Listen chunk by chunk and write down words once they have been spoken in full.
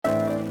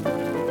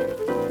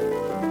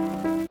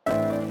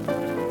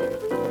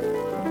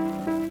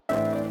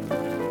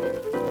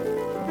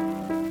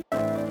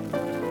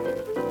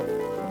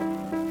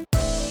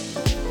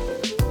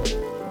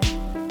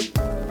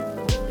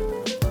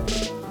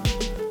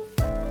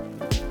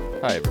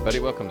Hi, everybody.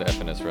 Welcome to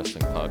FNS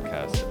Wrestling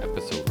Podcast,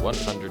 episode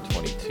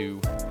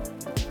 122.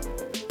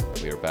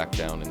 We are back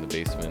down in the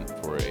basement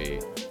for a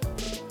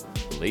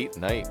late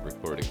night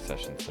recording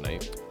session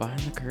tonight. Behind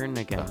the curtain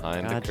again.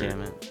 God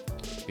damn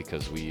it.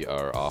 Because we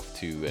are off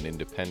to an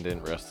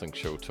independent wrestling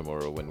show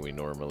tomorrow when we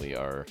normally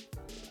are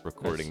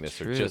recording That's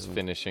this true. or just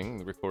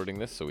finishing recording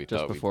this. So we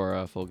Just thought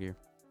before Full Gear.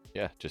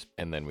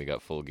 and then we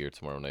got Full Gear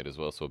tomorrow night as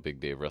well. So a big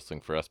day of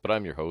wrestling for us. But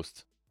I'm your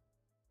host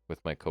with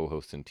my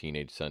co-host and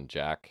teenage son,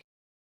 Jack.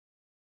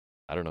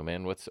 I don't know,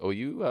 man.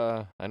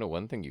 I know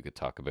one thing you could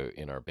talk about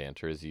in our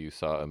banter is you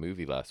saw a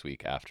movie last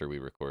week after we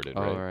recorded,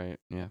 right? Oh, right.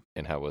 Yeah.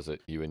 And how was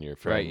it? You and your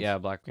friends? Right. Yeah.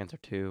 Black Panther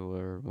 2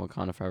 or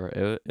Wakanda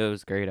Forever. It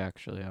was great,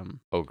 actually.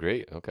 Oh,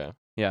 great. Okay.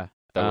 Yeah.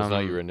 That was not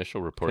your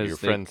initial report. Your 'cause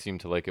friends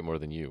seemed to like it more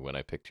than you when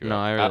I picked you No,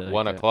 up. I really At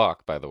 1 liked it.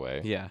 o'clock, by the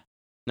way. Yeah.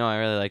 No, I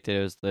really liked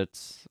it.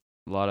 It's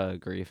a lot of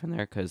grief in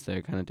there because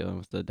they're kind of dealing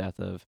with the death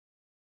of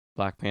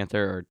Black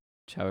Panther or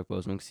Chadwick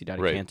Boseman because he died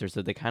of Right. cancer.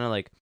 So they kind of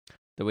like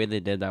the way they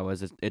did that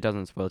was it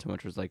doesn't spoil too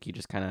much. Was like he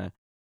just kind of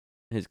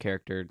his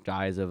character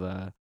dies of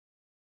a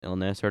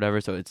illness or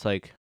whatever. So it's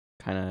like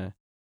kind of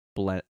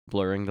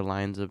blurring the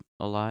lines a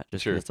lot. Just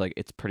 'cause Sure. it's like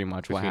it's pretty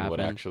much what Between happened. what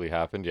actually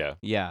happened, yeah.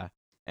 Yeah,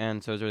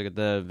 and so it's really good.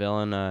 The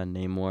villain,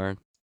 Namor,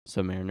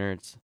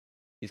 Submariner,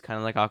 he's kind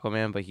of like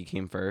Aquaman, but he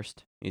came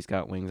first. He's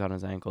got wings on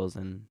his ankles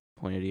and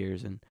pointed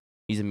ears, and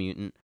he's a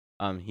mutant.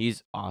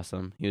 He's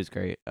awesome. He was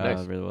great.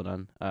 Nice. Really well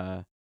done.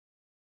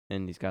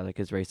 And he's got like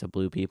his race of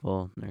blue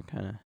people.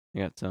 They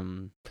got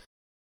some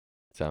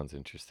Sounds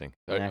interesting.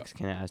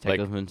 Mexican Aztec like-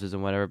 influences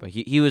and whatever. But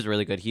he was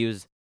really good. He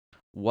was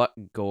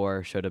what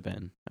Gore should have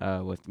been.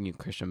 With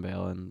Christian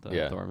Bale in the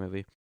Yeah. Thor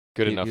movie.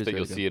 Good he enough was that really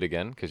you'll good. see it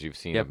again because you've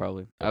seen Yeah, him.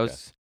 probably. Okay.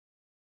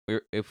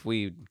 If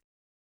we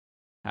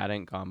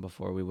hadn't gone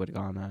before, we would have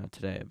gone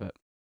today, but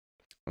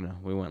no,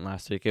 we went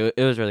last week. It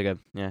was really good.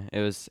 Yeah, it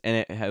was,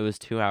 and it was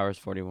 2 hours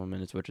 41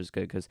 minutes, which is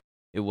good because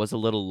it was a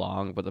little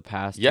long. But the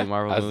past Yeah, two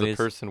Marvel as movies,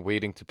 the person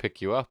waiting to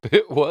pick you up,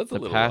 it was a the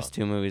little past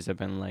two movies have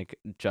been like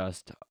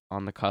just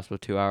on the cusp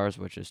of 2 hours,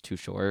 which is too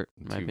short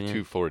in my long. opinion.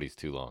 240's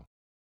too long.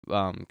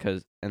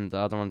 And the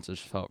other ones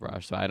just felt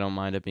rushed, so I don't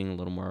mind it being a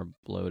little more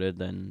bloated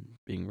than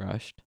being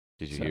rushed.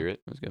 Did you So, hear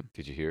it? It was good.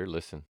 Did you hear?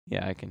 Listen.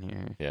 Yeah, I can hear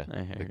her. Yeah,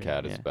 I heard the her,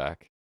 cat is yeah.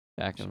 back.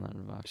 Back in the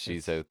letterbox.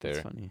 She's It's- out there.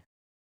 It's funny.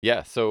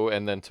 Yeah, so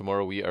and then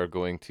tomorrow we are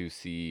going to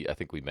see, I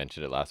think we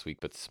mentioned it last week,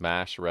 but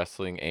Smash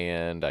Wrestling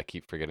and I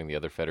keep forgetting the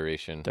other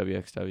federation,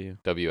 WXW.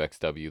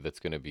 WXW,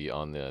 that's going to be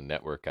on the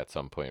network at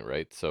some point,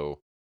 right? So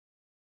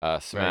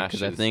Smash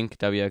Because I is, think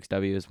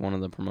WXW is one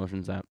of the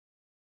promotions that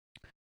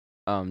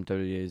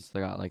WWE's they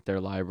got like their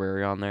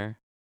library on there.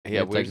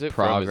 yeah, it's where's like it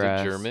from? Is it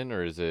Progress. German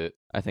or is it,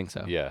 I think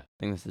so. yeah. I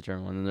think that's the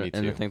German one. Me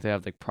And I too. think they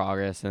have like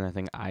Progress and I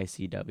think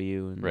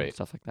ICW and Right.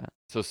 stuff like that.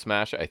 So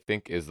Smash, I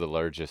think, is the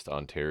largest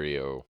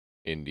Ontario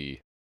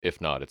indie. If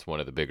not, it's one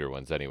of the bigger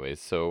ones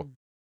anyways. So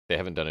they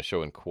haven't done a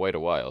show in quite a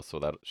while, so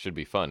that should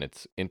be fun.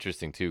 It's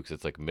interesting too because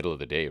it's like middle of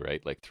the day,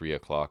 right? Like 3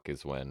 o'clock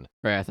is when,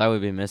 Right. I thought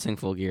we'd be missing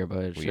Full Gear,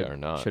 but it We should, are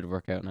not. should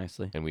work out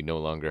nicely. and we no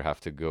longer have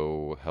to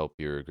go help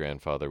your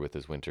grandfather with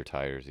his winter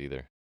tires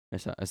either.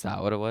 Is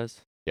that what it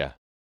was?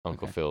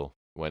 Uncle Okay. Phil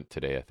went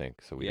today, I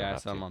think, so we Yeah, don't I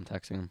have saw to. him on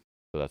texting him.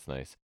 So that's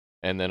nice.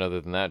 And then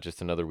other than that,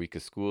 just another week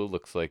of school.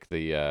 Looks like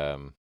the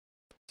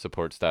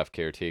support staff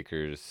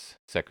caretakers,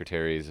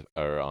 secretaries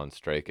are on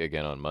strike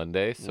again on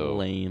Monday. So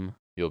Lame.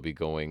 you'll be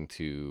going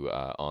to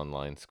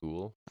online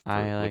school.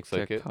 I like looks to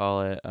like it.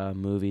 call it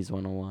Movies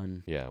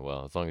 101. Yeah,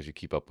 well, as long as you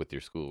keep up with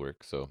your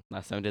schoolwork. So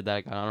Last time I did that,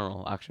 I got on a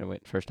roll. Actually,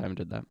 wait, first time I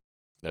did that.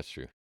 that's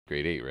true.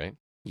 Grade 8, right?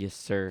 Yes,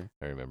 sir.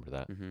 I remember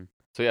that. Mm-hmm.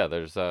 So yeah,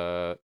 there's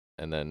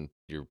and then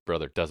your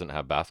brother doesn't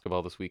have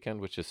basketball this weekend,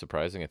 which is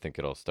surprising. I think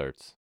it all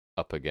starts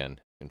up again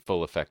in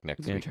full effect next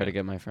I'm gonna week, try to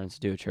get my friends to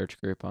do a church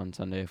group on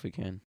Sunday if we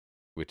can.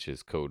 which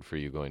is code for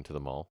you going to the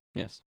mall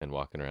Yes. and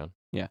walking around.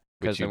 Yeah.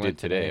 Which 'cause you I did went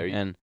today. Are you-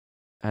 and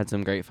had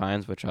some great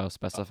finds, which I'll I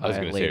specify was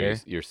going to later.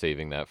 say you're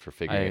saving that for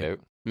figuring it out.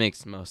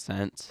 Makes most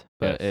sense,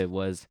 but Yes. it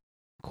was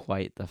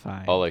quite the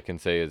find. All I can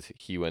say is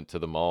he went to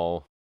the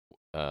mall,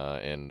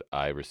 and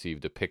I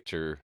received a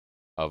picture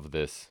of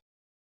this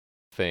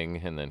thing,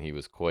 and then he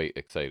was quite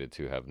excited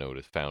to have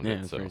found yeah, it.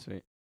 it's So pretty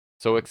sweet.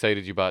 so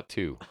excited you bought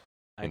two.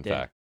 I In did.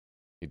 fact,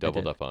 you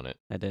doubled did. up on it.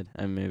 I did,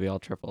 and maybe I'll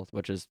triple,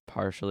 which is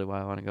partially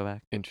why I want to go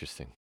back.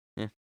 Interesting.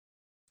 Yeah.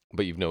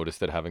 But you've noticed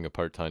that having a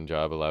part-time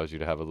job allows you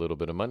to have a little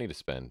bit of money to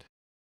spend,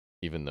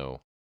 even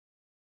though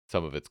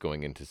some of it's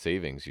going into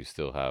savings. You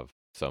still have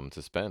some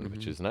to spend,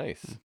 which Mhm. is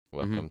nice. Mhm.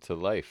 Welcome to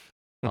life.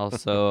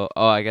 Also,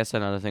 I guess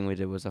another thing we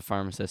did was a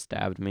pharmacist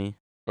stabbed me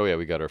Oh yeah,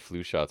 we got our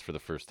flu shots for the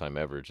first time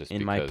ever, just in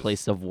because. my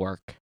place of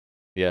work.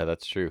 Yeah,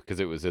 that's true, because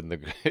it was in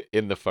the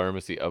in the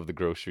pharmacy of the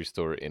grocery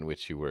store in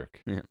which you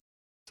work. Yeah.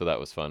 So that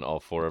was fun. All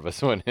four of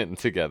us went in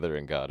together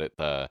and got it.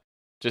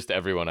 Just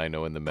everyone I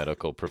know in the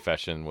medical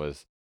profession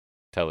was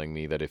telling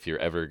me that if you're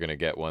ever gonna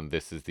get one,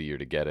 this is the year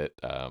to get it.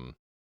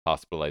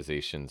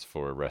 Hospitalizations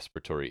for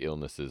respiratory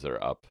illnesses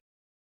are up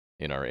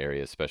in our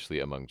area, especially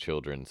among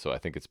children. So I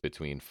think it's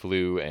between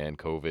flu and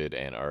COVID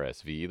and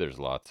RSV. There's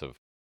lots of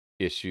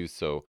issues.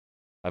 So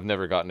I've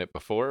never gotten it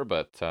before,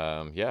 but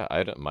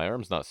yeah, my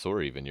arm's not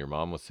sore even. Your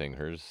mom was saying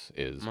hers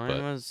is, Mine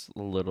but was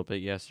a little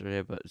bit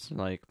yesterday, but it's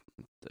like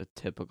a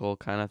typical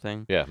kind of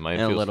thing. yeah, mine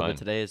And a feels little bit fine.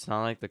 today. It's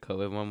not like the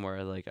COVID one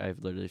where like I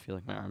literally feel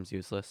like my arm's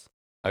useless.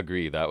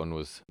 Agree. That one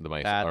was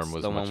my arm That's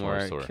was the much one more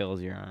where it sore.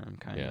 kills your arm,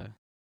 kind Yeah. of.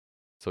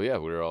 So yeah,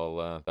 we're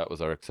all that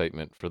was our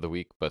excitement for the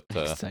week, but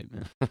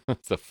Excitement.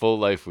 it's a full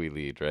life we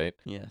lead, right?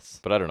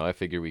 Yes. But I don't know. I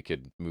figure we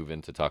could move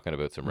into talking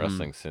about some Mhm.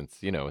 wrestling since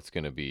it's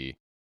gonna be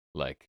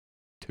like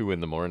 2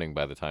 a.m.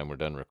 by the time we're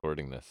done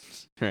recording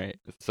this. Right.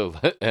 So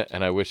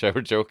and I wish I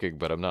were joking,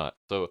 but I'm not.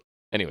 So,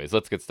 anyways,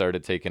 let's get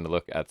started taking a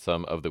look at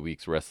some of the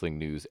week's wrestling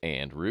news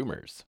and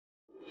rumors.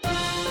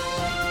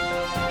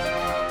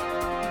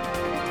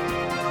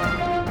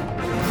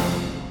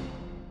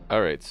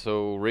 All right,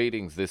 so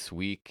ratings this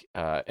week.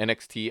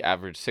 NXT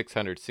averaged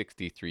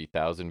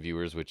 663,000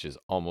 viewers, which is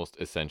almost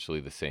essentially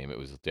the same. It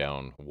was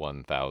down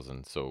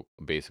 1,000, so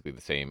basically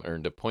the same.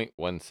 Earned a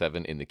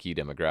 .17 in the key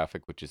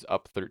demographic, which is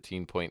up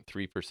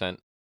 13.3%.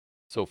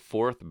 So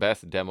fourth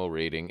best demo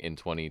rating in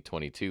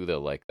 2022. They'll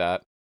like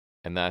that.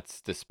 And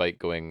that's despite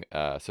going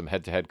some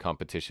head-to-head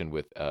competition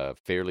with a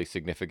fairly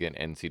significant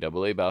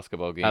NCAA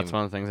basketball game. That's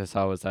one of the things I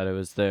saw was that it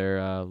was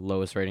their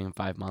lowest rating in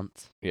 5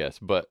 months. Yes,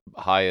 but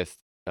highest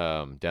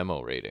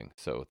demo rating.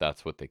 So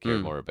that's what they care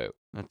more about.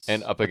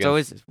 And up It's against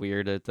always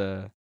weird at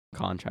the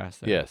contrast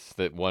there. yes,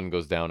 that one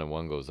goes down and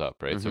one goes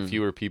up, right? So Mhm.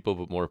 fewer people,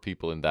 but more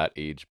people in that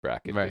age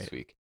bracket this Right.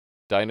 week.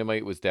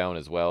 Dynamite was down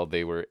as well.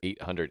 They were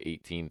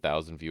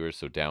 818,000 viewers,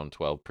 so down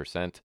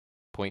 12%.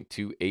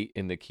 0.28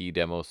 in the key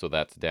demo, so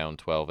that's down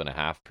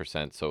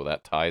 12.5%. So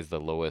that ties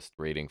the lowest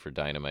rating for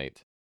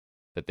Dynamite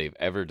that they've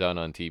ever done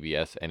on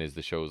TBS and is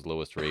the show's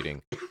lowest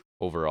rating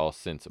overall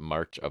since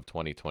March of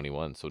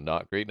 2021. So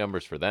not great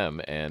numbers for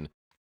them. And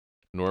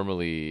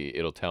normally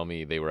it'll tell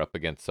me they were up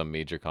against some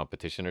major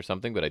competition or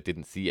something, but I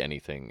didn't see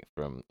anything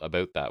from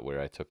about that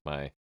where I took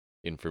my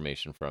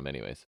information from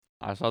anyways.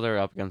 I saw they were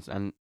up against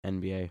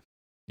NBA.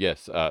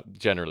 Yes,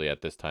 generally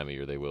at this time of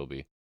year they will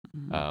be.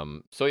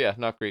 Mhm. So yeah,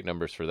 not great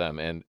numbers for them.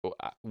 And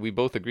we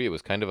both agree it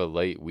was kind of a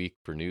light week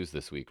for news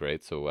this week,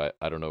 right? So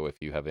I don't know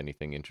if you have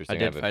anything I interesting.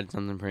 did find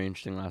something pretty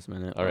interesting last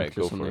minute. All right, just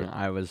go for something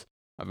it.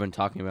 I've been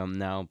talking about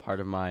now. Part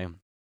of my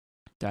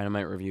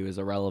Dynamite review is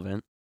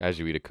irrelevant As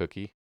you eat a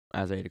cookie.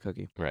 as I ate a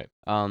cookie. Right.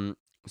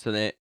 So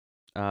the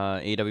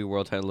AEW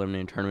World Title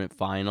Eliminating Tournament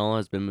final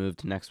has been moved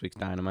to next week's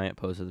Dynamite,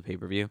 opposed to the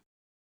pay-per-view.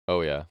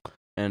 Oh yeah.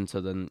 And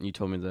so then you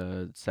told me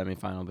the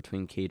semifinal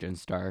between Cage and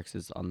Starks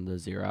is on the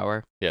 0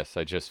 hour. Yes,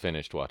 I just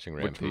finished watching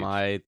Rampage. Which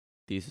my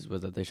thesis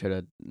was that they should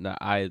have.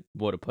 I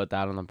would have put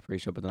that on the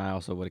pre-show, but then I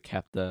also would have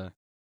kept the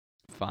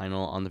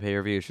final on the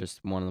pay-per-view. It's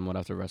just one of them would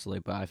have to wrestle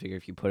late. But I figure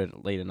if you put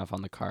it late enough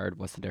on the card,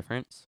 what's the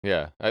difference?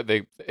 Yeah,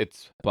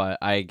 But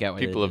I get why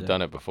people have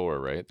done it before,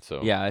 right?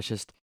 So yeah, it's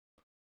just.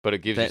 But it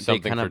gives you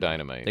something for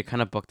Dynamite. They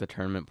kind of booked the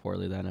tournament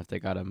poorly then if they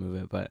gotta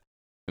move it. But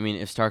I mean,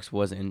 if Starks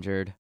was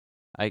injured,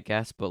 I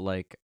guess. But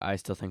like, I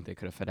still think they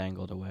could have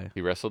finagled away.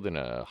 He wrestled in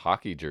a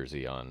hockey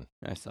jersey on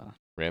I saw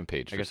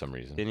Rampage for some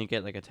reason. Didn't he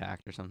get like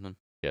attacked or something?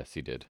 Yes,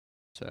 he did.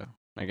 So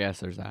I guess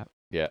there's that.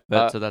 Yeah.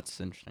 But so that's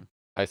interesting.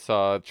 I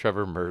saw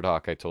Trevor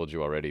Murdoch. I told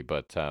you already,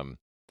 but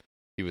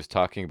he was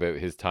talking about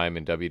his time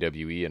in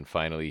WWE, and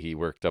finally he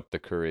worked up the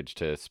courage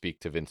to speak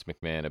to Vince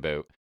McMahon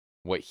about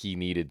what he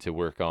needed to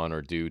work on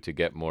or do to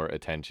get more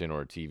attention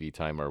or TV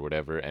time or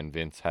whatever. And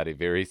Vince had a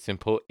very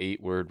simple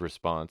 8-word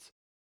response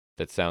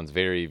that sounds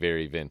very,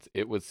 very Vince.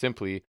 It was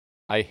simply,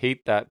 "I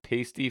hate that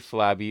pasty,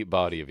 flabby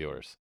body of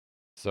yours."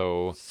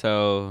 So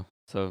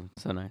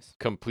nice.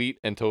 Complete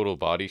and total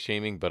body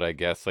shaming, but I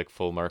guess like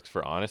full marks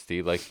for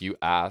honesty. Like you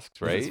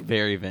asked, right? It's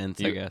very Vince,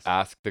 you I guess.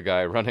 asked the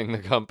guy running the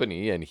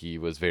company, and he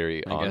was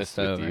very honest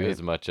with you, right?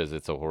 as much as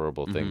it's a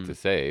horrible thing to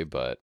say.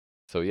 But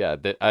so yeah,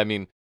 I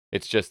mean,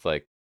 it's just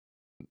like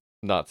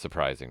not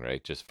surprising,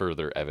 right? Just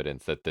further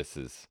evidence that this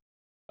is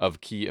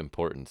of key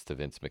importance to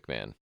Vince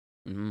McMahon.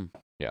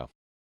 Yeah.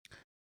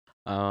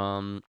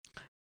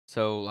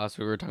 So last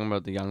week we were talking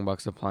about the Young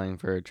Bucks applying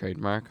for a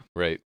trademark.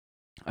 Right.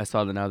 I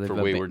saw that now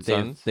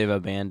they've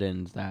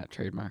abandoned that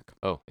trademark.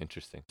 Oh,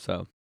 interesting.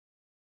 So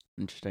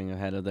interesting,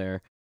 ahead of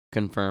their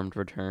confirmed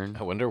return.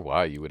 I wonder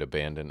why you would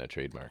abandon a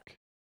trademark.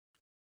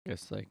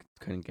 Guess like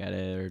couldn't get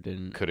it or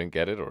didn't. Couldn't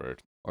get it or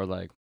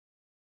like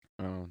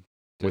I don't know.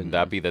 Wouldn't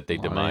that be that they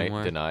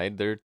denied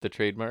the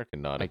trademark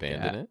and not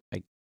abandon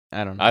it?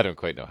 I don't know. I don't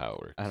quite know how it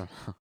works. I don't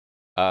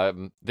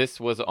know. This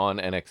was on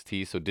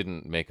NXT, so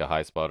didn't make a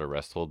high spot or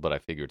rest hold, but I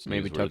figured it's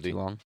maybe took too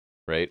long.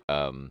 Right?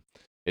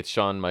 It's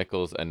Shawn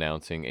Michaels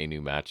announcing a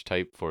new match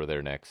type for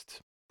their next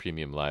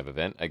premium live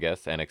event, I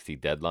guess, NXT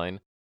Deadline.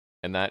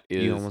 And that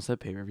is... You almost said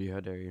pay-per-view,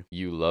 how dare you.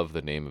 You love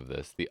the name of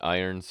this. The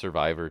Iron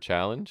Survivor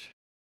Challenge.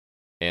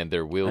 And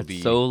there will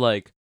be... so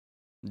like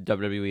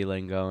WWE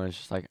lingo, and it's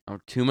just like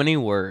too many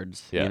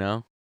words, you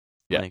know?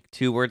 Yeah. Like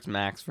 2 words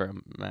max for a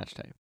match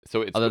type.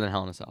 So it's other than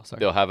Hell in a Cell, sorry.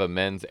 They'll have a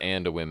men's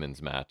and a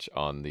women's match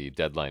on the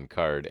Deadline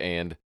card,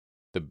 and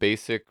the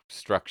basic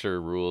structure,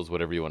 rules,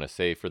 whatever you want to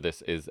say for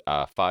this is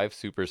 5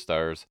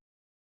 superstars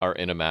are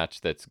in a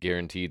match that's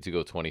guaranteed to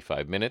go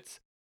 25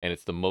 minutes. and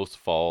it's the most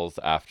falls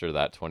after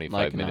that 25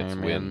 Like an minutes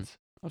Ironman wins.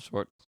 of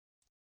sorts.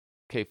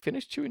 Okay,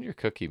 finish chewing your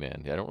cookie,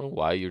 man. I don't know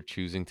why you're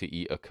choosing to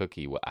eat a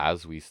cookie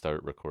as we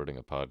start recording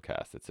a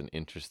podcast. It's an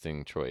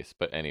interesting choice.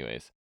 But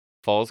anyways,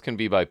 falls can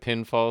be by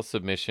pinfall,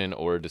 submission,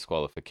 or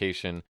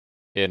disqualification.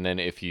 And then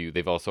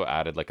they've also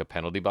added like a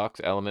penalty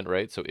box element,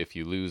 right? So if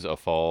you lose a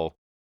fall,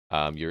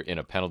 you're in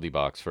a penalty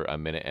box for a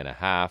minute and a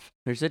half.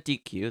 There's a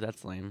DQ.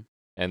 That's lame.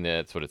 And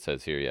that's what it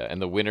says here, yeah.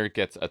 And the winner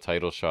gets a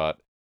title shot,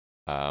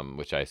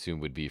 which I assume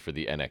would be for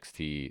the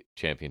NXT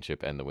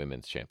Championship and the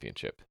Women's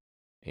Championship.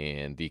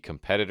 And the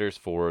competitors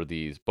for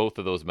both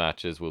of those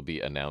matches will be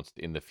announced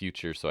in the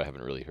future, so I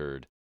haven't really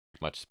heard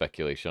much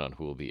speculation on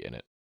who will be in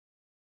it.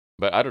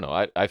 But I don't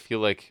know. I feel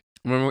like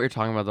When we were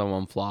talking about the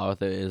one flaw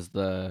with it is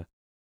the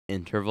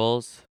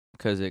intervals,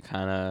 because it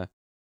kind of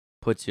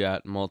puts you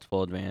at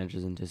multiple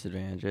advantages and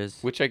disadvantages.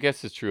 which I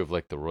guess is true of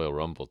like the Royal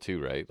Rumble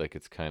too, right? Like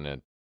it's kind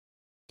of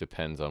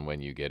depends on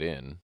when you get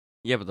in.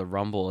 Yeah, but the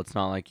Rumble, it's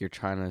not like you're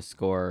trying to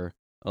score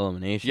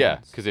eliminations. Yeah,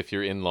 because if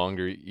you're in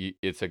longer,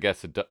 it's I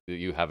guess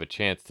you have a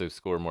chance to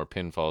score more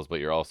pinfalls, but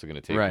you're also going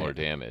to take more Right.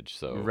 damage.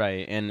 So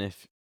Right, and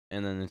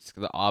then it's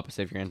the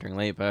opposite if you're entering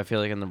late. But I feel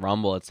like in the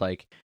Rumble, it's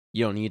like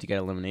you don't need to get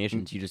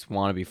eliminations. You just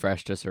want to be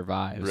fresh to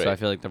survive. So I Right.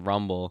 feel like the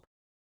Rumble,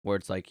 where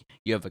it's like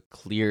you have a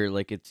clear,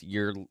 like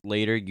you're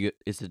later,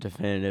 it's a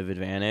definitive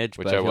advantage.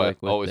 Which but I feel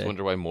like with always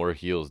wonder why more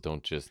heels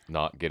don't just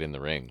not get in the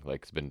ring.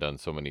 Like it's been done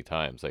so many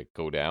times. Like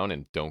go down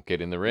and don't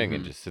get in the ring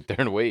and Mhm. just sit there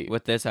and wait.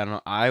 with this, I don't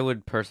know. I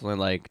would personally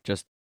like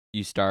just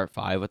you start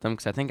 5 with them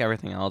because I think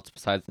everything else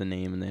besides the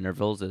name and the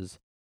intervals is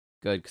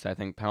good. Because I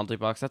think penalty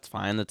box, that's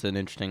fine. That's an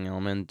interesting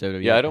element.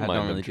 WWE Yeah, I don't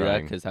mind them really do that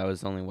trying. because that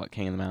was only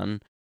King of the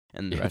Mountain,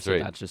 and the Yeah, rest that's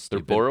right. of that's just They're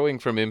stupid. borrowing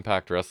from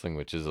Impact Wrestling,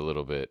 which is a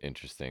little bit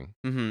interesting.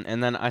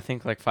 And then I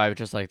think like 5,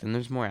 just like then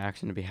there's more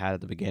action to be had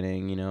at the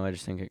beginning. I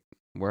just think it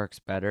works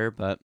better.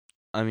 But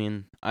I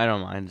mean, I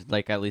don't mind.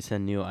 Like at least a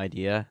new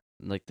idea.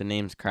 Like the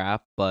name's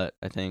crap, but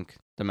I think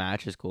the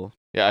match is cool.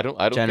 Yeah, I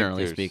don't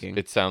Generally think speaking.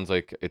 it sounds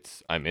like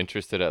I'm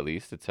interested at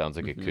least. It sounds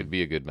like it Mhm. could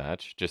be a good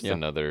match. Just Yeah.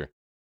 another,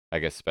 I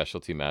guess,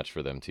 specialty match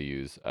for them to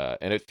use.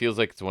 And it feels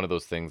like it's one of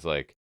those things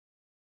like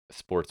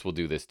sports will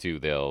do this too.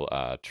 They'll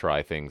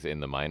try things in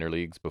the minor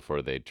leagues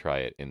before they try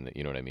it in the,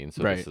 you know what I mean?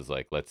 So Right. this is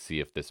like, let's see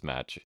if this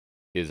match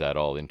is at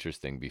all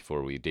interesting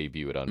before we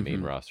debut it on main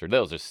Mhm. roster.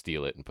 They'll just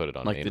steal it and put it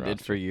on Like main they roster.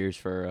 did for years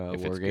for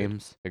If War it's good.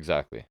 Games.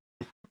 Exactly.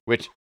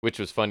 Which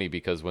was funny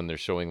because when they're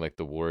showing like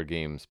the War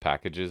Games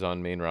packages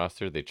on main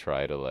roster, they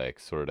try to like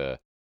sort of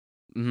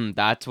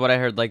That's what I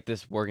heard. Like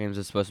this War Games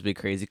is supposed to be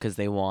crazy because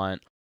they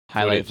want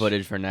highlight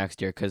footage for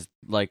next year. Because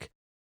like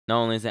not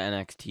only is it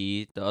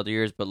NXT the other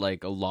years, but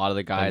like a lot of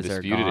the guys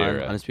Undisputed are gone.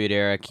 Era. Undisputed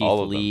Era, Keith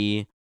All of them.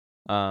 Lee.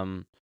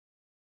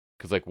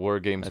 Because like War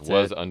Games That's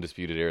was it.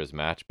 Undisputed Era's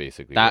match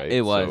basically, That right?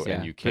 it was, So, yeah.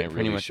 and you can't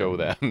Pretty really much show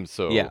everything. them.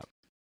 So Yeah.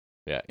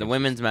 yeah. The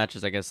women's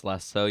matches, I guess,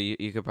 less so.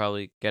 You could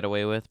probably get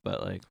away with,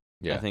 but like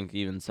Yeah, I think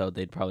even so,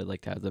 they'd probably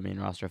like to have the main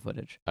roster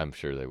footage. I'm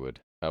sure they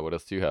would. What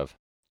else do you have?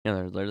 Yeah,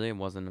 there literally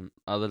wasn't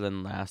other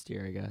than last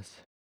year, I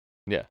guess.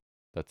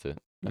 That's it.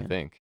 I Yeah.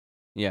 think.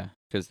 Yeah,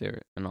 because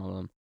they're in all of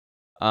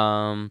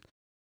them.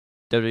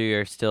 WWE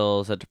are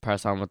still set to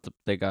press on with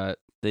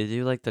they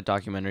do like the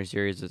documentary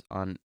series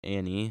on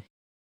A&E,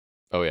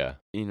 Oh yeah.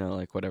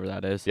 like whatever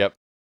that is. Yep.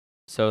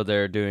 So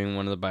they're doing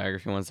one of the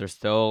biography ones. They're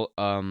still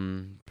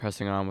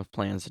pressing on with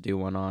plans to do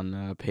one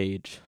on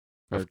Paige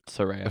or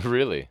Saraya.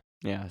 Really?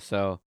 Yeah,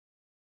 so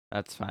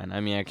that's fine. I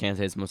mean, I can't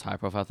say it's the most high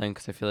profile thing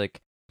because I feel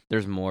like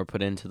there's more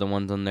put into the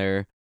ones on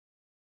their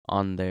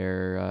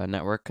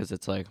network because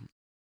it's like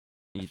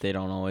they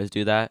don't always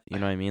do that. You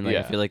know what I mean? Like I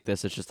Yeah. feel like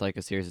this is just like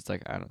a series. It's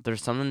like I don't.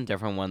 There's something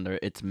different when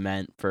it's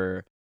meant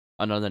for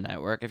another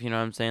network. If you know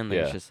what I'm saying? Like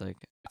Yeah. it's just like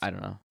I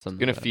don't know. Something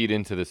Gonna about it. feed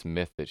into this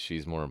myth that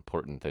she's more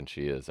important than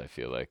she is. I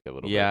feel like a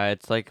little Yeah,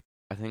 it's like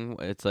I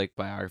think it's like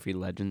biography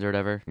legends or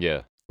whatever. bit.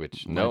 Yeah.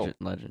 Which no.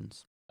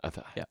 Legends.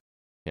 Yeah.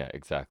 Yeah.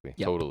 Exactly.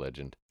 Yep. Total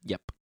legend.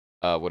 Yep.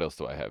 What else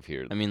do I have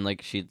here? I mean,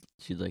 like she'd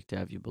like to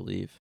have you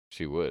believe.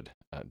 She would.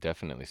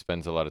 Definitely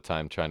spends a lot of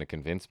time trying to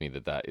convince me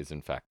that is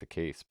in fact the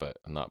case, but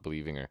I'm not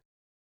believing her.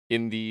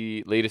 In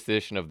the latest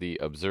edition of The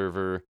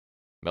Observer,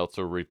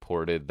 Meltzer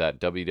reported that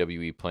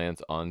WWE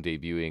plans on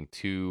debuting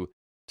 2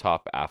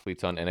 top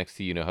athletes on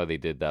NXT. You know how they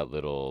did that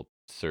little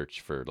search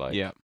for like,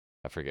 Yeah.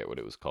 I forget what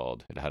it was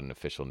called. It had an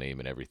official name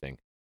and everything.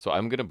 So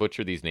I'm going to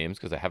butcher these names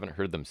because I haven't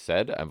heard them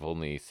said. I've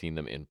only seen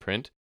them in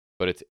print.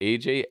 But it's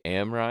AJ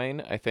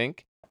Amrine, I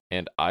think,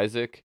 and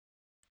Isaac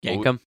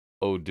Yankum.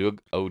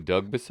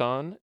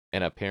 Odugbasan.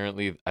 And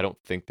apparently, I don't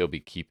think they'll be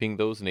keeping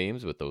those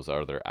names, but those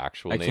are their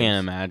actual I names. can't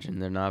imagine.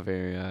 They're not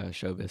very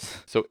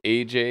showbiz. So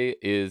AJ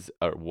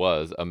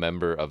was a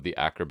member of the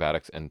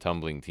acrobatics and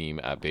tumbling team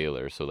at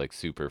Baylor, so like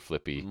super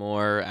flippy.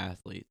 More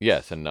athletes.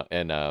 Yes, and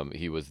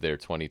he was their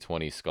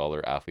 2020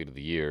 Scholar Athlete of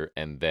the Year,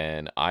 and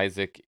then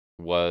Isaac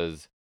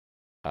was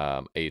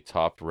a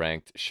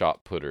top-ranked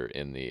shot putter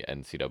in the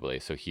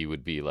NCAA, so he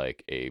would be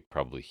like a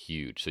probably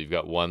huge. So you've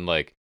got one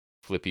like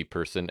flippy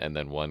person, and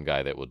then one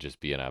guy that will just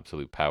be an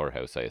absolute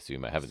powerhouse. I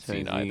assume. I haven't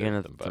seen either You're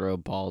of them. gonna throw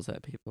balls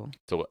at people.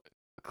 So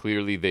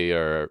clearly they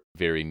are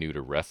very new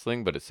to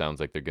wrestling, but it sounds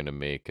like they're going to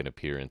make an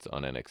appearance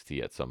on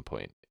NXT at some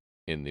point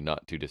in the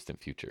not too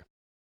distant future.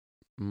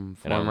 And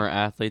Former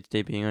athletes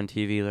debuting on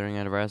TV, learning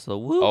how to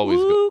wrestle. Whoop, always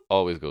whoop.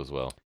 always goes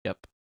well.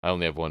 Yep. I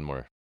only have one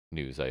more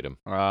news item.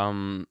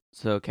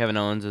 So Kevin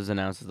Owens is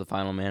announced as the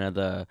final man of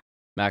the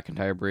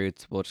McIntyre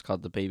Brutes, which is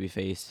called the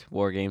Babyface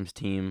War Games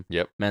team.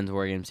 Yep. Men's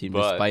War Games team,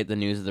 But- despite the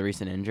news of the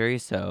recent injury.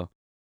 So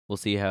we'll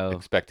see how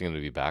Expecting him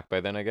to be back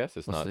by then, I guess.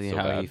 It's we'll not see so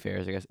how bad. he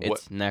fares. I guess What-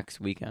 it's next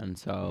weekend.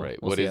 So Right.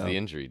 We'll What see is how- the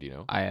injury? Do you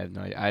know? I have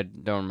no idea. I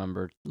don't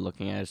remember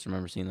looking at it. I just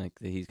remember seeing like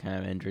that he's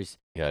kind of injuries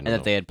Yeah, and no.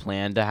 that they had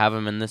planned to have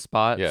him in this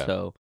spot. Yeah.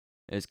 So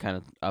it's kind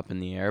of up in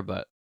the air,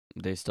 but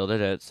they still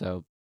did it.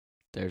 So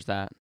there's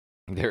that.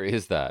 There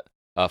is that.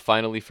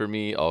 Finally, for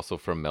me, also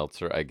from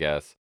Meltzer, I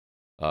guess,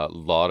 a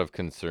lot of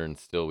concern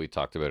still. We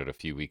talked about it a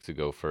few weeks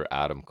ago for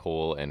Adam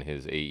Cole and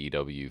his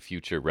AEW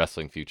future,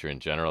 wrestling future in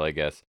general, I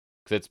guess.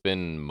 Because it's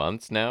been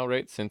months now,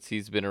 right, since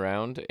he's been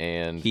around.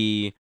 And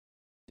He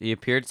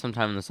appeared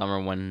sometime in the summer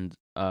when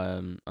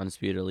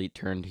Undisputed Elite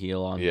turned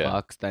heel on Yeah.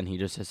 Bucks. Then he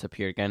just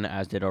disappeared again,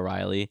 as did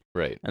O'Reilly.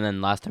 right, And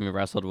then last time he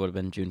wrestled would have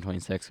been June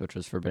 26th, which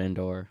was Forbidden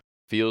Door.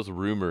 feels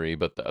rumory,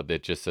 but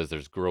it just says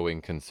there's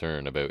growing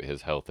concern about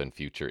his health and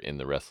future in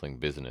the wrestling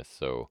business.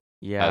 So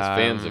Yeah,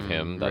 fans of I'm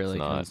him, that's really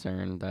not-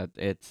 concerned that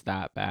it's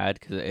that bad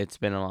because it's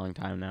been a long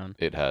time now.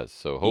 it has.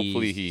 So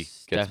hopefully he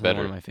He's gets definitely better.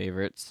 one of my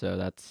favorites, so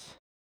that's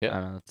Yeah. I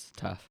don't know, that's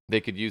tough.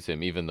 They could use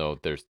him, even though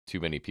there's too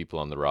many people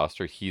on the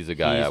roster. He's a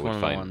guy He's I one would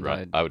of the find.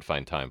 ones I would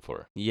find time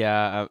for.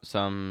 Yeah,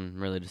 so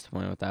I'm really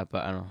disappointed with that,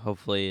 but I don't know.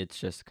 Hopefully, it's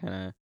just kind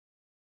of.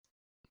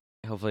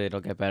 Hopefully, it'll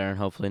get better, and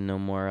hopefully, no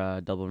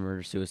more double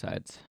murder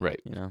suicides.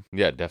 Right. You know.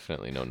 Yeah,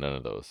 definitely. No, none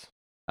of those.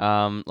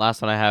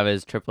 Last one I have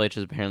is Triple H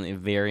is apparently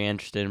very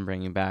interested in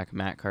bringing back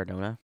Matt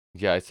Cardona.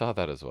 Yeah, I saw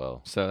that as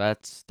well. So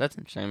that's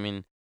interesting. I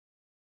mean,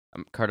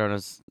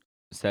 Cardona's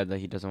said that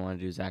he doesn't want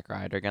to do Zack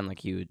Ryder again, like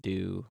he would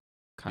do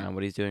kind of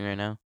what he's doing right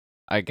now.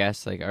 I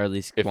guess, like, or at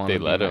least If want they to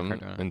bring let back him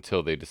Cardona.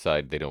 until they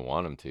decide they don't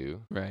want him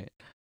to. Right.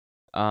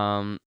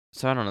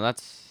 So I don't know.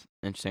 That's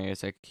interesting.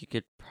 It's like he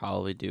could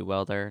probably do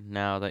well there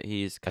now that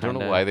he's I kind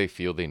don't know why they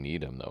feel they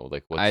need him though.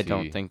 Like, what's I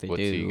don't think they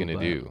what's he do, gonna but-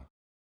 do?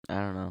 I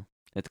don't know.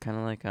 It's kind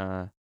of like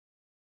oh,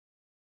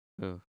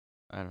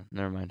 I don't.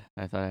 Never mind.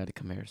 I thought I had a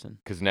comparison.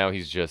 Because now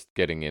he's just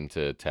getting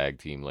into tag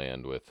team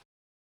land with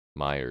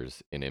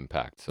Myers in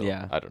Impact. So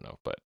Yeah. I don't know,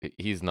 but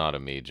he's not a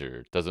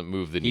major. Doesn't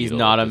move the needle. He's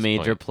not at a this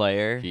major point.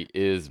 player. He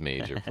is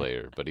major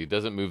player, but he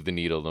doesn't move the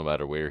needle no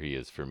matter where he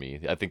is for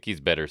me. I think he's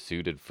better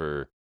suited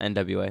for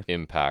NWA.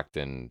 Impact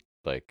and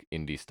like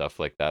indie stuff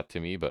like that to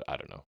me, but I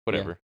don't know.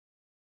 Whatever.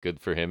 Good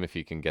for him if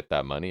he can get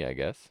that money, I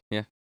guess.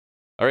 Yeah.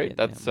 All right, Get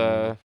that that's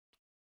money.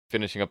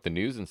 finishing up the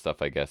news and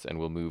stuff, I guess, and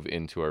we'll move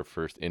into our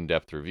first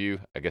in-depth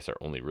review. I guess our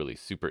only really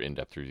super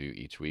in-depth review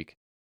each week.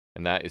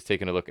 And that is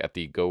taking a look at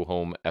the Go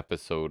Home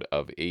episode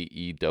of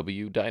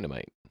AEW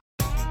Dynamite.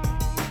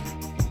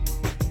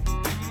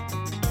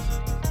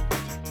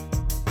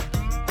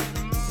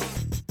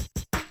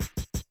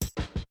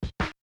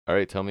 All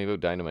right, tell me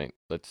about Dynamite.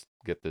 Let's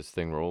get this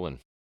thing rolling.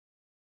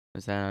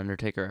 Is that an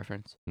Undertaker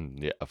reference?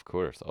 Yeah, of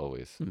course,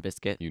 always.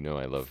 Biscuit. You know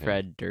I love him.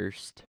 Fred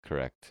Durst,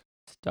 Correct.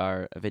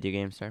 a video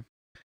game star.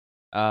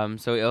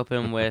 So we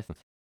open with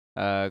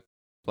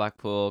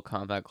Blackpool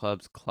Combat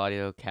Club's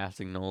Claudio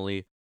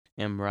Castagnoli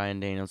and Bryan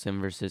Danielson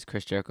versus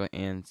Chris Jericho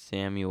and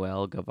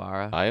Samuel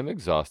Guevara. I am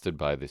exhausted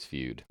by this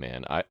feud,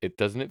 man. It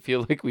doesn't it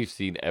feel like we've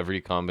seen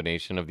every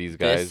combination of these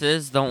guys. This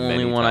is the only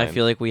many one I times.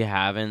 feel like we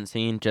haven't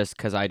seen, just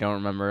because I don't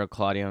remember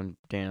Claudio and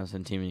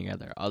Danielson teaming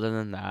together. Other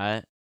than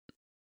that,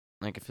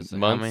 like if it's like,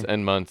 how months many-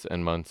 and months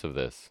and months of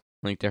this.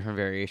 like different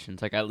did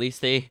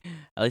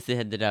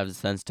have the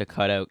sense to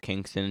cut out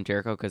Kingston and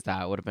Jericho, because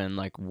that would have been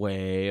like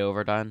way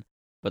overdone.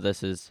 But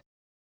this is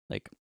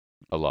like,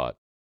 A lot.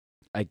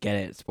 I get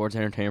it. Sports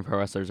entertainment pro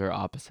wrestlers are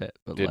opposite,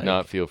 but Did like,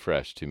 not feel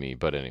fresh to me,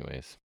 but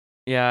anyways.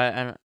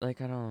 Yeah,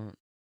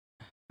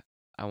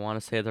 I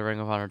want to say the Ring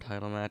of Honor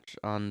title match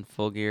on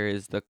Full Gear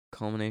is the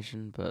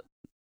culmination, but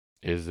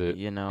Is it?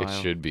 you know, It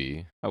should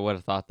be. I would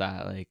have thought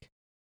that like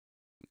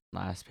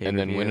last pay And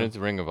then when is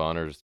Ring of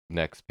Honor's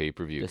next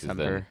pay-per-view? 'Cause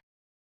December.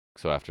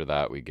 So after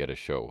that, we get a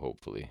show,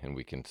 hopefully, and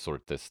we can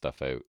sort this stuff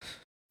out,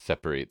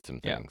 separate some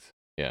Yeah. things.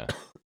 Yeah.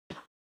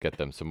 Get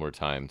them some more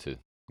time to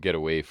get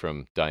away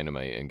from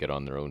Dynamite and get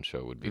on their own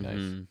show would be nice.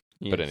 Mhm,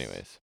 But yes.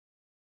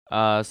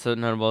 anyways, So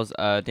notables,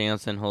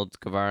 Danielson holds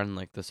Guevara in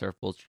like the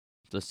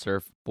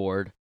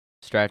surfboard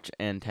stretch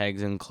and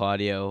tags in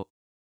Claudio.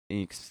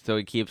 So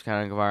he keeps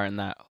kind of Guevara in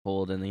that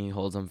hold, and then he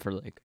holds him for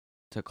like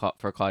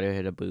for Claudio to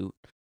hit a boot.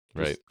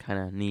 right. Kind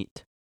of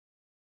neat.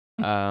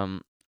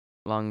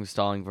 Long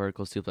stalling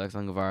vertical suplex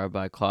on Guevara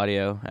by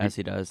Claudio, as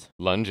he does.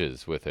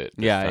 Lunges with it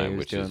this Yeah, he time, was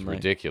which is doing, like-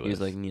 ridiculous.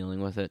 He's like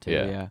kneeling with it too.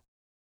 Yeah. Yeah.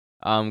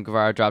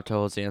 Guevara dropped to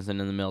hold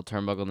Danielson in the middle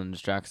turnbuckle, then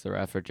distracts the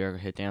ref. Jericho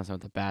hit Danielson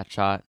with a bat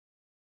shot,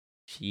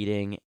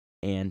 cheating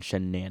and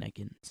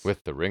shenanigans.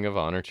 With the Ring of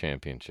Honor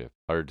Championship.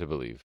 Hard to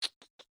believe.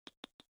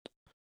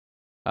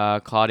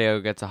 Claudio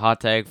gets a hot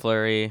tag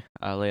flurry.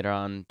 Later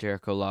on,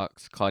 Jericho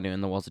locks Claudio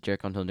in the walls of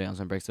Jericho until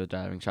Danielson breaks the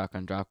diving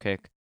shotgun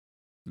dropkick.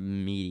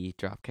 Meaty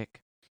dropkick.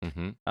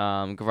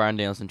 Guevara and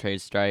Danielson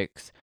trade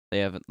strikes. They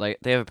have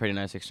a pretty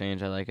nice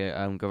exchange. I like it.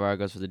 Guevara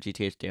goes for the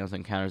GTH.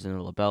 Danielson counters into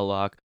the label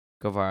lock.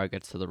 Guevara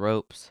gets to the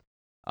ropes.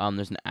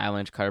 There's an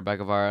avalanche cutter by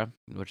Guevara,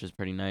 which is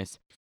pretty nice.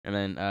 And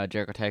then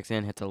Jericho tags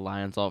in, hits a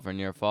lion salt for a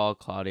near fall.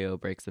 Claudio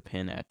breaks the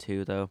pin at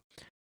 2 though.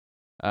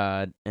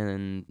 And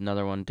then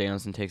another one,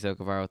 Danielson takes out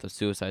Guevara with a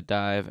suicide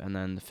dive, and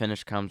then the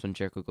finish comes when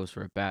Jericho goes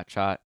for a bat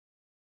shot.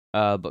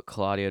 But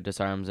Claudio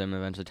disarms him,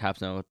 eventually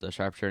taps him out with the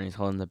sharpshooter, and he's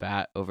holding the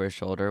bat over his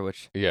shoulder,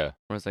 which Yeah.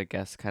 was, I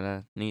guess, kind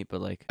of neat, but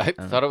like I don't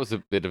know. thought it was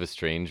a bit of a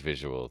strange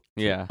visual,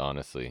 Yeah.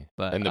 honestly.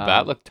 But And the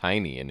bat looked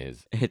tiny in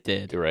his, it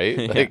did. right?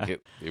 Yeah. Like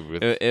it was.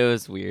 It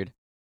was weird.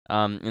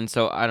 And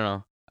so I don't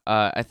know.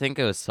 I think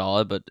it was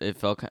solid, but it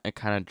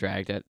kind of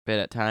dragged a bit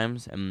at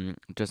times, and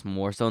just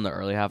more so in the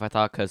early half. I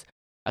thought, because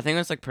I think it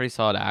was like pretty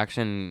solid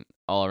action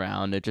all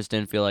around. It just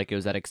didn't feel like it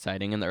was that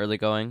exciting in the early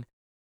going,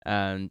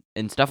 and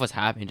stuff was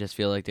happening. Just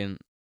feel like it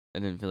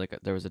didn't feel like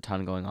there was a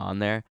ton going on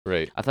there.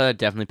 Right. I thought it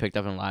definitely picked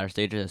up in latter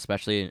stages,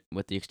 especially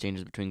with the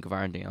exchanges between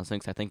Guevara and Danielson.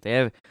 'Cause I think they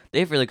have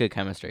really good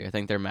chemistry. I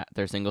think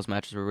their singles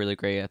matches were really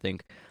great. I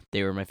think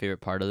they were my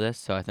favorite part of this.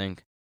 So I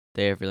think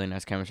they have really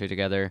nice chemistry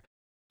together.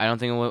 I don't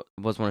think it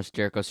was one of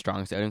Jericho's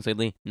strongest outings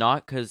lately.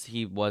 Not because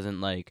he wasn't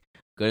like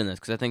good in this,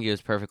 because I think he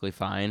was perfectly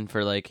fine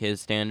for like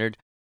his standard.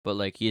 But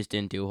like he just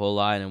didn't do a whole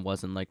lot, and it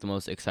wasn't like the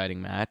most exciting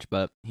match.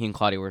 But he and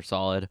Claudio were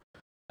solid.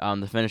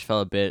 The finish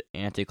felt a bit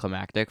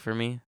anticlimactic for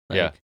me.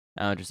 Like,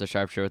 Yeah. Just a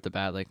sharpshooter with the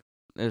bat, like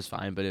it was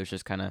fine, but it was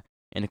just kind of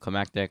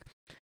anticlimactic.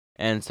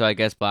 And so I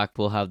guess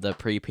Blackpool have the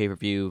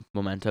pre-pay-per-view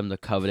momentum, the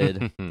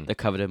coveted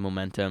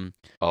momentum.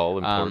 All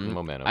important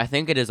momentum. I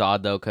think it is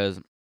odd though,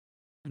 because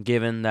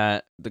given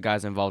that the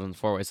guys involved in the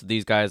four-way, so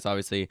these guys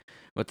obviously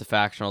with the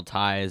factional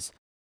ties,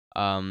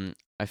 I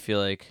feel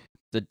like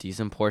the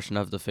decent portion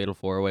of the Fatal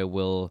 4-Way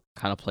will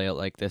kind of play out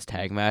like this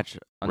tag match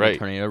under Right.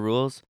 Tornado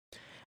rules.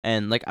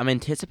 And like I'm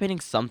anticipating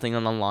something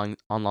along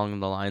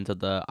the lines of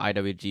the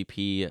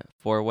IWGP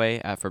 4-Way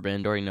at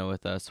Forbidden Door,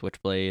 with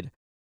Switchblade,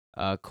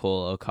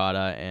 Cole,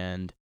 Okada,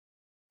 and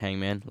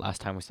Hangman.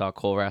 Last time we saw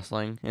Cole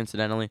wrestling,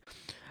 incidentally.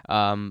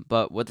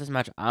 But with this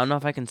match, I don't know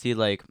if I can see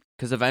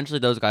because eventually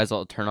those guys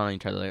will turn on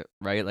each other,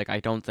 right? Like I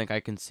don't think I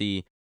can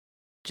see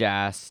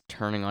Jazz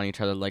turning on each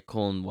other like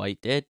Cole and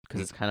White did,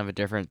 because it's kind of a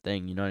different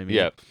thing. You know what I mean?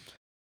 Yeah.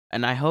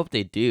 And I hope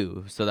they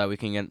do, so that we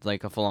can get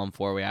like a full-on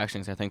 4-way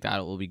action. Because I think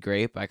that will be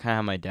great. But I kind of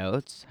have my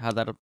doubts how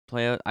that'll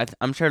play out.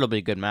 I'm sure it'll be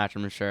a good match.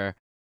 I'm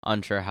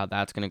unsure how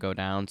that's gonna go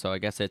down. So I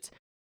guess it's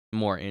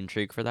more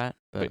intrigue for that.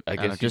 But I I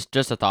guess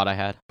just a thought I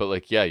had. But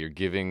like, yeah, you're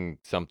giving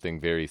something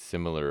very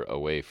similar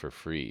away for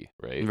free,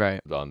 right? Right.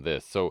 On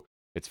this, so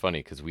it's funny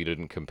because we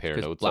didn't compare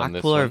Because notes on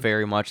this Blackpool are one.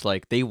 very much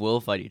like they will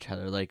fight each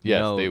other. Like Yes,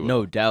 they will.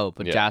 no doubt.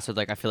 But Yeah. Jazz is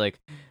like, I feel like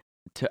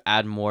to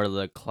add more to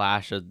the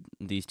clash of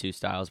these two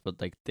styles, but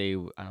like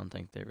I don't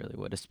think they really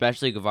would,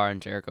 especially Guevara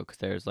and Jericho, because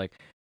there's like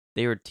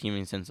they were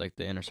teaming since like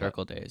the Inner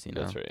Circle days.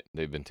 That's right.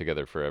 They've been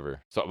together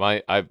forever. So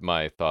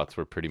my thoughts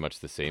were pretty much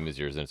the same as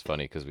yours, and it's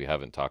funny because we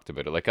haven't talked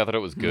about it. Like I thought it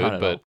was Not good, at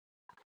but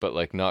all.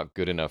 like not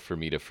good enough for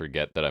me to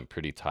forget that I'm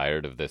pretty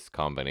tired of this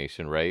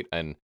combination, right?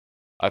 And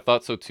I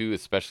thought so too,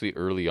 especially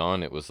early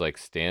on. It was like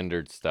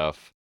standard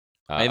stuff.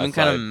 I even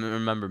kind of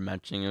remember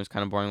mentioning it was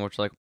kind of boring, which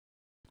like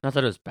not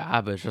that it was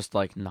bad, but it's just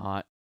like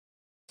not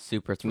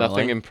super thrilling.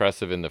 Nothing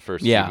impressive in the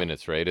first Yeah. few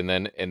minutes, right? And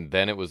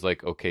then it was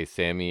like, okay,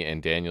 Sammy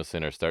and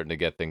Danielson are starting to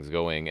get things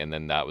going, and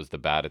then that was the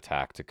bad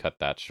attack to cut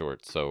that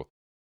short. So,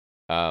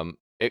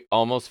 it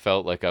almost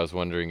felt like I was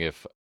wondering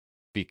if,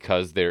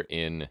 because they're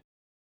in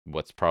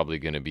what's probably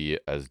going to be,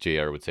 as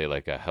JR would say,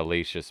 like a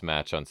hellacious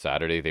match on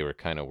Saturday, they were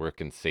kind of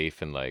working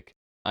safe and like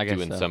I guess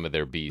doing so. some of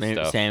their B Maybe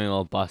stuff. Sammy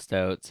will bust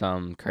out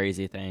some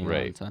crazy thing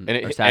Right. on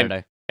And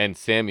Saturday. And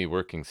Sammy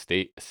working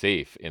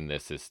safe in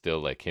this is still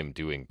like him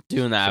doing the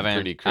some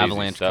pretty crazy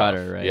avalanche stuff.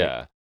 cutter, right?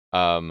 Yeah.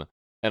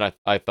 And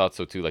I thought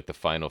so too. Like the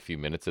final few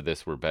minutes of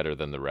this were better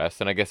than the rest,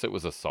 and I guess it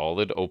was a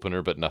solid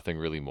opener, but nothing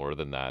really more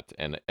than that.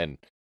 And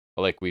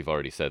like we've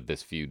already said,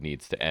 this feud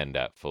needs to end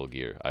at Full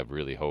Gear. I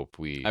really hope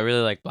we. I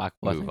really like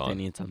Blackpool. I move think they on.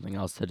 need something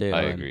else to do.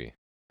 I and agree.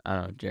 I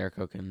don't know.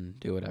 Jericho can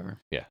do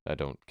whatever. Yeah, I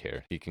don't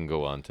care. He can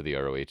go on to the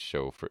ROH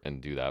show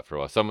and do that for a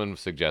while. Someone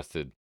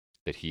suggested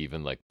that he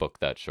even like book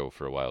that show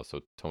for a while,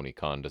 so Tony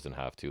Khan doesn't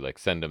have to, like,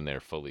 send him there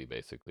fully,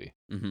 basically,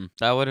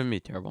 That wouldn't be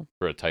terrible.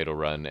 for a title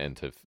run and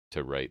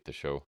to write the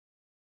show.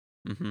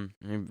 He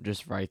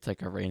just writes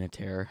like a Reign of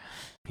Terror.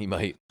 He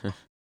might.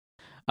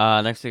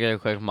 Next we get a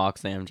quick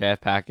Moxley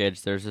MJF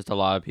package. There's just a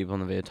lot of people in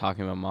the video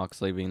talking about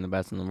Moxley being the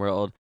best in the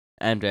world.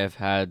 MJF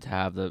had to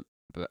have the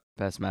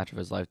best match of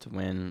his life to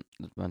win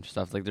a bunch of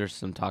stuff. Like there's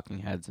some talking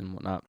heads and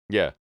whatnot.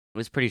 Yeah. It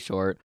was pretty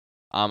short.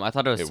 I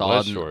thought it was It solid.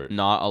 was short.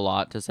 Not a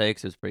lot to say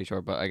because it was pretty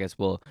short, but I guess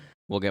we'll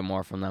get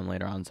more from them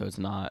later on. So it's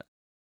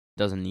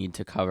doesn't need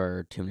to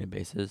cover too many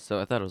bases. So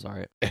I thought it was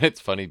alright. And it's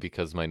funny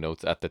because my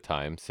notes at the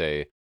time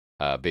say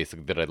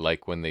basically that I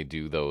like when they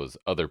do those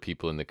other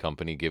people in the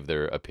company give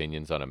their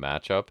opinions on a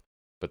matchup.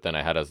 but then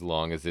I had as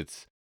long as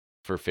it's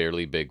for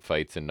fairly big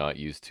fights and not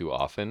used too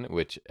often,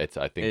 which it's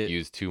I think It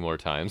used 2 more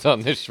times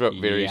on this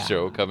very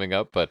show yeah. coming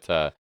up. But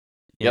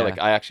yeah, like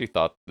Yeah. I actually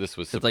thought this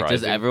was 'Cause, like,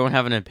 does surprising. everyone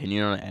have an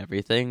opinion on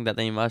everything that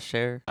they must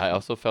share? I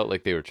also felt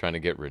like they were trying to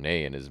get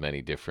Renee in as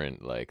many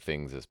different like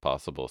things as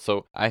possible.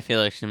 So I feel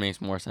like she makes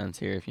more sense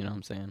here, if you know what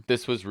I'm saying.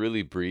 this was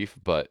really brief,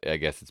 but I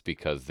guess it's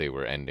because they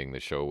were ending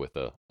the show with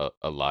a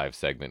live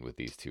segment with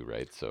these two,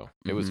 right? So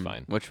it was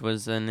fine. Which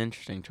was an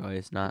interesting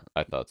choice, not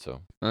I thought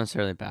so.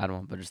 necessarily a bad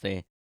one, but just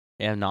they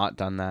have not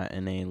done that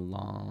in a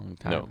long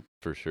No, time.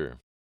 for sure.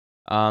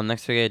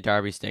 Next we get a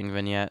Darby Sting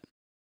vignette.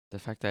 The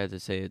fact that I had to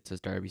say it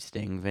says Darby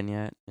Sting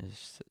vignette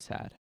is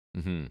sad.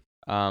 Hmm.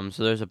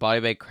 So there's a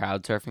body bag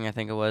crowd surfing, I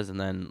think it was, and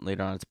then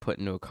later on it's put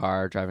into a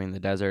car driving in the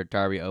desert.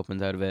 Darby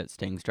opens out of it.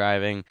 Sting's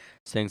driving.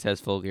 Sting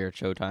says full gear at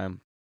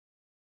showtime.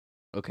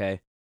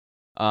 Okay.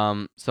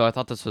 So I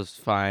thought this was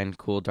fine,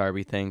 cool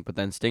Darby thing, but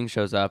then Sting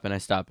shows up and I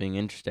stopped being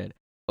interested.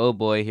 Oh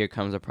boy, here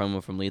comes a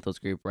promo from Lethal's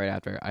group right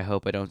after. I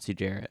hope I don't see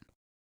Jarrett.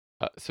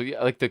 So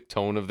yeah, like the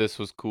tone of this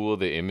was cool.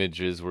 The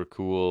images were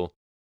cool,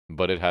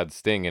 but it had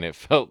Sting, and it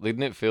felt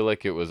didn't it feel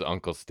like it was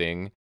Uncle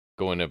Sting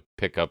going to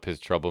pick up his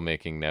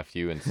troublemaking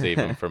nephew and save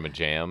him from a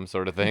jam,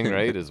 sort of thing,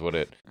 right? Is what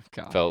it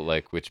God, felt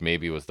like, which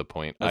maybe was the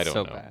point. I that's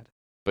don't so know. bad.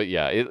 But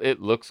yeah,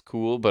 it looks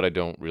cool, but I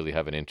don't really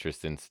have an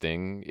interest in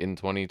Sting in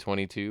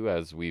 2022,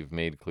 as we've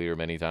made clear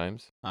many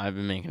times. I've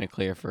been making it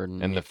clear for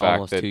And the fact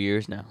almost that 2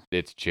 years now.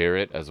 it's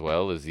Jarrett as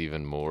well is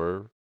even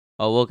more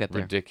Oh, we'll get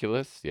there.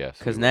 ridiculous. Yes.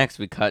 Because next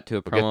we cut to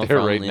a We'll promo get there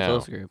from right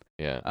Lethal's now. group.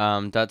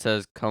 Yeah. Dut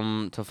says,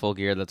 "Come to Full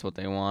Gear. That's what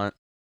they want."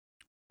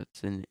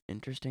 It's an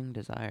interesting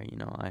desire, you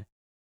know.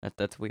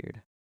 That's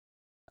weird.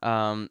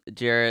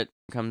 Jarrett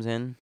comes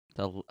in.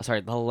 The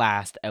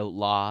last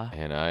outlaw.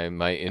 And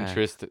my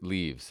interest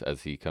leaves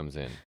as he comes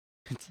in.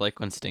 It's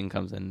like when Sting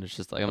comes in. It's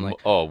just like I'm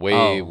like,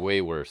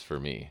 way worse for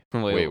me.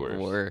 way worse.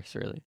 worse,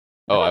 really.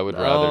 Oh, I would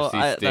rather see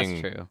That's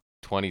Sting true.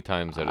 20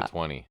 times out I- of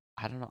 20.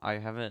 I don't know. I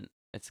haven't.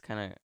 It's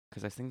kind of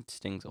because I think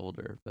Sting's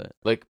older, but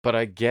Like, but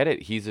I get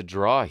it. He's a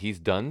draw. He's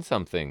done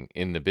something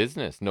in the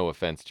business. No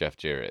offense, Jeff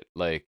Jarrett.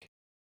 Like,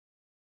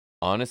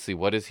 honestly,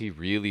 what has he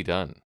really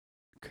done?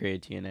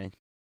 create TNA.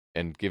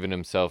 And given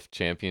himself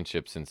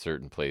championships in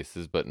certain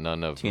places, but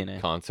none of TNA.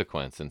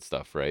 consequence and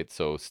stuff, right?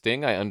 So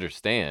Sting, I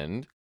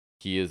understand.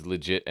 He is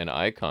legit an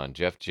icon.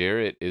 Jeff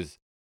Jarrett is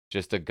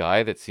just a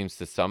guy that seems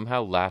to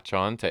somehow latch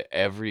on to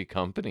every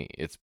company.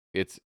 It's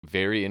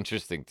very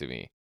interesting to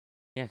me.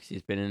 Yeah, because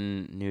he's been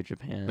in New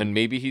Japan. And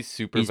maybe he's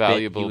super he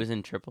valuable. was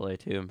in AAA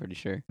too. I'm pretty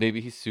sure.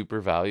 Maybe he's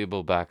super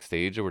valuable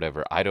backstage or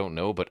whatever. I don't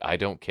know, but I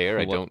don't care.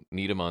 I What- don't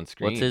need him on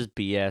screen. What's his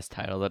BS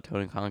title that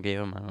Tony Khan gave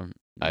him?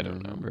 I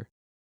don't know. remember.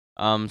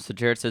 So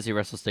Jarrett says he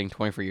wrestled Sting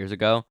 24 years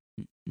ago.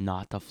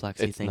 Not the flex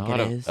you It's think not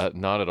it is.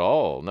 not at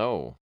all.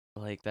 No.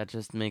 Like that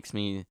just makes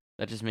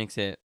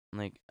it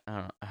like I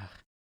don't know. Ugh.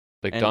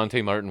 Like And-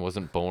 Dante Martin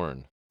wasn't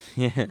born.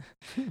 Yeah.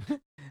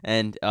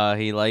 And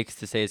he likes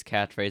to say his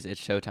catchphrase,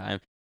 "It's showtime,"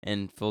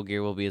 and Full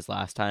Gear will be his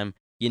last time.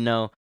 You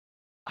know,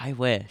 I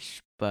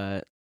wish,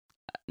 but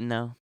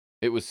no.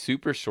 It was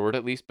super short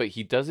at least, but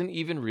he doesn't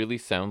even really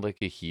sound like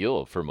a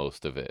heel for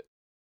most of it.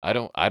 I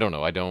don't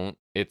know.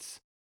 It's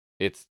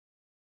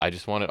I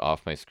just want it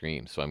off my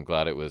screen. So I'm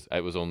glad it was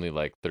only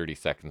like 30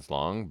 seconds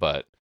long,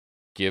 but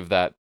give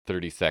that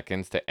 30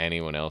 seconds to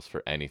anyone else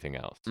for anything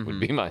else would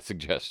be my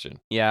suggestion.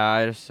 Yeah,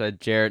 I just said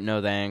Jarrett,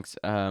 no thanks.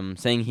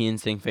 Saying he and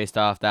Sting faced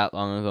off that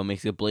long ago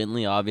makes it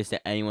blatantly obvious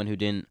to anyone who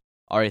didn't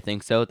already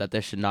think so that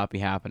this should not be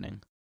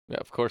happening. Yeah,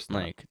 of course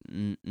not. Like,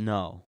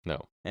 no.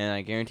 No. And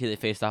I guarantee they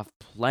faced off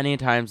plenty of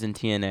times in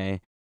TNA.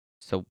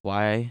 So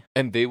why?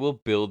 And they will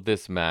build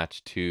this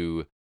match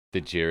to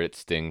the Jarrett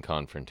Sting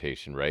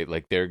confrontation, right?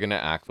 Like they're gonna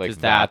act like 'Cause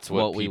that's that's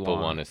what what we people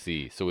want. want to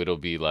see. So it'll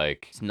be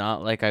like It's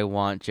not like I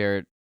want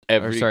Jarrett,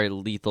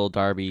 Lethal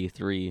Darby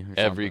 3 or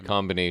every something.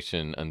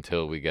 combination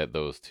until we get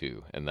those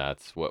two, and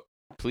that's what.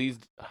 Please,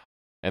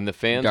 and the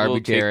fans Darby will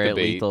take Jarrett,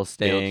 the bait. Lethal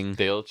Sting.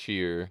 They'll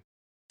cheer.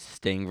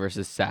 Sting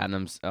versus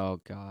Satnam's.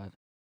 Oh, God.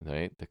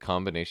 Right, the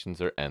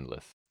combinations are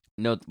endless.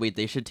 No, wait,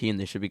 they should team.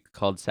 They should be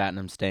called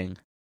Satnam Sting.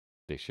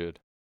 They should.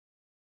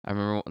 I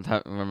remember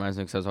that reminds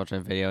me because I was watching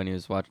a video and he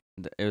was watching.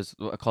 It was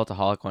a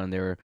Cultaholic one. And they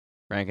were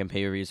ranking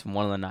pay-per-views from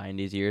one of the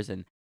 '90s years,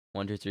 and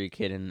 1-2-3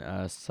 Kid and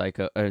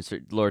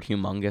Lord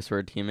Humongous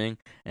were teaming,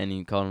 and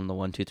he called him the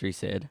 1-2-3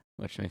 Sid,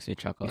 which makes me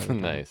chuckle. Every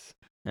time. Nice.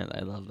 And I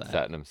love that.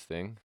 Satnam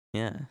Sting.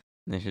 Yeah,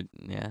 they should.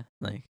 Yeah,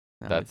 like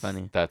that'd be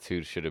funny. That's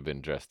who should have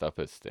been dressed up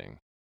as Sting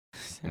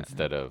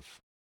instead of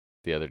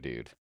the other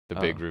dude. The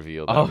big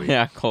reveal. That week.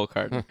 Yeah, Cole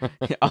Carter.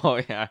 Oh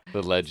yeah,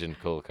 The legend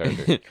Cole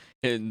Carter.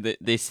 And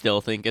they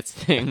still think it's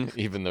Sting.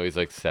 Even though he's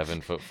like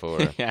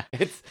 7'4". Yeah,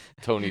 It's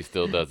Tony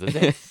still does it.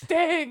 It's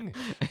Sting.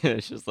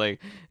 It's just like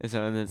it's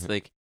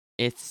like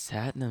it's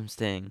Satnam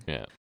Sting.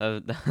 Yeah, They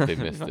they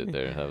missed it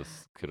there. That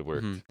could have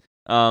worked.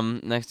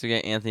 Next we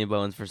get Anthony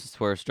Bowens versus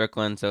Swerve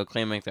Strickland. So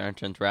Clay make their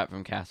entrance, rap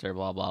from Caster,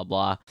 blah blah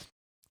blah.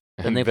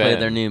 Then And they play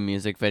their then- new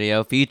music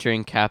video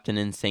featuring Captain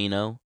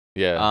Insano.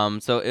 Yeah.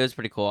 So it was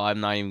pretty cool. I'm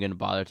not even gonna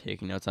bother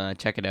taking notes on it.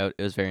 Check it out.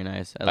 It was very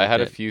nice. I I liked had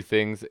a it. few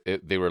things.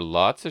 They were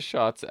lots of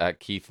shots at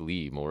Keith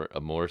Lee,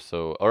 more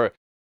so. Or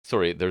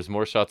sorry, there's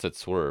more shots at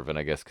Swerve, and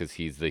I guess because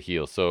he's the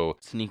heel. So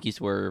Sneaky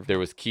Swerve. there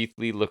was Keith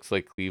Lee looks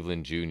like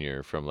Cleveland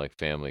Jr. from like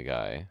Family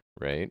Guy,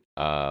 right?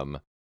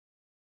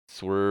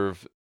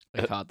 Swerve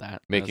I caught that.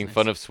 That was making nice.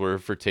 fun of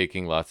Swerve for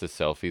taking lots of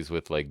selfies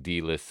with like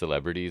D-list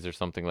celebrities or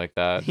something like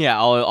that. Yeah,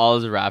 all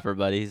his rapper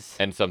buddies.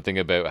 And something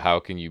about how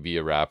can you be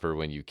a rapper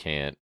when you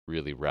can't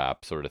really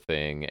rap, sort of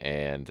thing.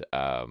 And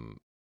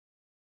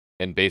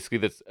basically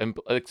that's and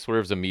like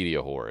Swerve's a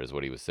media whore is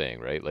what he was saying,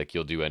 right? Like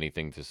you'll do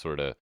anything to sort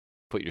of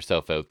put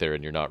yourself out there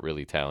and you're not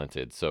really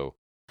talented. So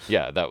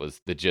yeah, that was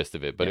the gist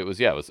of it. But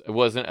Yeah. it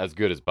wasn't as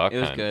good as Buck It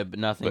was Hunt. good, but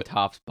nothing but-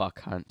 tops Buck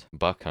Hunt.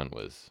 Buck Hunt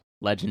was.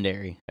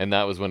 Legendary. And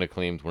that was when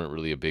acclaims weren't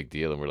really a big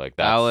deal, and we're like,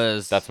 That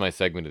was- that's my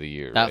segment of the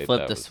year. That right?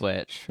 flipped the was-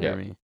 switch for yeah.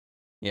 me.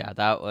 Yeah,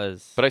 that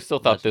was. But I still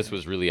thought this legendary.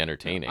 was really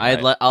entertaining.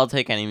 I'll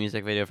take any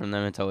music video from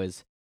them. It's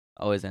always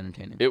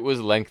entertaining. It was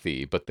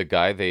lengthy, but the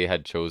guy they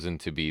had chosen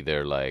to be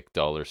their like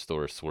dollar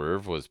store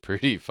Swerve was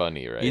pretty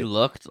funny, right? He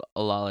looked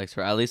a lot like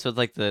Swerve. At least with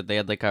like they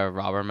had like a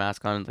robber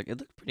mask on. Like it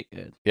looked pretty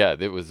good. Yeah,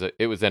 it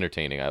was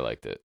entertaining. I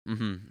liked it.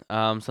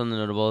 Mm-hmm. Some of the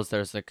notables.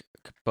 There's like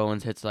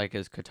Bowens hits like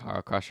his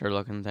Katara Crusher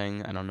looking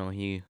thing. I don't know what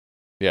he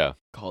Yeah,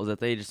 calls it.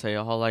 They just say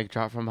oh like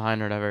drop from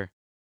behind or whatever.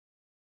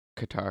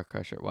 Katara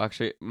Crusher. Well,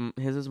 actually,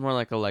 his is more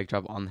like a leg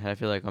drop on the head. I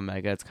feel like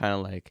Omega. It's kind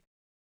of like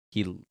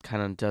he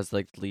kind of does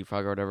like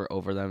leapfrog or whatever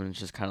over them, and it's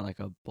just kind of like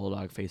a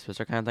bulldog face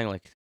twister kind of thing.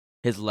 Like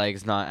his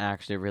leg's not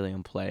actually really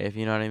in play, if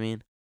you know what I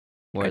mean.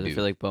 Whereas I do.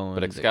 feel like Bowens,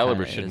 but it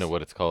Excalibur kinda should know is.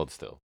 what it's called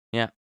still.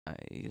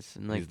 He's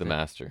in, like, He's the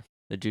master.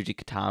 the Juji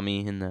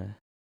Katami and the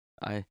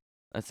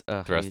that's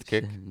Thrust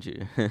kick?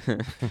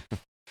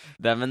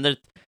 Them and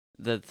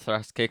the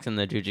thrust kicks and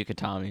the Juji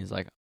Katami is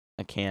like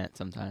I can't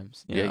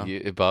sometimes. You know?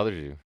 It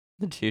bothers you.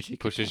 The Juji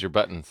Pushes Katami. your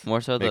buttons.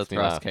 More so the makes me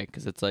thrust laugh. kick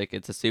because it's like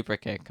it's a super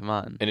kick. Come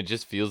on. And it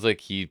just feels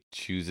like he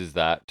chooses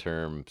that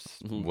term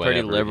Pretty whenever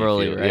he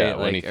liberally, feels- right? Yeah,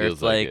 when he Like, or feels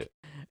it's like like- it.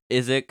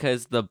 Is it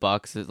because the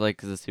Bucks is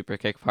like the super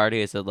kick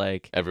party? Is it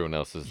like Everyone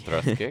else's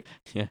thrust kick.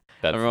 Yeah,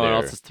 That's everyone their,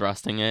 else is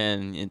thrusting it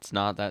and it's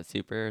not that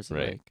super? Is it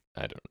Right. like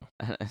I don't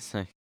know. it's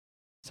like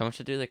someone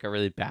should do like a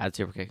really bad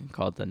super kick and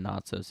call it the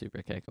not so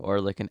super kick,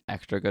 or like an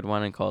extra good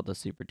one and call it the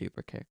super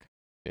duper kick.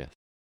 Yes.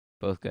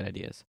 Both good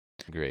ideas.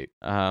 Great.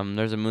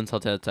 There's a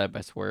moonsault outside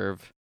by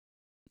Swerve.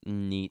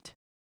 Neat.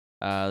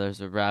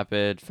 There's a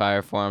rapid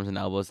fire forearms and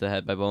elbows to the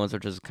head by Bowens,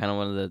 which is kind of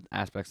one of the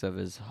aspects of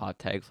his hot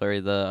tag flurry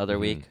the other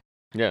Mhm. week.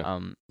 Yeah.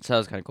 So that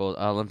was kind of cool.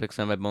 Olympic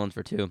slam by Bowens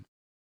for 2.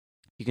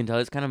 You can tell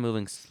he's kind of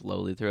moving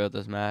slowly throughout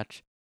this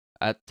match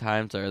at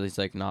times, or at least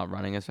like not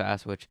running as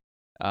fast, which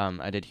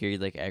I did hear he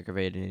like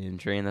aggravated an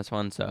injury in this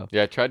one. So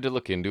Yeah, I tried to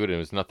look into it and it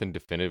was nothing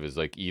definitive. It's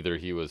like either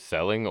he was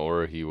selling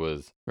or he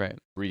was right,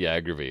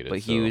 re-aggravated. but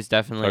he was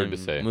definitely hard to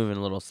say. moving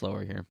a little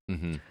slower here.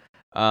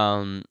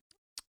 Mm-hmm.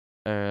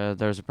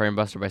 There's a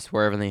brainbuster by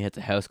Swerve, and then he hits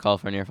a house call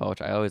for a near fall,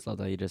 which I always love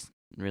that he just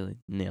really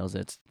nails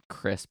it. It's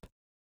crisp.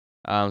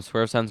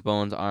 Swerve sends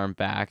Bowens' arm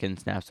back and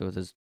snaps it with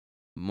his,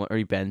 or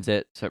he bends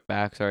it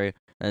back, sorry,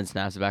 and then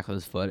snaps it back with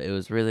his foot. It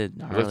was really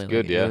gnarly.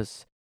 good, like, yeah. It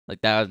was,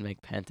 like that would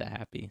make Penta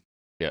happy.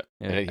 Yeah.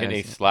 Yeah, And he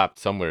as- slapped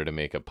somewhere to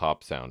make a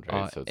pop sound,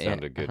 right? So it Yeah,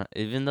 sounded good.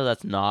 Even though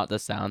that's not the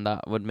sound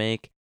that would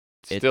make,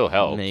 it Still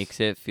helps. makes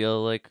it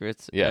feel like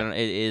it's Yeah. I don't-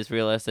 it is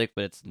realistic,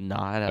 but it's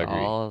not at Agree.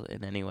 all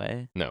in any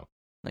way. No.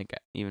 Like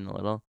even a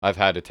little. I've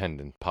had a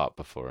tendon pop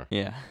before.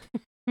 Yeah.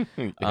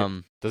 It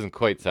Um. doesn't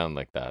quite sound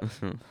like that.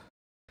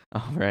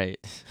 All right.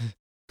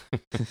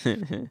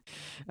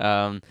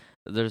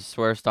 There's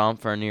Swerve stomp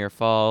for a near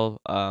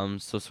fall.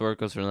 So Swerve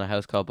goes for the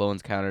house call.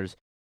 Bowens counters.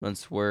 Then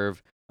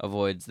Swerve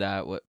avoids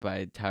that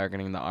by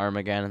targeting the arm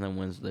again, and then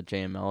wins with the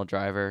JML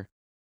driver.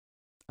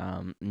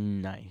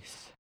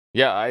 Nice.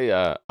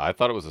 Yeah, I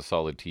thought it was a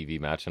solid TV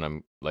match, and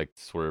I'm like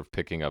Swerve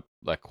picking up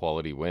that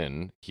quality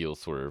win, heel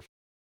Swerve.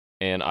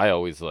 And I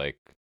always like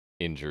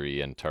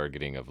injury and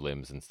targeting of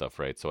limbs and stuff,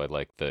 right? So I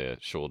like the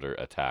shoulder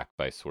attack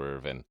by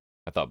Swerve, and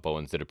I thought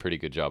Bowens did a pretty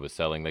good job of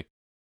selling. Like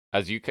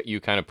as you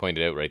kind of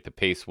pointed out, right? The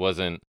pace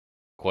wasn't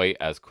quite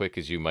as quick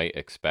as you might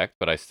expect,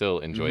 but I still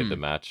enjoyed the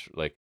match.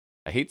 Like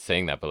I hate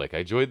saying that, but like I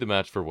enjoyed the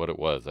match for what it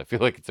was. I feel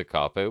like it's a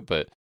cop out,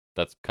 but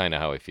that's kind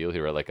of how I feel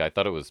here. Like I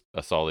thought it was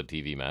a solid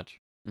TV match.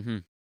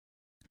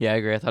 Yeah, I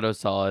agree. I thought it was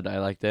solid. I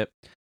liked it.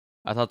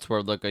 I thought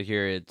Swerve looked good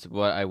here. It's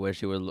what I wish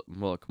he would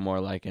look more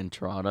like in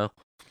Toronto.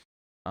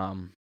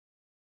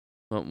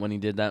 When he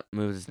did that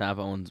move to snap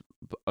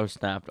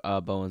snapped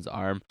Bowen's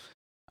arm,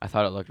 I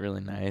thought it looked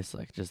really nice.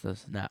 Like just the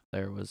snap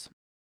there was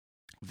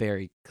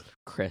very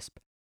crisp.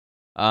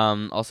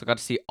 Also got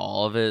to see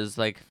all of his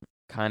like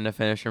kind of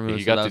finisher moves.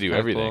 You so got that to was do kinda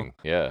everything.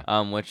 Yeah.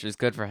 cool. Which is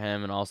good for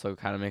him and also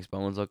kind of makes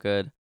Bowens look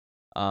good.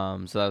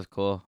 So that was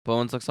cool.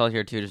 Bowens looks solid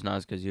here too, just not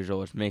as good as usual,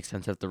 which makes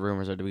sense if the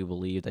rumors are to be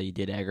believed that he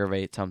did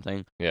aggravate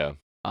something. Yeah.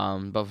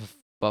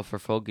 But for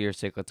full gear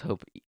sake, let's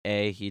hope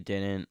A, he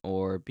didn't,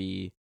 or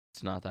B,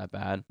 it's not that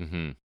bad.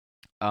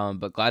 Mm-hmm.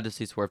 But glad to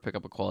see Swerve pick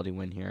up a quality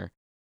win here.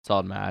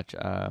 Solid match.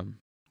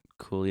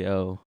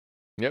 Coolio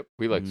Yep,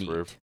 we like Neat.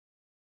 Swerve.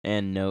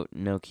 And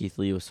no Keith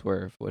Lee with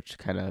Swerve, which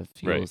kind of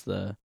Right. fuels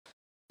the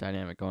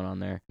dynamic going on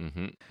there.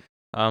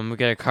 Mm-hmm. We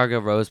get a Cargo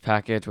Rose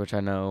package, which I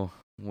know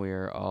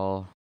we're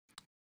all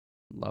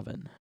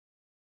loving.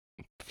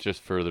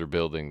 Just further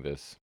building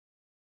this.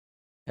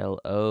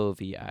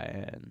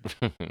 Lovin.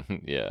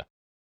 Yeah.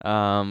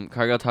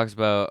 Cargo talks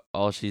about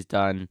all she's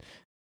done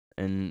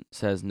and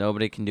says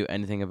nobody can do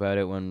anything about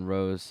it when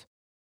Rose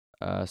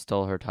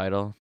stole her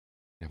title.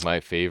 My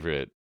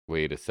favorite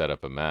way to set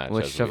up a match,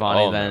 Which as we Shivani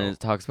all then know.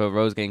 talks about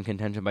Rose getting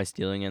contention by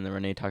stealing it, and then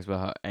Renee talks about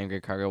how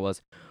angry Cargo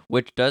was,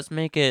 which does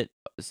make it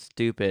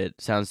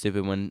sound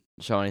stupid when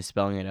Shivani's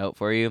spelling it out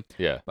for you.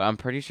 Yeah. But I'm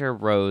pretty sure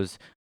Rose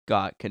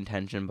got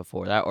contention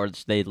before that, or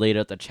they laid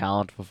out the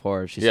challenge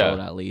before she Yeah. stole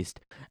it at least,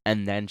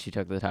 and then she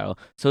took the title.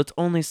 So it's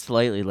only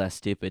slightly less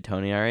stupid,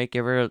 Tony. All right,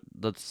 give her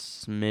the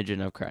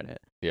smidgen of credit.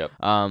 Yep.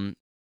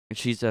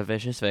 She's a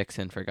vicious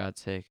vixen, for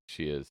God's sake.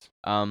 She is.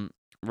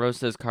 Rose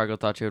says Cargo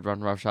thought she would run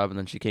roughshod, and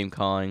then she came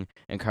calling.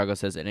 And Cargo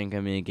says it ain't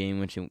gonna be a game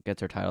when she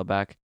gets her title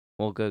back.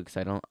 Well, good, because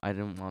I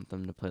didn't want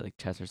them to play like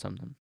chess or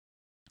something.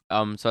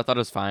 So I thought it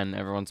was fine.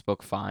 Everyone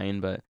spoke fine,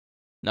 but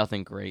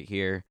nothing great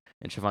here.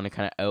 And Shivani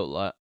kind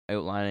of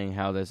outlining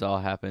how this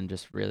all happened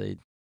just really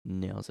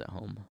nails it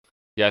home.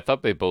 Yeah, I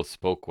thought they both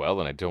spoke well,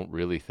 and I don't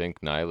really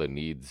think Nyla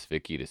needs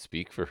Vicky to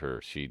speak for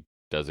her. She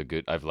does a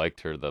good. I've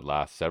liked her the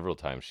last several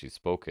times she's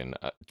spoken,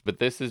 but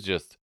this is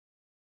just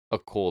a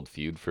cold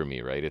feud for me,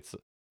 right? It's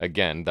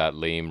again that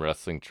lame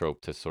wrestling trope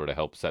to sort of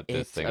help set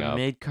this thing It's a up.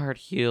 mid-card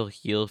heel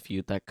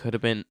feud that could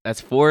have been. That's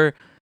for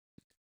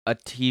a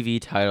TV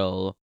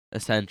title,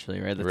 essentially,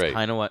 right? That's Right.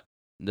 kind of what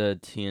the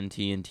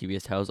TNT and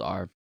TBS titles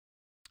are.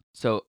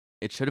 So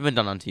it should have been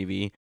done on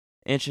TV,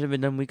 and it should have been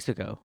done weeks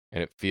ago.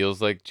 And it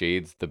feels like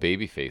Jade's the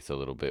babyface a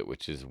little bit,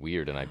 which is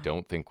weird, and I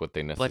don't think what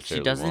they necessarily But she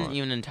doesn't want.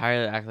 even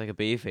entirely act like a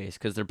babyface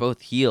because they're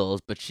both heels,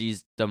 but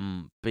she's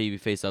the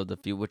babyface of the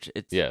feud, which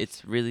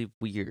it's really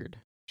weird.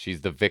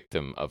 She's the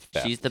victim of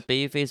theft. She's the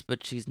babyface,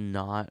 but she's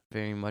not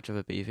very much of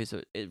a babyface,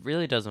 so it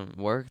really doesn't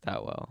work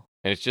that well.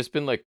 And it's just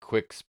been like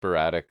quick,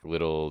 sporadic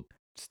little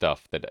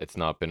stuff that it's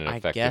not been an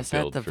effective build. I guess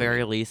at the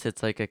very least,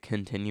 it's like a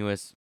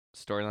continuous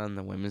storyline in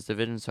the women's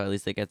division, so at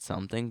least they get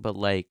something. But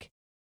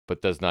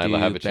But does Nyla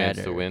have a chance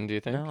to better. win, do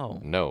you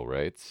think? No,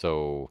 right?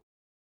 So,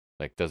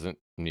 like, doesn't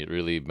it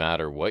really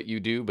matter what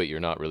you do, but you're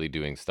not really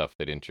doing stuff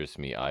that interests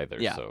me either.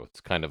 Yeah. So it's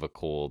kind of a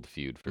cold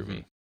feud for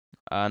me.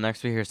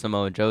 Next we hear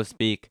Samoa Joe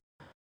speak.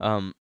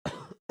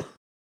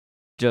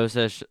 Joe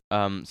says,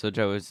 so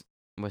Joe is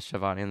with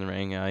Shivani in the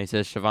ring. He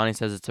says, Shivani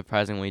says it's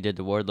surprising what he did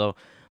to Wardlow,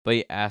 but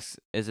he asks,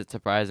 is it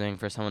surprising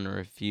for someone to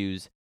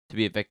refuse to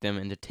be a victim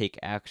and to take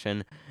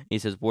action? He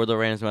says Wardlow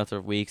ran his mouth for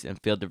weeks and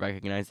failed to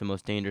recognize the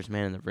most dangerous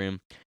man in the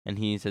room, and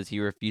he says he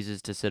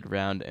refuses to sit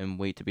around and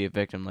wait to be a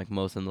victim like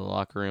most in the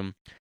locker room.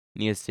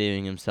 And he is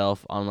saving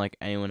himself, unlike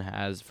anyone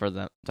has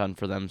done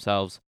for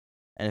themselves.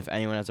 And if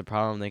anyone has a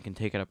problem, they can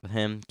take it up with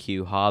him.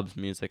 Cue Hobbs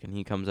music, and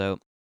he comes out.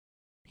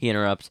 He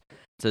interrupts,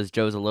 says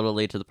Joe's a little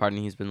late to the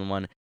party. He's been the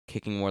one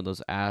kicking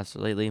Wardlow's ass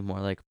lately, more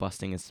like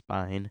busting his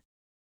spine.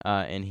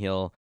 And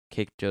he'll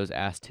kick Joe's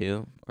ass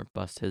too, or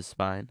bust his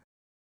spine.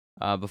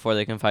 Before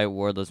they can fight,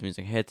 Wardlow's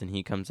music hits and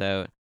he comes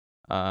out.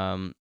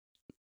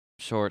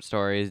 Short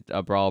story,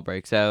 a brawl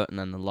breaks out, and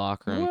then the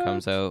locker room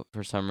comes out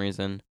for some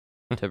reason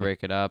to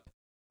break it up.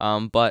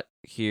 But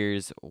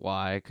here's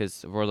why,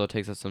 because Wardlow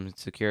takes out some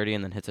security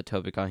and then hits a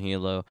Tope con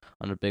Hilo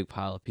on a big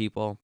pile of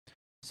people.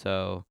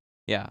 So,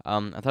 yeah, I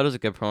thought it was a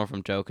good promo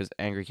from Joe, because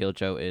Angry Heel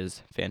Joe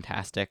is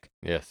fantastic.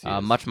 Yes, he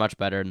is. Much, much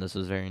better, and this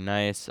was very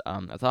nice.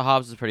 I thought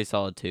Hobbs was pretty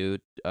solid, too.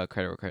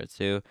 Credit where credit's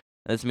due.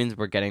 This means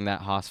we're getting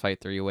that Haas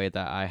fight 3-way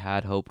that I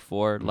had hoped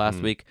for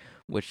last week,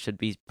 which should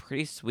be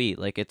pretty sweet.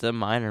 Like, it's a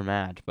minor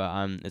match,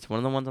 but it's one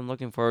of the ones I'm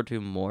looking forward to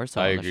more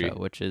so on the show,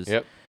 which is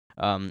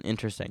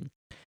interesting.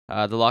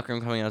 The locker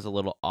room coming out is a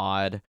little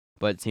odd,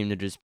 but it seemed to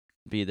just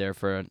be there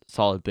for a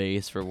solid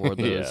base for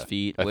Wardlow's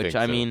feet, which,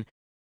 I mean,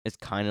 is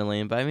kind of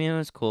lame, but I mean, it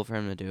was cool for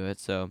him to do it,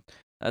 so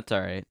that's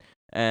all right.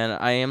 And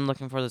I am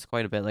looking for this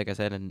quite a bit, like I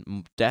said,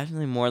 and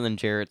definitely more than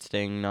Jarrett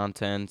Sting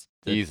nonsense,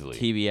 the easily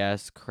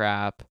TBS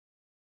crap.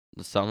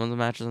 Some of the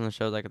matches on the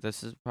show, like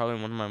this is probably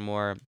one of my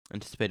more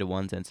anticipated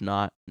ones, and it's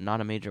not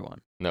a major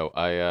one. No,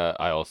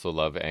 I also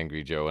love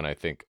Angry Joe, and I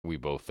think we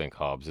both think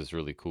Hobbs is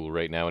really cool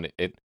right now,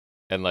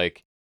 and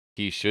like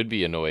he should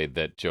be annoyed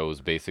that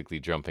Joe's basically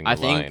jumping the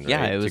line,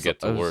 right, to get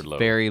to Wardlow. It was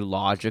very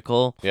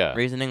logical Yeah.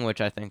 reasoning,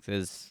 which I think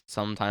is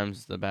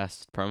sometimes the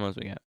best promos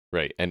we get.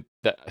 Right, and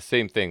that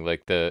same thing,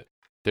 like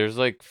there's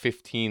like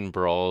 15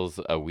 brawls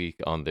a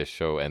week on this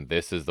show, and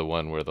this is the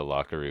one where the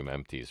locker room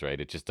empties, right?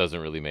 It just doesn't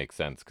really make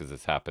sense because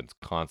this happens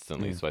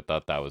constantly. So I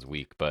thought that was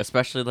weak, but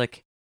especially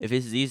like if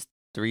it's these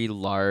three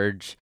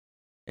large,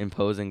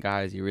 imposing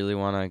guys, you really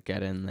want to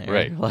get in there,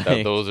 right?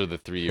 Like, those are the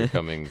three you're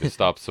coming to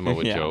stop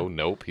Samoa Joe.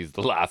 Nope, he's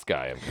the last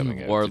guy I'm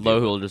coming out.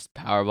 Wardlow will just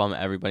powerbomb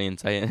everybody in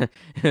sight.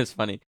 It was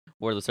funny.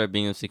 Wardlow started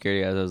being a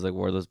security guy. I was like,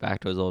 Wardlow's back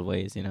to his old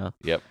ways, you know?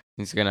 Yep.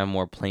 He's gonna have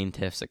more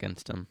plaintiffs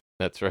against him.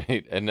 That's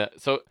right, and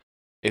so.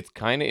 It's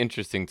kind of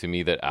interesting to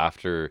me that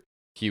after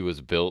he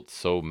was built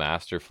so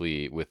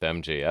masterfully with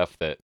MJF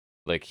that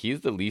like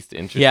he's the least Yeah,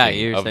 interesting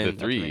you're of the saying that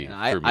to me. three And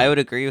for I me. would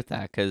agree with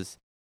that because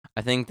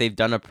I think they've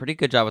done a pretty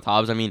good job with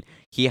Hobbs. I mean,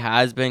 he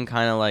has been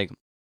kind of like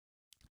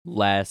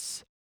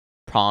less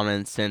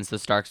prominent since the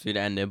Starks feud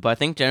ended, but I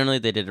think generally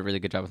they did a really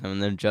good job with him.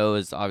 And then Joe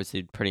is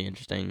obviously pretty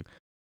interesting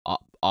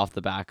off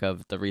the back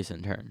of the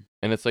recent turn.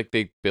 And it's like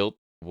they built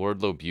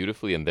Wardlow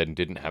beautifully and then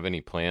didn't have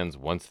any plans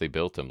once they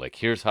built him. Like,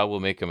 here's how we'll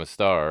make him a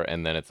star,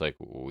 and then it's like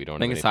we don't I have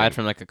think anything. aside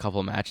from like a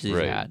couple matches he's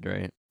Right. had,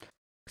 right?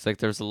 It's like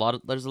there's a lot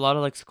of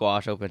like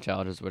squash open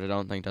challenges, which I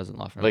don't think does a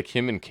lot for him. Like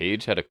him and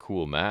Cage had a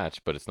cool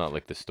match, but it's not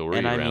like the story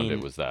And I around mean,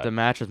 it was that. the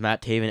match with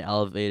Matt Taven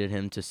elevated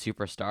him to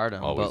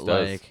superstardom, Always but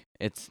does. like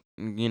it's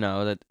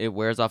that it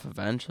wears off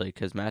eventually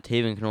because Matt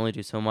Taven can only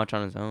do so much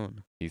on his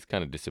own. He's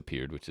kind of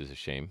disappeared, which is a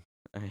shame.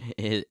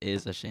 It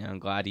is a shame. I'm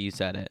glad you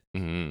said it,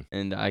 Mm-hmm.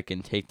 and I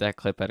can take that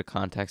clip out of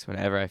context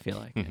whenever I feel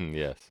like it.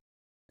 Yes.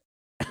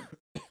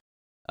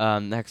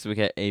 Next we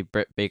get a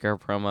Britt Baker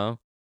promo.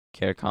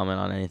 Care to comment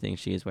on anything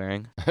she is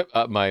wearing?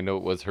 My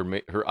note was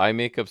her eye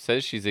makeup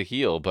says she's a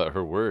heel, but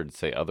her words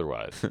say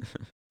otherwise.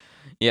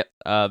 Yep.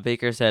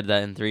 Baker said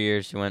that in 3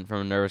 years she went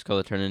from a nervous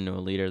girl to turn into a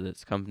leader of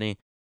this company.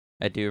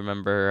 I do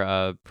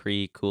remember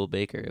pre-Cool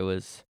Baker. It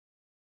was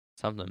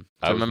something.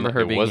 I remember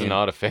her being was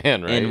not a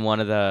fan, right? in one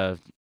of the,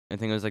 I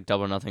think it was like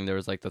Double or Nothing. There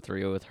was like the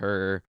trio with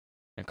her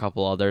and a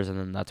couple others, and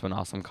then that's when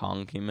Awesome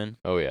Kong came in.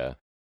 Oh yeah.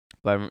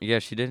 But yeah,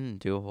 she didn't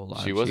do a whole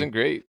lot. She wasn't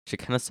great. She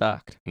kind of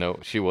sucked. No,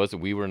 she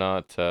wasn't. We were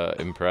not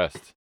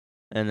impressed.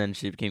 And then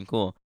she became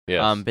cool.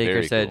 Yes, Baker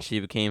very said cool. she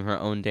became her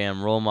own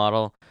damn role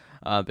model.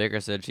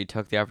 Baker said she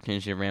took the opportunity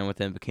she ran with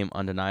it and became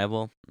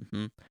undeniable.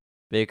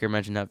 Baker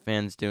mentioned that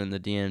fans doing the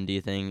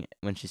DMD thing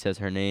when she says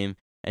her name,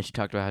 and she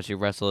talked about how she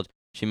wrestled.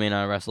 She may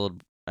not have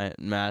wrestled at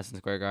Madison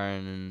Square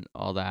Garden and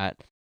all that,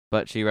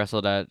 but she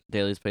wrestled at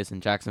Daly's place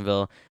in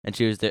Jacksonville, and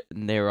she was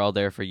they were all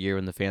there for a year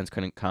when the fans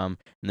couldn't come,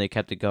 and they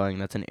kept it going.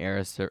 That's an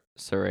era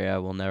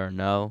Saraya will never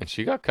know. And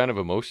she got kind of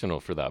emotional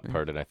for that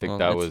part, and I think Well,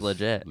 that it's was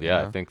legit.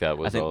 Yeah, I think that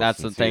was. I think all that's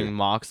the sincere. thing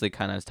Moxley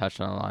kind of has touched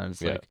on a lot. It's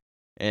Yeah. like,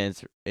 and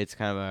it's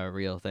kind of a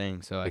real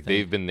thing. So I Like think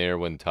they've been there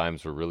when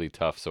times were really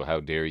tough. So how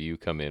dare you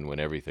come in when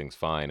everything's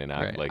fine and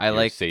act Right. like I you're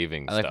like-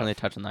 saving I like stuff? when they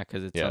touch on that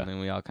because it's Yeah. something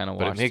we all kind of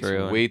But watch it makes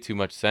through. and way too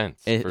much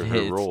sense it, for her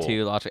it's role.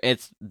 too logical.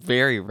 It's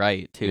very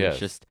right too. Yes. It's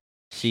just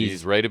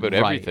She's right about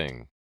right.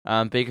 everything.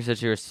 Baker said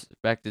she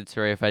respected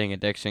Saraya fighting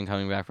addiction,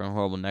 coming back from a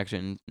horrible neck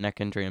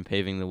injury, and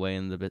paving the way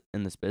in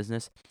this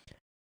business.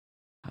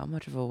 How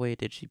much of a way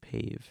did she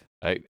pave?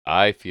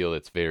 I feel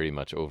it's very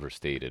much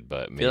overstated,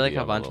 but I maybe feel like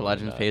a I'm bunch of alone in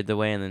legends that. paved the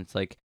way, and then it's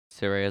like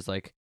Saraya's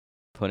like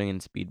putting in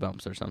speed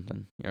bumps or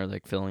something, or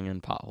like filling in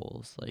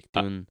potholes, like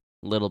doing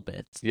little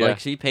bits. Yeah. Like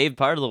she paved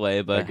part of the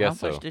way, but how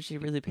guess much so. did she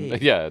really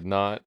pave? Yeah,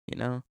 not You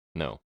know.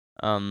 no.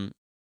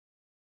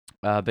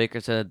 Baker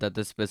said that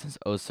this business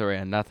owes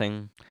Saraya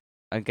nothing.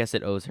 I guess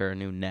it owes her a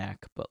new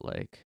neck, but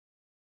like,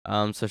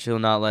 so she'll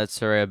not let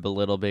Saraya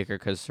belittle Baker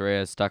because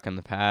Saraya is stuck in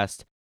the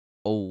past.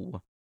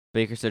 Oh,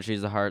 Baker said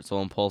she's the heart,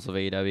 soul, and pulse of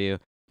AEW.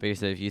 Baker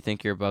said if you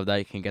think you're above that,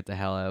 you can get the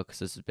hell out because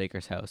this is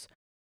Baker's house.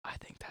 I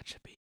think that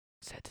should be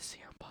said to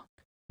CM Punk.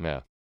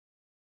 Yeah.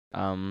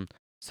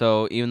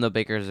 So even though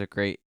Baker is a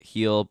great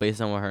heel,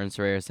 based on what her and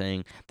Saraya are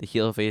saying, the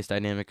heel face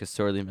dynamic is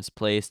sorely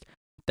misplaced.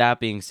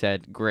 That being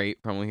said,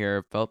 great promo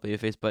here, felt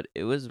babyface, but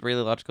it was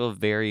really logical,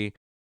 very,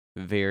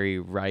 very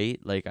right.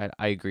 Like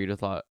I agreed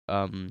with a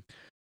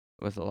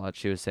lot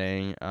she was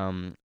saying.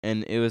 And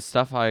it was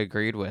stuff I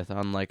agreed with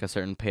on like a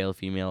certain pale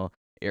female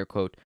air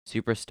quote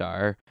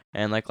superstar.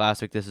 And like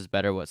last week, this is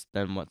better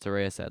than what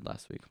Saraya said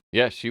last week.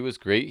 Yeah, she was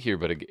great here,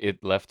 but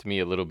it left me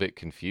a little bit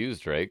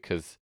confused, right?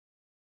 Because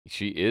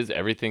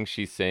everything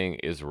she's saying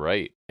is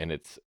right, and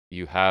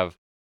you have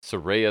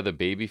Saraya the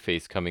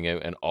babyface coming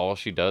out, and all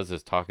she does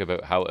is talk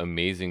about how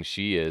amazing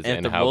she is and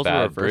if the how roles were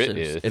bad Britt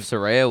reversed, is. if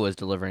Saraya was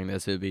delivering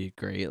this, it would be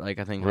great. Like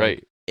I think, Right.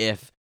 like,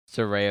 if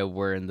Saraya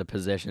were in the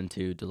position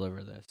to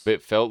deliver this, But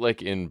it felt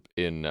like in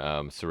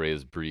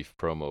Saraya's brief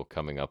promo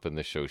coming up in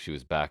the show, she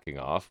was backing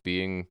off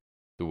being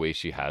the way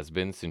she has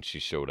been since she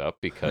showed up,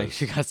 like because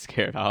she got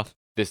scared off.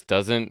 this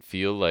doesn't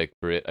feel like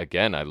Britt.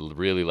 Again, I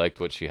really liked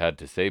what she had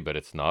to say, but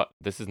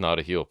this is not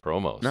a heel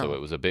promo, so No.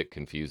 it was a bit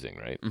confusing,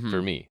 right? Mhm.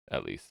 For me,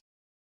 at least.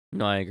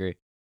 No, I agree.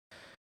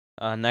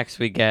 Next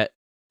we get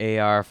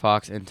AR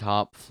Fox and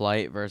Top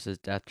Flight versus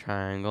Death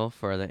Triangle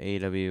for the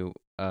AEW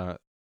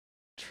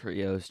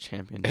Trios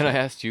Championship. And I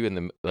asked you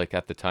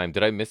at the time,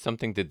 did I miss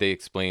something? Did they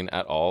explain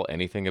at all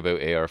anything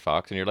about AR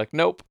Fox? And you're like,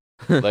 nope.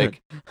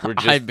 Like, I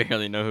just-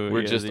 barely know who We're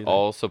he is just either.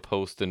 all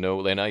supposed to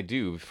know, and I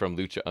do from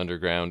Lucha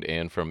Underground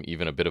and from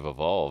even a bit of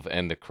Evolve,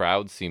 and the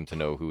crowd seemed to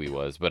know who he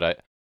was, but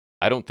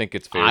I don't think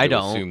it's fair I to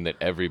don't. assume that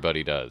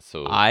everybody does.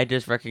 So I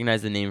just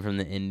recognize the name from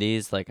the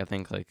indies. Like I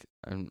think like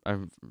I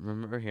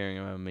remember hearing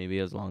about him, maybe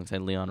it was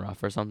alongside Leon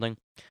Ruff or something.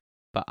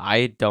 But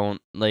I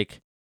don't like.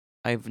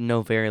 I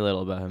know very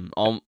little about him.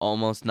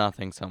 Almost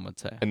nothing. Some would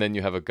say. And then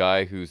you have a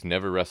guy who's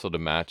never wrestled a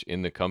match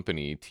in the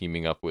company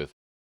teaming up with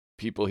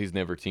people he's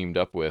never teamed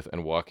up with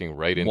and walking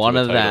right into One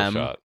a of title them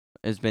shot.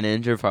 has been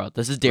injured for a while.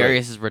 This is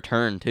Darius's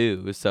return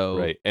too, so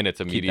Right, and it's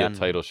keep that immediate in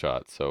title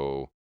shot.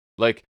 So,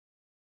 like,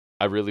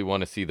 I really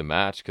want to see the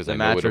match because the I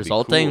know match it'll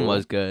resulting be cool,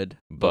 was good,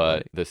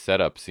 but the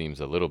setup seems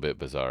a little bit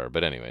bizarre.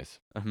 But anyways,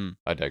 like,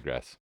 I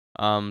digress.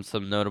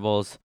 some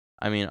notables.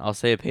 I mean, I'll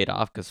say it paid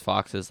off because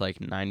Fox is like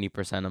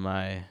 90% of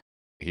my.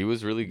 He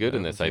was really good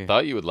in No, this. I see.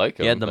 thought you would like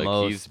He had him. the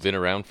Like he's most. been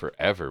around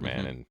forever,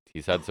 man, Mhm. and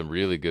he's had some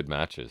really good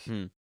matches.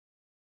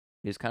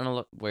 He's kind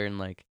of wearing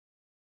like,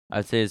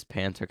 I'd say his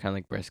pants are kind of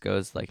like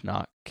Briscoe's, like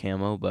not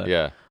camo, but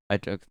Yeah, I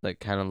took like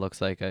kind of looks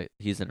like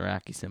he's an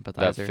Iraqi that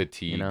sympathizer.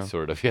 fatigue you know?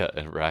 sort of. Yeah,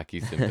 Iraqi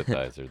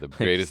sympathizer, the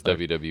greatest like-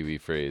 WWE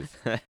phrase.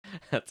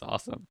 That's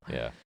awesome.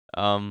 Yeah,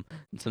 Some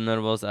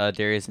notables,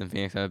 Darius and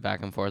Phoenix went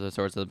back and forth with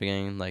sorts at the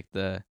beginning, like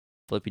the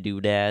flippy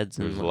doodads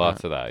and there's whatnot.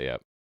 lots of that. Yeah,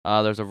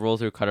 There's a roll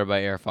through cutter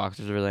by Air Fox,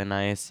 which was really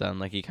nice.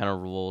 Like he kind of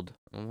rolled,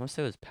 I want to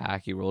say it was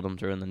Pac. He rolled him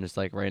through and then just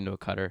like right into a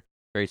cutter,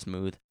 very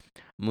smooth.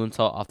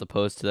 Moonsault off the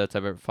post to that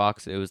type of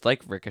Fox. It was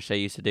like Ricochet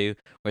used to do,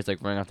 where it's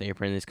like running off the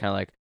apron and he's kind of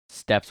like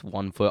steps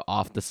 1 foot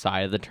off the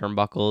side of the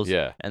turnbuckles.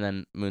 yeah. And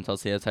then moonsaults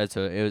to the outside.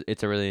 So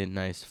it's a really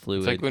nice fluid.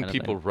 It's like when kind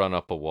of people thing. run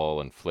up a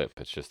wall and flip.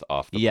 It's just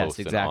off the Yes, post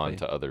exactly.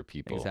 and onto other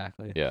people.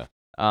 Exactly. Yeah.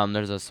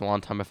 There's a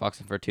swan time by Fox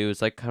and for two.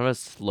 It's like kind of a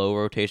slow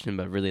rotation,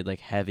 but really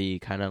like heavy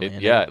kind of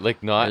landing. Yeah, like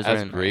It not was as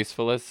very nice.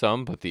 graceful as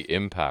some, but the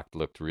impact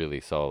looked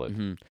really solid.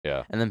 Mhm.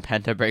 Yeah. And then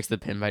Penta breaks the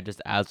pin by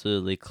just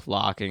absolutely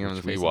clocking him in the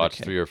Which face. we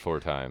watched 3 or 4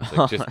 times.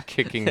 Like just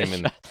kicking him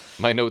in.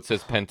 My note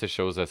says Penta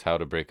shows us how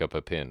to break up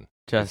a pin.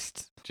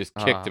 Just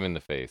kicked him in the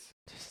face.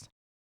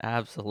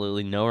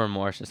 absolutely no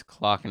remorse, just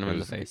clocking him in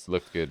the face.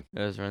 Looked good. It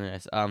was really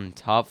nice.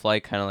 Top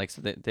Flight kind of like,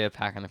 so they have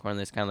Pac in the corner.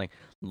 They just kind of like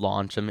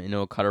launch him into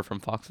a cutter from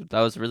Fox.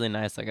 That was really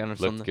nice. Like I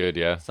Looked understand good,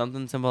 yeah.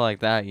 something simple like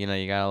that. You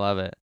gotta love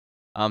it.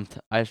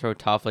 I just wrote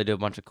Top Flight do a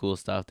bunch of cool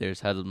stuff. They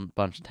just had a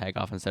bunch of tag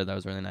off instead. That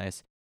was really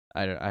nice.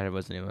 I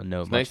wasn't even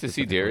know. It's nice to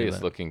see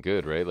Darius looking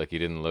good, right? Like I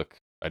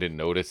didn't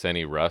notice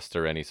any rust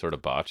or any sort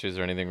of botches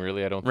or anything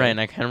really, I don't think. Right, and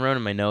I kind of wrote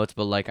in my notes,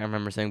 but like I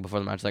remember saying before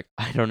the match, like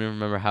I don't even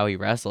remember how he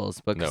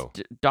wrestles. But No.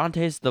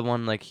 Dante's the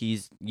one, like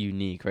he's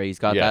unique, right? He's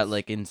got Yes. that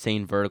like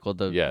insane vertical,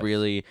 the Yes.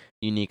 really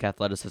unique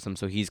athleticism.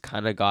 So he's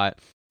kind of got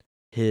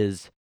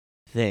his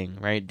thing,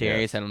 right?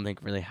 Darius, Yes. I don't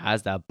think really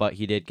has that, but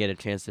he did get a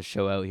chance to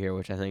show out here,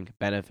 which I think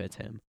benefits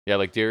him. Yeah,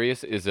 like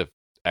Darius is a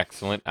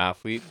excellent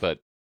athlete, but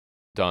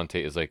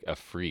Dante is like a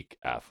freak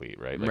athlete,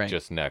 right? Like Right.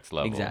 just next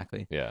level.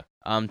 Exactly. Yeah.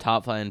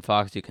 Top Flight and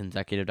Fox do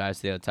consecutive dives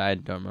to the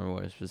outside. Don't remember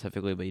what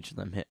specifically, but each of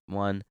them hit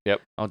one.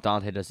 Yep.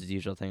 Dante does his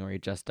usual thing where he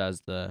just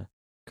does the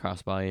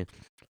crossbody,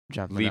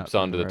 jumping Leaps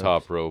up onto the ropes.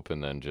 top rope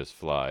and then just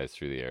flies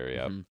through the air.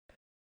 Yep. Mhm.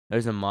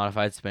 There's a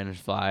modified Spanish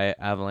fly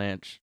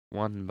avalanche,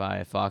 won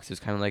by Fox, who's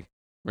kind of like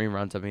when he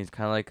runs up, he's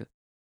kind of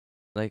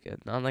like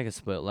not like a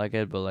split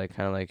legged, but like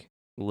kind of like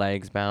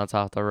legs bounce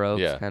off the ropes,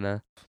 Yeah. kind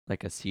of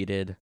like a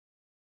seated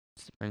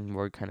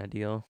springboard kind of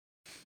deal.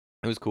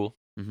 It was cool.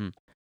 And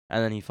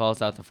then he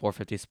falls out the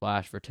 450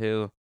 splash for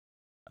two.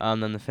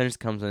 Then the finish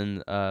comes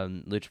in.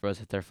 Lucha Bros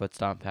hit their foot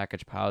stomp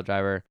package pile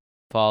driver,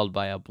 followed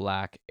by a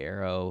black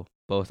arrow,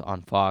 both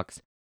on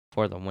Fox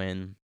for the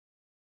win.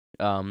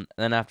 Then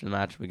after the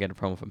match, we get a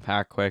promo from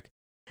Pac quick.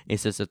 He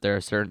says that there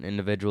are certain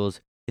individuals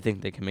who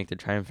think they can make the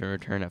triumphant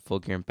return at Full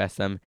Gear and best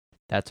them.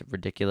 That's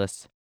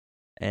ridiculous.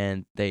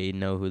 And they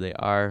know who they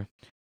are.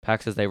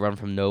 Pac says they run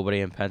from nobody,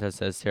 and Penta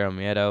says Cero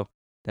Miedo.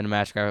 Then a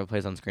match graphic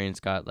plays on screen. It's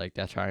got like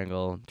Death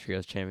Triangle,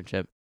 Trios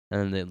Championship. And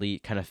then the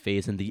Elite kind of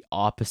phase in the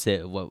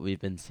opposite of what we've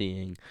been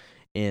seeing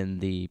in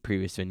the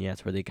previous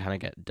vignettes, where they kind of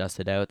get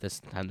dusted out. This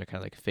time they're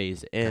kind of like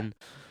phased in,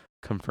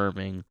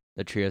 confirming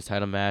the Trios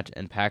title match.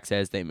 And Pac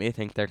says they may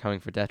think they're coming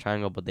for Death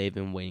Triangle, but they've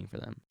been waiting for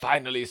them.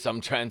 Finally, some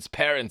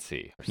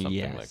transparency or something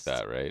like Yes.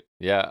 that, right?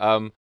 Yeah.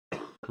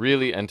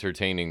 Really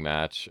entertaining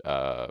match.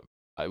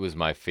 It was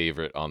my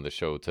favorite on the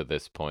show to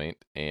this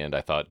point, and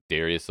I thought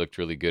Darius looked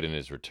really good in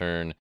his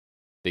return.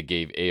 They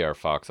gave AR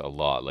Fox a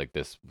lot. Like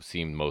this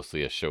seemed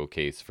mostly a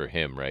showcase for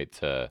him, right?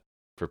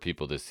 For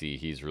people to see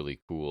he's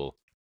really cool.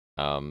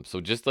 So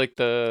just like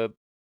the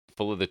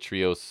full of the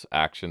trios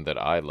action that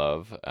I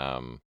love.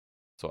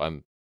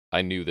 So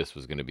I knew this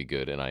was going to be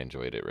good and I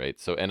enjoyed it, right?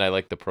 So and I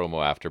liked the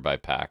promo after by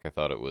Pac. I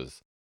thought it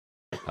was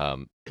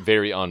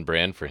very on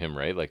brand for him,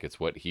 right? Like it's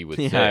what he would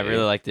say. Yeah, I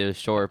really liked it. It was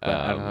short, but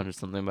I don't know, Um, there's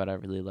something about it I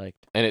really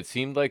liked. And it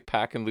seemed like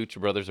Pac and Lucha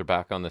Brothers are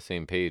back on the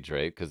same page,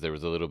 right? Because there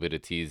was a little bit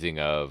of teasing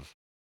of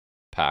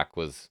Pac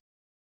was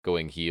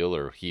going heel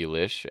or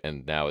heelish,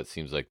 and now it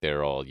seems like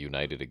they're all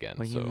united again.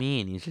 What do so you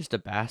mean? He's just a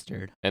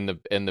bastard. and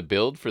the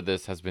build for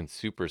this has been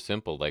super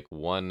simple. Like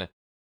one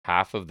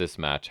half of this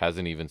match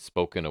hasn't even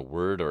spoken a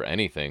word or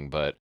anything,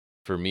 but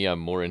for me, I'm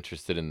more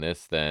interested in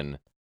this than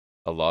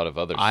a lot of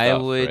other I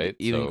stuff. would right?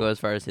 even So go as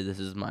far as say this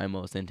is my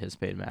most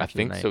anticipated match I of the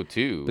think night. so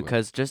too.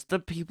 Because just the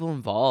people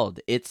involved,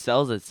 it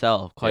sells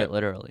itself quite Yeah.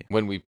 literally.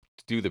 When we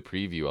do the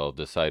preview, I'll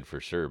decide for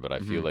sure. But I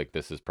feel Mhm. like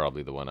this is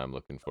probably the one I'm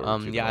looking forward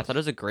to the Yeah, I thought it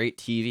most. was a great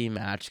TV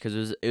match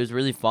because it was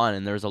really fun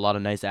and there was a lot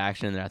of nice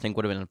action in there. I think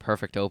would have been a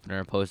perfect opener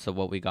opposed to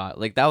what we got.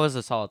 Like that was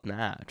a solid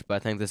match, but I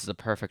think this is a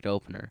perfect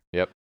opener.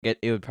 Yep, It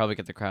would probably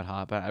get the crowd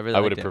hot, but I really I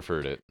would liked have it.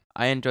 preferred it.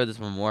 I enjoyed this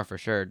one more for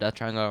sure. Death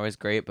Triangle always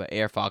great, but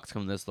AR Fox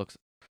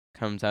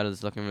comes out of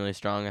this looking really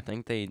strong. I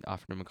think they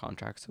offered him a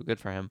contract, so good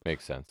for him.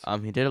 Makes sense.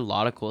 He did a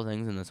lot of cool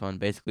things in this one.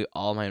 Basically,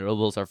 all my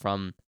notables are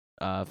from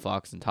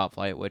Fox and Top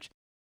Flight, which,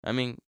 I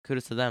mean,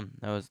 kudos to them.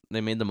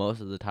 They made the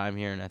most of the time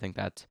here, and I think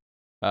that's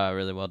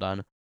really well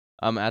done.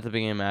 At the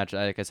beginning of the match,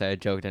 like I said, I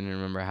joked I didn't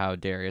remember how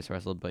Darius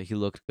wrestled, but he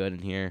looked good in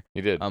here.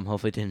 He did.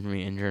 Hopefully didn't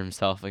re-injure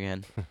himself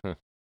again.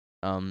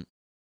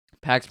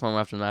 Pac's promo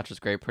after the match was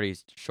great, pretty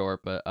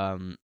short, but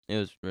it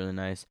was really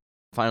nice.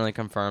 Finally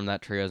confirmed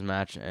that trios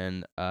match,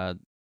 and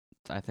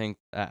I think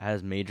that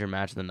has major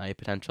match of the night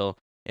potential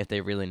if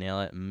they really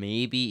nail it.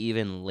 Maybe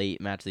even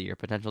late match of the year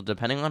potential,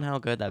 depending on how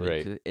good that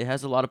Right. is. It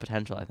has a lot of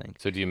potential, I think.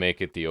 So do you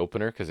make it the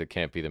opener because it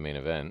can't be the main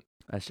event?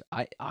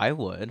 I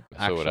would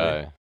So would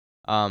actually. I.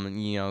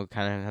 Kind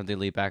of have the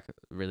lead back,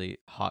 really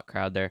hot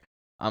crowd there.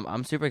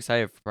 I'm super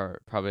excited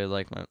for probably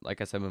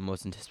like I said, my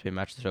most anticipated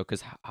match of the show.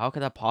 Because how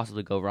could that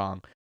possibly go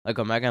wrong? Like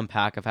Omega and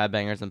Pac have had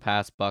bangers in the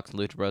past. Bucks and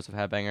Lucha Bros have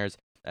had bangers.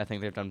 I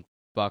think they've done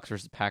Bucks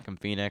versus Pac and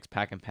Phoenix,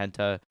 Pac and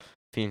Penta.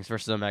 Phoenix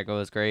versus Omega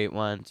was great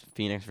once.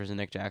 Phoenix versus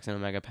Nick Jackson,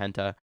 Omega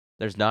Penta.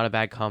 There's not a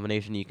bad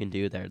combination you can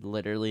do there.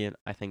 Literally,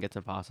 I think it's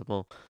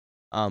impossible.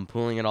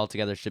 Pooling it all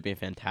together should be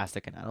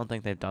fantastic, and I don't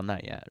think they've done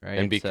that yet, right?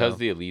 And because So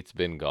the Elite's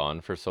been gone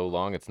for so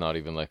long, it's not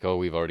even like, oh,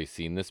 we've already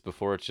seen this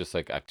before. It's just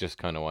like I just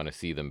kind of want to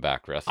see them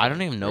back wrestling. I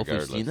don't even know if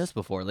we've seen regardless. this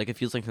before. Like, it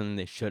feels like something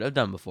they should have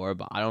done before,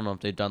 but I don't know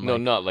if they've done No,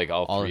 like not like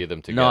all all. three of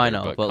them No, I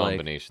together, know, but but like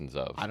combinations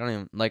of. I don't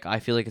even like. I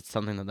feel like it's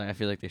something that I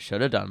feel like they should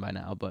have done by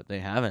now, but they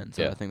haven't.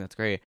 So Yeah. I think that's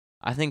great.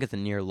 I think it's a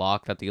near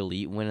lock that the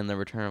Elite win in the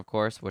return, of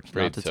course, which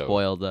Right, not to so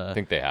spoil I the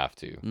think they have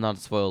to. not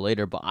to spoil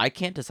later, but I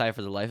can't decide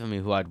for the life of me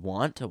who I'd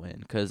want to win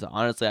because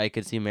honestly, I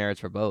could see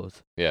merits for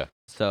both. Yeah.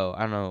 So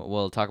I don't know.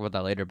 We'll talk about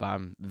that later, but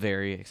I'm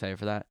very excited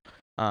for that.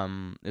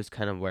 It's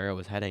kind of where I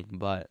was heading,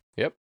 but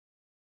Yep.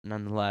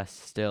 nonetheless,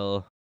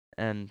 still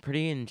and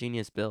pretty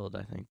ingenious build,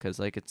 I think, because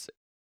like it's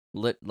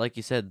lit. Like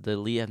you said, the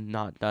Elite have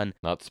not done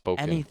Not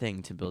spoken.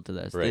 anything to build to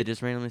this. They Right.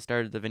 just randomly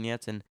started the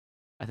vignettes, and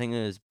I think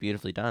it was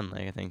beautifully done.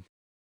 Like I think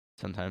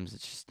sometimes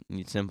it's just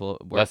needs simple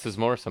work. Less is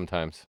more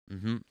sometimes.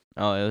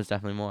 Oh, it was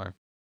definitely more.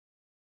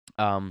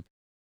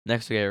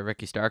 Next we get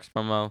Ricky Starks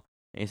promo.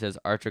 And he says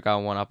Archer got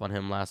one up on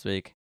him last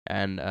week,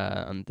 and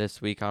on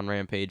this week on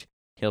Rampage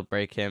he'll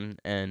break him,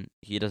 and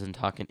he doesn't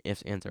talk in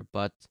ifs, ands, or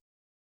buts,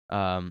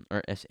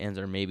 or ifs, ands,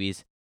 or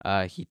maybes.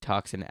 He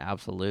talks in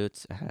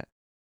absolutes,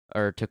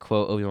 or to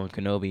quote Obi-Wan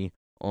Kenobi,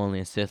 only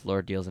a Sith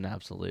Lord deals in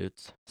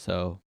absolutes.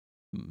 So,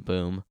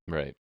 boom.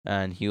 Right.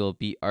 And he will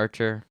beat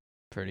Archer.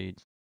 Pretty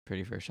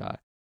first shot.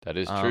 That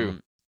is true.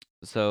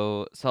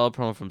 So solid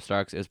promo from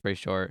Starks. It was pretty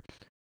short.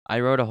 I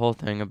wrote a whole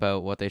thing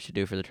about what they should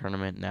do for the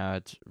tournament. Now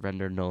it's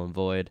rendered null and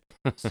void.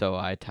 So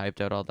I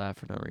typed out all that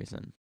for no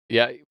reason.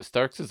 Yeah,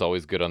 Starks is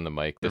always good on the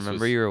mic.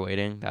 Remember you were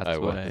waiting? That's I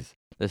what was.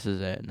 this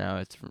is it. Now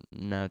it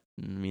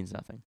means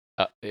nothing.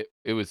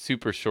 It was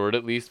super short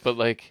at least, but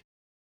like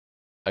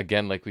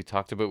again, like we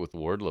talked about with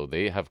Wardlow,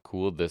 they have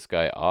cooled this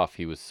guy off.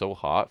 He was so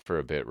hot for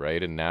a bit,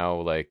 right? And now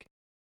like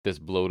this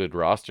bloated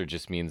roster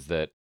just means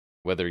that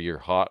whether you're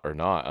hot or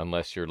not,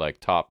 unless you're like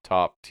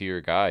top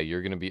tier guy,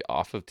 you're gonna be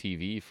off of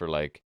TV for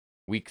like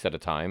weeks at a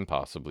time,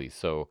 possibly.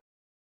 So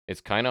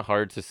it's kind of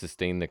hard to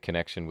sustain the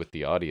connection with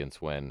the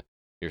audience when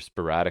you're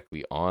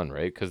sporadically on,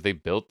 right? Because they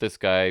built this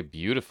guy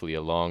beautifully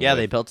along. Yeah, with,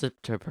 they built it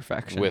to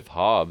perfection. with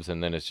Hobbs,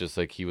 and then it's just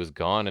like he was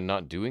gone and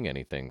not doing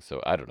anything.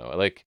 So I don't know.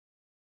 Like,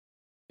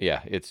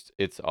 yeah, it's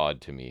odd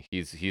to me.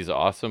 He's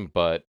awesome,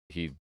 but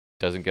he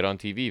doesn't get on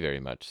TV very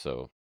much.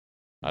 So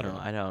I don't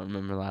know. I don't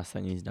remember the last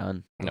thing he's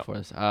done No. before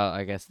this.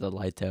 I guess the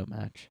lights out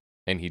match.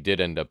 And he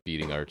did end up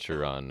beating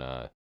Archer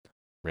on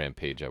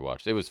Rampage. I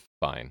watched. It was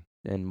fine.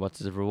 And what's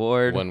his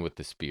reward? One with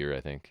the spear,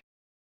 I think.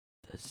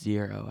 The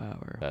 0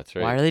 hour. That's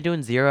Why right. are they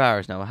doing 0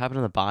 hours now? What happened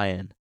to the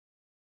buy-in?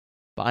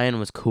 Buy-in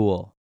was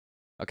cool.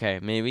 Okay,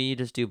 maybe you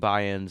just do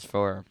buy-ins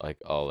for. Like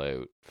all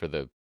out for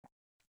the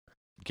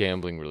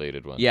gambling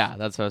related ones. Yeah,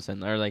 that's what I was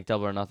saying. Or like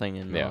Double or Nothing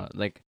and Yeah.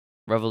 like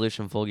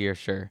Revolution Full Gear,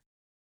 sure.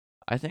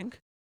 I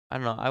think. I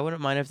don't know. I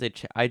wouldn't mind if they.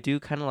 I do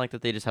kind of like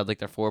that they just have like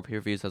their 4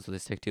 pay-per-views. That's what they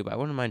stick to. But I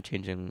wouldn't mind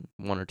changing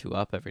 1 or 2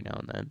 up every now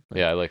and then. Like,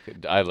 Yeah,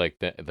 I like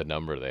the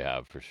number they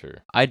have for sure.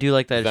 I do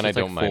like that. It's Then I just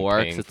don't like mind 4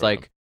 paying because it's for 'em.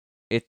 like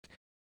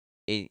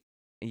it.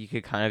 You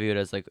could kind of view it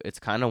as like it's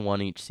kind of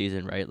one each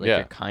season, right? Like Yeah.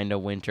 your kind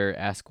of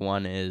winter-esque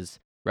one is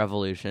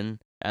Revolution,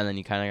 and then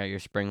you kind of got your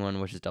spring one,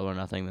 which is Double or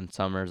Nothing. Then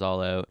summer's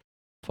All Out.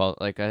 Fall,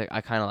 like I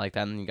kind of like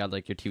that, and then you got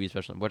like your TV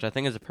special, which I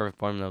think is a perfect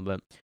formula.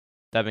 But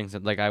that being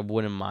said, like I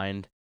wouldn't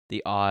mind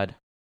the odd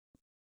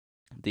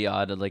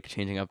like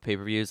changing up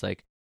pay-per-views.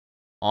 Like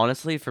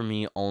honestly, for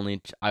me,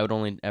 I would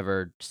only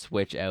ever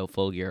switch out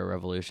Full Gear or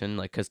Revolution,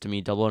 like because to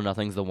me, Double or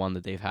Nothing's the one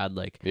that they've had.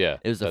 Like Yeah.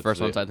 it was the that's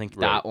first one, it. so I think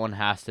Right. that one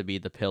has to be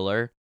the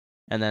pillar.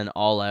 And then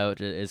All Out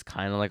is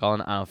kind of like all. I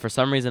don't know, for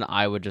some reason,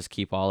 I would just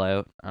keep All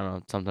Out. I don't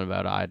know, something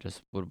about it. I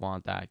just would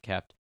want that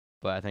kept.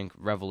 But I think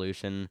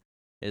Revolution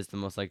is the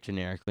most like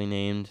generically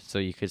named, so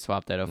you could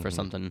swap that out for Mhm.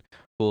 something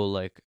cool.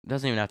 Like it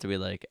doesn't even have to be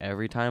like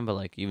every time, but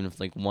like even if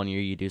like 1 year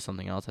you do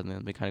something else, I think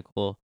that'd be kind of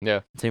cool.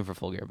 Yeah. Same for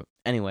Full Gear. But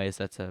anyways,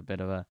 that's a bit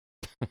of a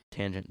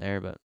tangent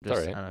there, but It's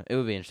just alright. I don't know, it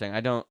would be interesting.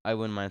 I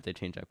wouldn't mind if they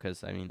change up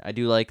because I mean I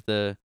do like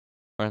the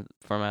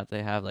format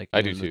they have, like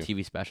I do even the too.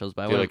 TV specials,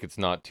 but I I feel wouldn't. like it's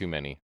not too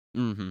many.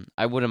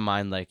 I wouldn't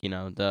mind like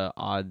the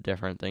odd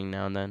different thing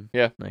now and then.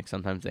 Yeah. Like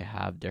sometimes they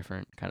have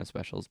different kind of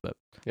specials, but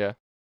Yeah.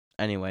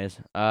 anyways,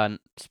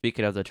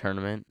 speaking of the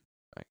tournament,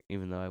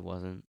 even though I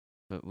wasn't,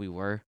 but we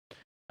were.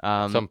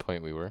 At some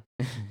point we were.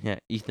 Yeah,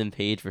 Ethan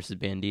Page versus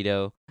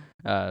Bandito,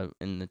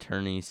 in the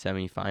tourney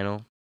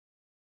semifinal.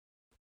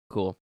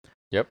 Cool.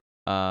 Yep.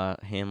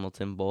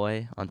 Hamilton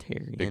boy,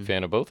 Ontarian. Big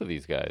fan of both of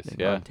these guys. Big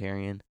Yeah.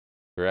 Ontarian.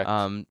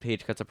 Correct.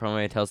 Page cuts a promo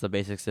and tells the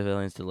basic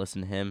civilians to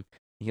listen to him.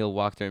 He'll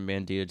walk through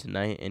Bandito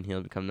tonight, and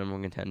he'll become number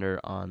one contender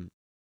on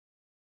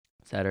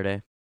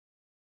Saturday.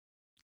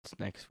 It's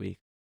next week.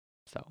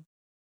 So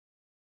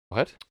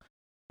What?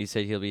 he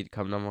said he'll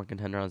become number one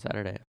contender on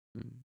Saturday.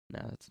 No,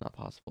 that's not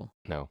possible.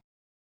 No.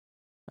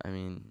 I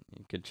mean,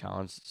 good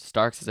challenge.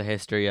 Starks has a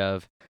history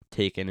of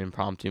taking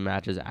impromptu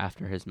matches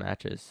after his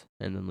matches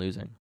and then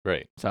losing.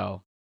 Right.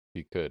 So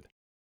He could.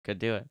 could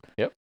do it.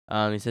 Yep.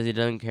 He says he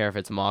doesn't care if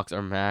it's Mox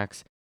or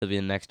Max. He'll be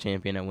the next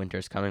champion at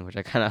Winter's Coming, which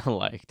I kind of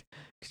liked.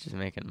 He's just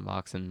making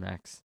Mox and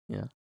Max.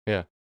 Yeah.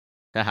 Yeah.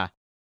 Haha.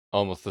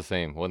 Almost the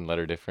same. One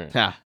letter different.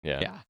 Ha.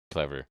 Yeah. Yeah.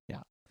 Clever.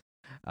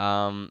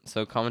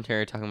 So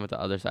commentary talking about the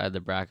other side of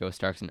the bracket with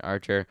Starks and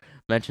Archer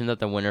mentioned that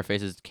the winner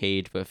faces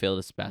Cage, but failed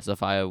to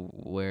specify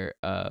where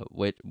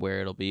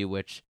it'll be,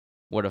 which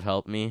would have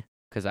helped me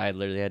because I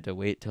literally had to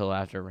wait till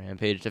after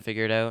Rampage to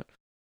figure it out.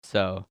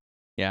 So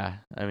yeah,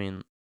 I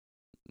mean,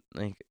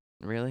 like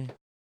really,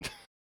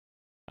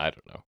 I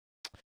don't know.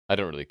 I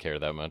don't really care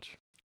that much.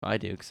 I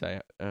do because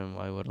I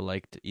would have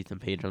liked Ethan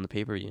Page on the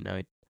pay-per-view. Now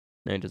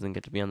he doesn't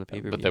get to be on the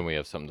pay-per-view. But then we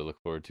have something to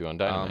look forward to on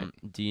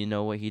Dynamite. Do you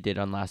know what he did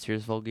on last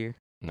year's Full Gear?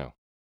 No.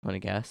 Want to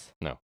guess?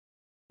 No.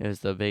 It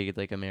was the big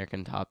like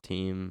American Top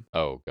Team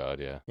Oh God,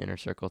 yeah. Inner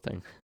Circle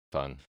thing.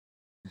 Fun.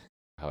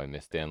 How I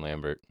miss Dan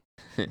Lambert.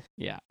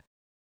 Yeah.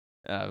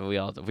 We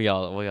all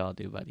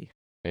do, buddy.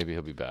 Maybe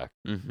he'll be back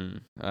Mm-hmm.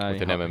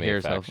 with an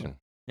MMA faction.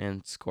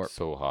 And Scorp.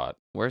 So hot.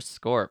 Where's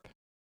Scorp?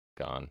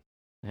 Gone.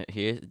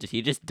 Did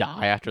he just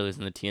die after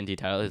losing the TNT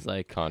title? He's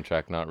like,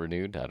 Contract not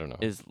renewed. I don't know.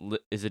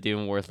 is it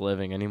even worth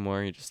living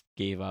anymore? He just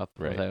gave up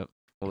Right. without,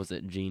 what was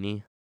it,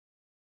 Genie?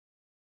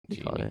 He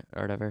called Genie. it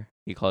or whatever.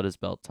 He called his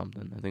belt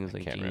something. I think it was I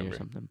like can't Genie remember. or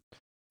something.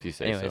 If you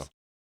say Anyways,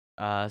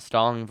 so.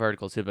 stalling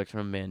vertical suplex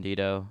from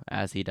Bandito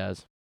as he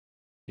does,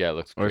 Yeah, it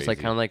looks or crazy. it's like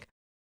kind of like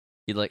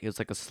it was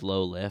like a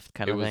slow lift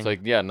kind It of was thing. like,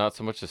 yeah, not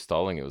so much a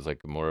stalling. It was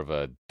like more of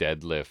a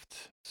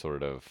deadlift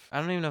sort of.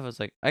 I don't even know if it was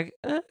like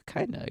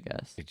kind of, I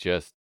guess.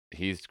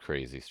 He's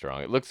crazy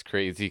strong. It looks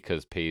crazy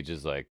because Paige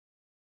is like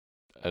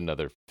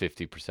another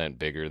 50%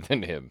 bigger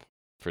than him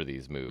for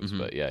these moves. Mhm.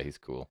 But yeah, he's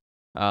cool.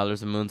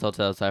 There's a moonsault to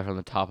the outside from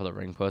the top of the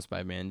ring post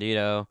by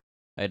Bandito.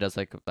 He does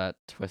like that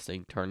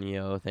twisting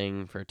tornado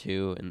thing for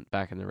 2 and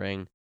back in the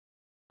ring.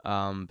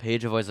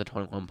 Page avoids the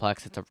 21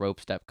 plex. It's a rope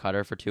step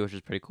cutter for 2, which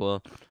is pretty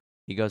cool.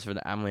 He goes for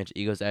the avalanche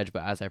Ego's Edge,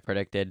 but as I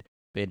predicted,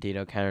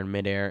 Bandito countered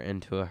midair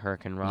into a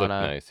Hurricane Rana. Looked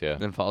nice, yeah.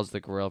 Then follows the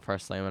gorilla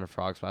press slam and a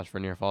frog splash for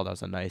near fall. That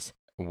was a nice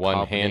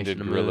One-handed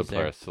combination of gorilla moves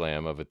there. press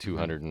slam of a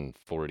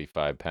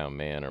 245-pound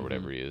man or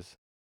whatever he is.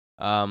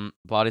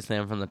 Body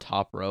slam from the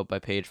top rope by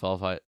Page,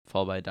 followed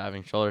by a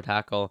diving shoulder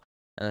tackle,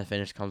 and the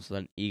finish comes with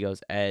an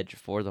Ego's Edge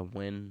for the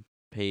win.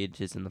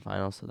 Page is in the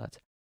final, so that's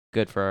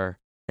good for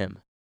him.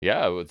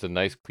 Yeah, it was a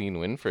nice clean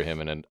win for him,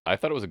 and I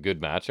thought it was a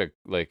good match.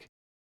 Like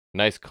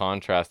nice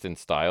contrast in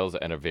styles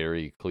and a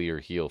very clear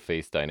heel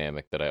face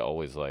dynamic that I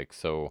always like.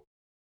 So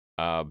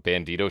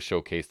Bandito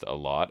showcased a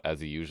lot as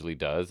he usually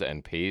does,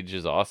 and Page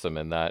is awesome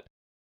in that.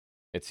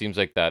 It seems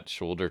like that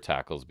shoulder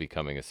tackle's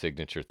becoming a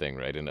signature thing,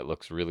 right? And it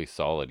looks really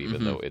solid,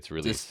 even though it's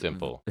really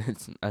simple.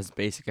 It's as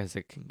basic as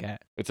it can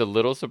get. It's a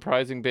little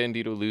surprising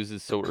Bandito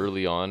loses so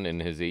early on in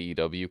his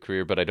AEW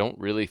career, but I don't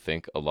really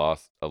think a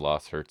loss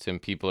hurts him.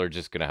 People are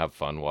just gonna have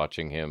fun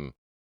watching him,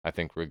 I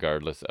think,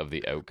 regardless of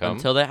the outcome.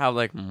 Until they have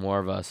like more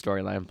of a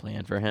storyline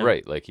planned for him.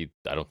 Right, like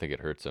I don't think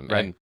it hurts him.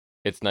 Right. And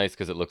it's nice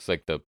because it looks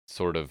like the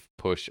sort of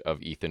push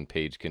of Ethan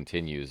Page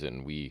continues,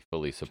 and we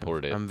fully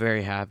support it. I'm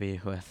very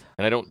happy with.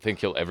 And I don't think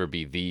he'll ever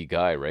be the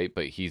guy, right?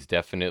 But he's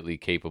definitely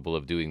capable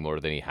of doing more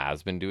than he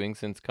has been doing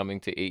since coming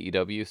to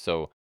AEW.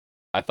 So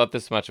I thought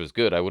this match was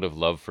good. I would have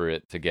loved for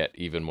it to get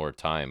even more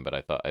time, but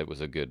I thought it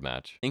was a good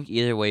match. I think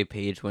either way,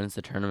 Page wins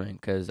the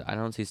tournament because I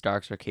don't see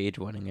Starks or Cage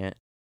winning it.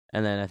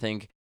 And then I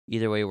think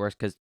either way works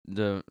because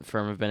the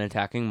firm have been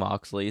attacking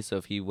Moxley. So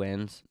if he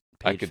wins,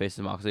 Page faces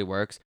Moxley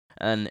works.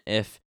 And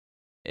if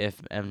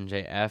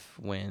MJF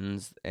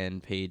wins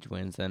and Page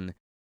wins, then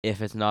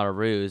if it's not a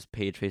ruse,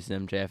 Page faces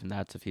MJF, and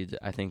that's a feud.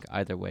 I think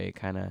either way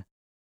kind of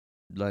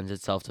lends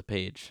itself to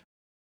Page.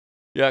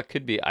 Yeah, it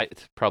could be.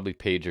 It's probably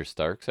Paige or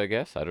Starks, I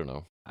guess. I don't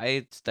know.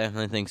 I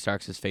definitely think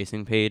Starks is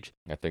facing Paige.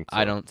 I think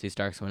I so. don't see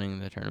Starks winning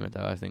the tournament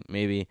though. I think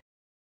maybe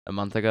a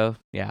month ago,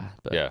 yeah,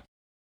 but Yeah,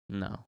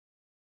 no.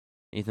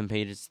 Ethan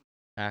Page is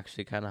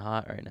actually kind of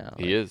hot right now,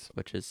 he like, is.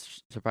 which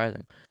is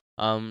surprising.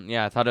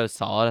 Yeah, I thought it was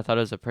solid. I thought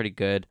it was a pretty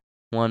good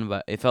one,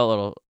 but it felt a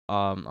little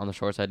on the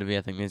short side to me.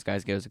 I think these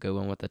guys gave us a good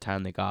one with the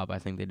time they got, but I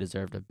think they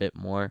deserved a bit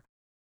more.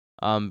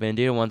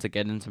 Bandito wants to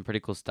get in some pretty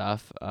cool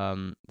stuff.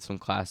 Some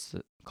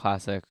classic,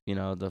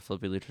 the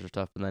Flippy Lucha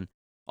stuff, and then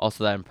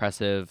also that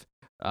impressive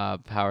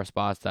power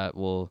spots that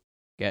will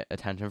get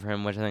attention for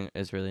him, which I think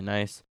is really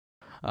nice.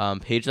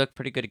 Page looked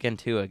pretty good again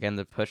too. Again,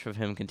 the push of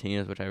him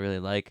continues, which I really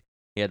like.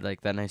 He had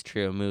like that nice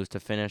trio of moves to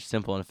finish,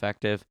 simple and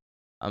effective.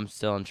 I'm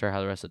still unsure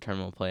how the rest of the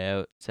tournament will play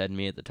out. Said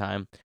me at the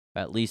time.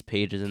 But at least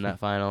Page is in that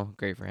final.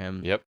 Great for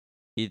him. Yep,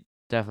 He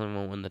definitely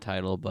won't win the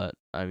title, but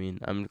I mean,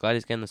 I'm glad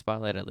he's getting the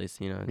spotlight at least.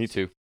 me It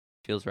too.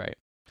 feels right.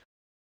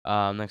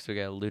 Next we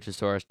got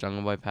Luchasaurus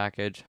Jungle Boy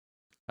package.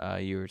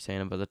 You were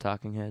saying about the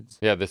Talking Heads.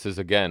 Yeah, this is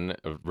again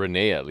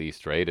Renee at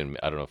least, right? And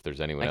I don't know if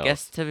there's anyone I else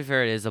guess to be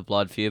fair, it is a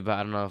blood feud, but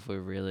I don't know if we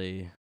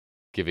really.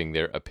 giving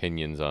their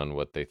opinions on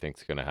what they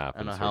think's going to I don't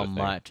happen, know sort how of thing.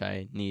 much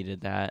I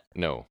needed that.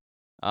 No,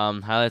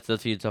 Highlights of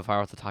the feud so far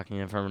with the Talking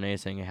Head from Renee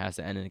saying it has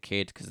to end in a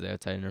cage because of the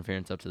outside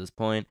interference up to this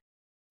point.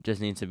 Just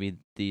needs to be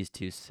these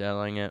two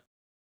selling it.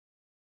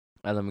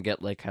 And then we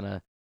get like kind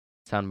of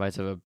sound bites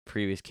of a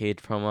previous cage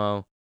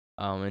promo.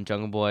 And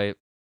Jungle Boy,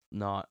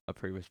 not a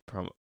previous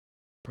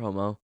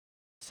promo,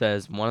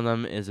 says one of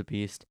them is a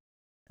beast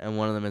and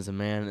one of them is a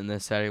man, and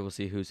this Saturday we'll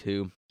see who's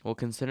who. Well,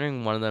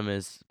 considering one of them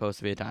is supposed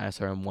to be a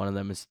dinosaur and one of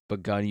them has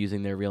begun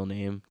using their real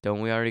name,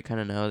 don't we already kind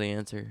of know the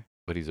answer?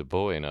 but he's a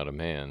boy, not a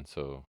man,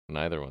 so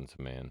neither one's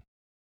a man,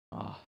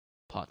 Ah,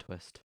 plot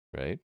twist.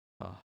 right?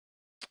 Ah,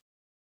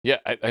 Yeah,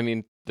 I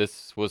mean,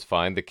 this was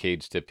fine. The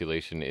cage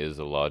stipulation is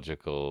a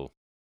logical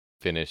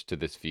finish to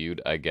this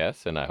feud, I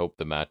guess, and I hope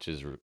the match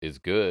is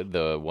good.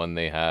 The one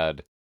they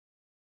had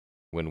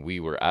when we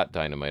were at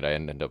Dynamite, I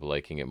ended up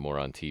liking it more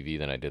on TV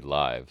than I did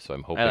live. So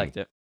I liked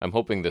it. I'm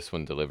hoping this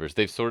one delivers.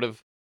 They've sort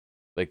of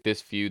like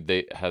this feud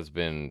they has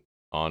been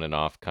on and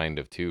off kind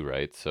of too,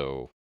 right?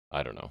 So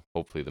I don't know.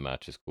 Hopefully the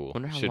match is cool.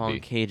 Wonder how Should long be.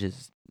 Cage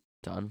is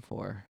done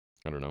for.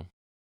 I don't know.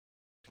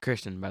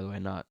 Christian, by the way,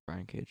 not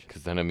Brian Cage.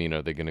 Because then I mean,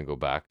 are they going to go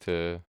back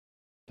to?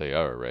 They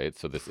are, right?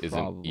 So this isn't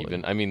Probably.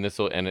 even. I mean, this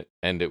will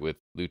end it with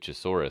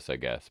Luchasaurus, I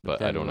guess,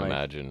 but I Then, don't like,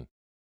 imagine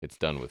it's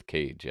done with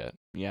Cage yet.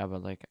 yeah,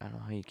 but like I don't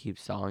know how you keep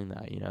stalling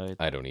that.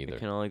 I don't It either.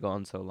 can only go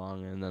on so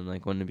long, and then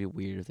like wouldn't it be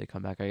weird if they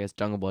come back? I guess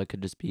Jungle Boy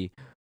could just be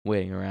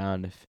waiting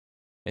around if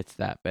it's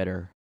that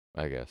bitter.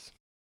 I guess.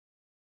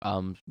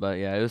 But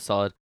yeah, it was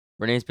solid.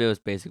 Renee's bit was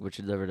basic, which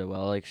she delivered it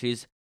well. Like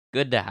she's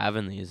good to have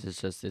in these.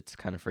 It's just it's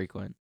kind of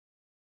frequent.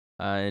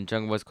 And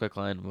Jungle Boy's quick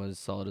line was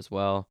solid as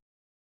well.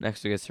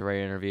 Next we get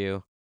Saraya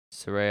interview.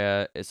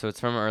 Saraya, so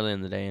it's from early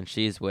in the day, and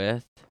she's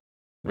with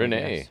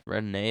Renee.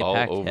 Renee All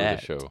Paquette. over the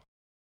show.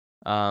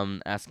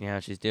 Asking how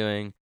she's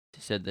doing.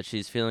 She said that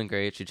she's feeling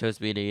great. She chose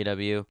to be at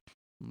AEW.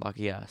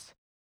 Lucky us.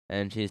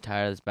 And she's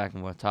tired of this back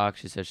and forth talk.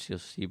 She says she'll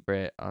see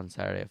Britt on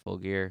Saturday at Full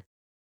Gear.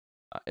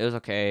 It was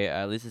okay.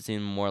 At least it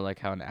seemed more like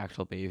how an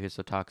actual babyface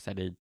would talk, 'cause I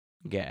did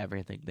get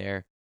everything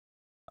there.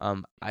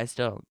 I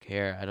still don't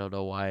care. I don't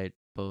know why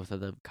both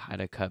of them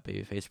kind of cut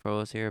babyface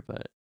promos here,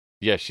 but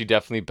Yeah, she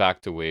definitely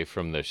backed away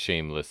from the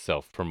shameless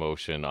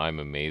self-promotion, I'm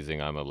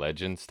amazing, I'm a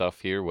legend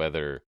stuff here,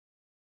 whether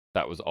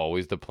that was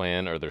always the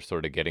plan or they're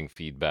sort of getting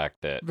feedback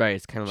that right,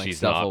 it's kind of like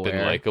she's not been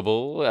self-aware.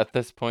 likable at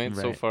this point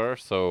so Right. far.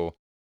 So,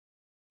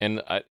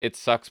 and it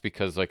sucks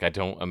because like I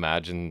don't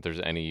imagine there's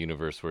any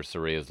universe where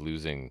Saraya's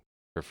losing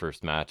her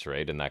first match,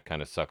 right? And that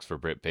kind of sucks for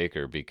Britt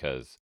Baker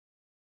because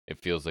it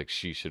feels like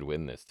she should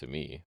win this to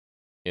me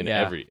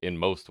Yeah, in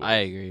most I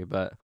ways. agree,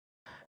 but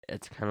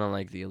it's kind of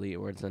like the Elite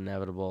where it's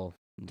inevitable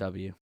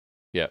W.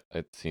 Yeah,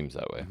 it seems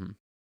that way.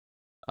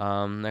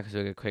 Next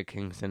we get quick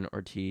Kingston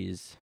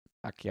Ortiz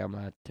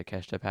Akiyama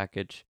Takeshita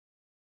package.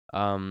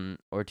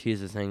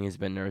 Ortiz is saying he's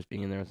been nervous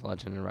being in there with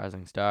Legend and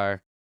Rising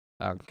Star.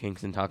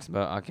 Kingston talks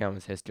about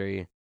Akiyama's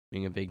history,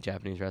 being a big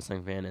Japanese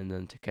wrestling fan, and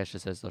then Takeshita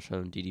says they'll show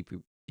him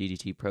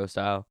DDT Pro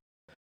style.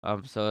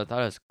 So I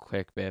thought it was a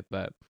quick bit,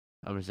 but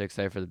I'm just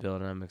excited for the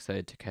build, and I'm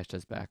excited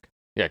Takeshita's back.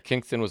 Yeah,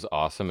 Kingston was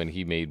awesome, and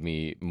he made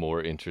me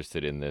more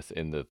interested in this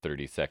in the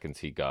 30 seconds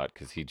he got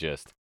because he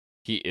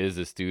is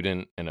a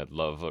student and a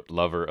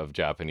lover of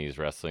Japanese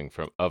wrestling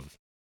of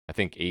I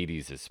think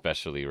 80s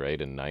especially,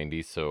 right, and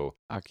 90s. So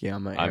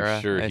Akiyama I'm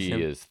era, sure I he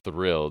assume. is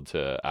thrilled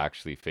to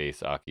actually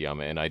face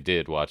Akiyama, and I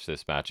did watch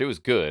this match. It was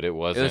good. It It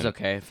was wasn't.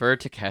 okay for a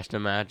Takeshita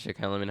match. It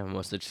kind of let me know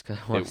mostly just because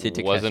I want to see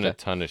It wasn't a Takeshita,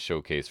 ton of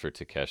showcase for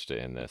Takeshita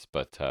in this,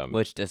 but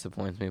which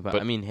disappoints me. But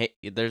I mean, hey,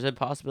 there's a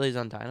possibility he's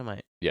on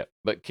Dynamite. yeah,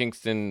 but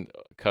Kingston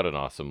cut an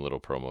awesome little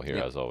promo here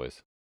Yep. as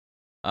always.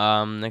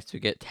 Next we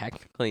get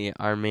technically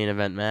our main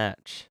event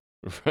match.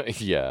 Right?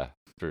 Yeah,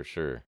 for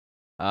sure.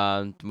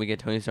 We get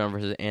Tony Storm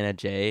versus Anna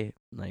Jay.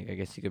 Like I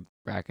guess you could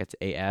brackets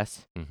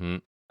AS.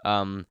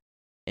 Mm-hmm.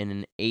 in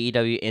an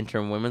AEW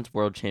Interim Women's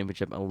World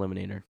Championship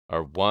Eliminator.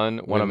 Our one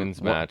What a-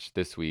 women's what- match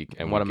this week,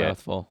 and What we a get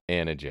mouthful.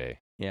 Anna Jay.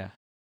 Yeah.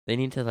 They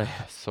need to, like,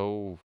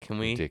 So can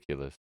we?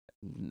 ridiculous.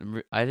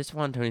 I just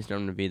want Tony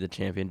Storm to be the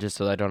champion just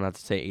so I don't have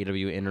to say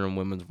AEW Interim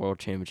Women's World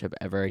Championship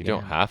ever You again.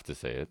 don't have to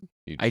say it.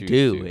 You I choose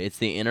do. to. It's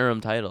the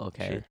interim title,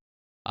 okay? Sure.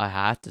 I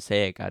have to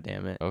say it,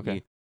 goddammit.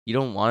 Okay. You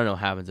don't want to know what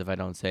happens if I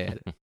don't say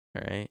it, all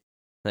right?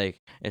 Like,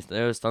 if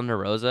there was Thunder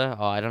Rosa,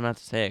 I don't have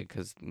to say it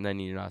because then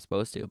you're not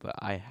supposed to, but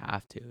I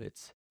have to.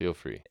 Feel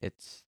free.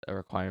 It's a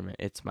requirement.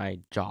 It's my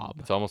job.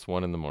 It's almost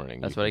 1 a.m.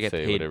 That's You what I can get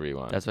say paid. whatever you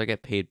want. That's what I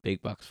get paid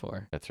big bucks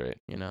for, That's right.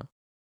 you know?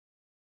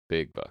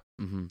 Big buck.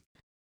 Mm-hmm.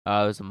 It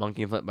was a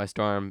monkey flip by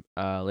Storm.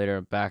 Later,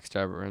 a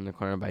backstabber in the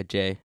corner by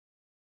Jay.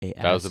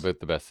 That was about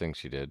the best thing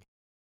she did.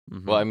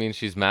 Mm-hmm. Well, I mean,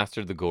 she's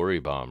mastered the gory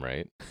bomb,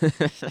 right?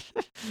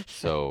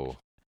 So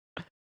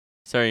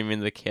Sorry, you mean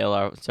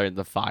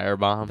the fire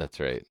bomb? that's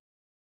right.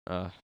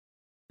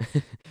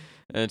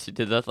 And she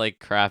did that like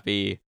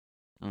crappy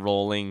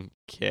rolling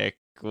kick,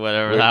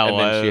 whatever Where- that and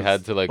was. then she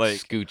had to like like,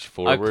 scooch a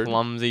forward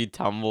clumsy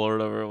tumble or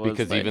whatever it was.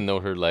 because like, even though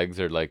her legs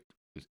are like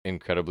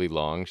incredibly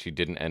long, she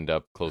didn't end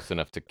up close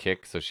enough to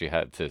kick, so she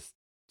had to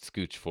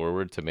scooch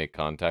forward to make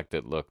contact.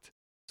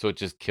 So it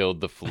just killed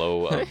the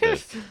flow of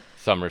this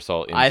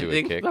somersault into I a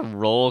think kick. the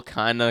roll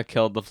kind of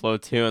killed the flow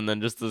too, and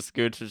then just the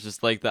scooch was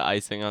just like the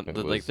icing on,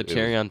 the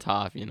cherry on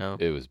top, you know.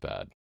 It was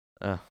bad.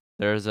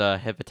 There's a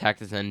hip attack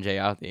to send Jay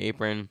out the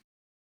apron.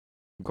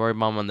 Gory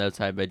bomb on the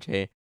outside by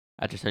Jay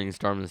after sending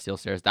Storm to the steel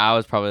stairs. That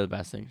was probably the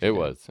best thing. she It did.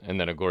 was, and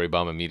then a gory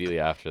bomb immediately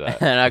after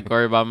that And a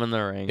gory bomb in the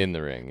ring. in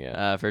the ring.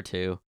 Yeah, For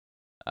 2.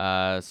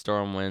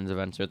 Storm wins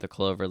eventually with the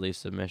clover leaf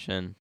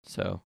submission.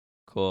 So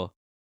cool.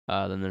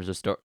 Then there's a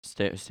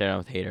stand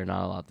with Hater.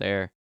 Not a lot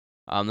there.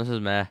 This is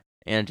meh.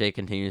 Anna Jay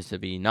continues to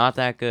be not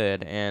that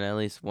good, and at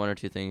least 1 or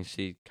 2 things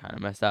she kind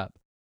of messed up.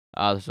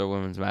 This is our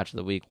women's match of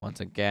the week once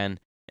again,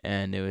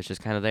 and it was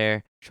just kind of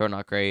there. Short,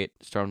 not great.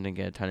 Storm didn't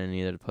get a ton in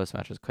either. The post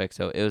match was quick,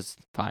 so it was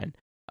fine.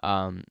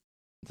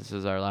 This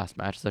is our last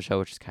match of the show,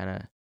 which is kind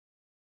of,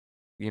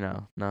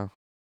 no.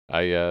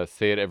 I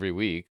say it every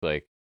week.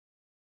 Like,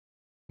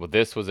 well,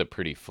 this was a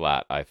pretty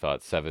flat, I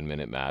thought,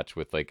 7-minute match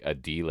with like a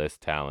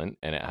D-list talent,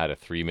 and it had a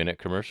 3-minute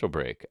commercial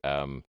break.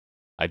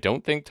 I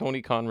don't think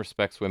Tony Khan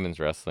respects women's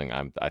wrestling.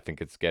 I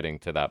think it's getting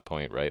to that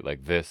point, right?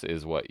 Like, this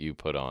is what you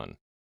put on,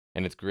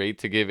 and it's great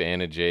to give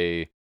Anna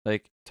Jay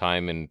Like,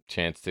 time and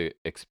chance to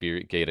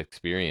gain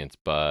experience,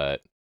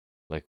 but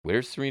like,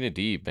 where's Serena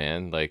Deeb,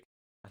 man? Like,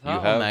 I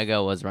thought have-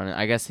 Omega was running.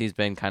 I guess he's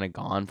been kind of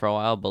gone for a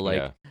while, but like,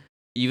 yeah.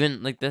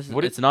 even like this,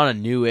 What it's not a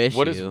new issue.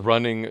 What does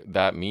running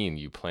that mean?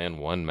 You plan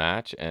one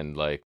match and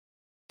like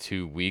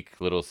 2 week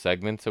little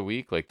segments a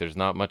week? Like, there's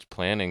not much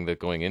planning that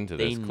going into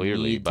They this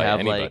clearly need to by have,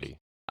 anybody.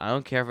 I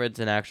don't care if it's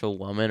an actual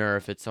woman or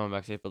if it's someone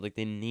backstage, but like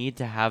they need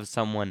to have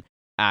someone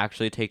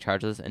actually take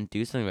charge of this and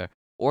do something about it.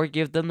 Or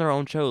give them their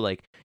own show.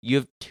 Like, you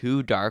have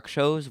 2 dark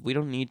shows. We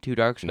don't need 2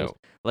 dark shows. No.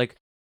 Like,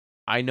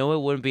 I know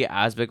it wouldn't be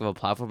as big of a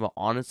platform, but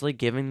honestly,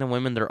 giving the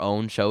women their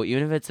own show,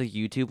 even if it's a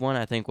YouTube one,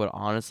 I think would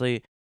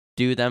honestly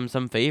do them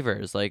some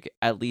favors. Like,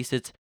 at least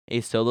it's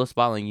a solo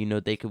spot, and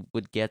they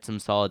would get some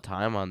solid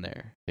time on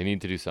there. They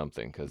need to do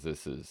something because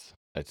it's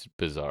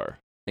bizarre.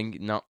 I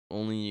think not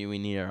only we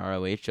need an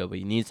ROH show, but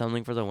you need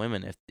something for the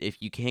women. If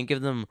you can't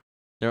give them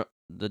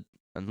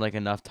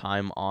enough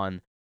time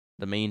on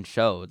the main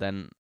show,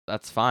 then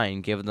that's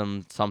fine. Give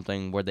them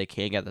something where they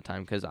can get the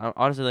time. Because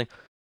honestly, like,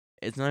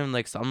 it's not even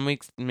like some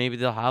weeks maybe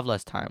they'll have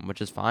less time,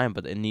 which is fine.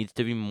 But it needs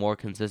to be more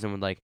consistent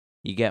with like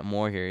you get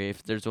more here.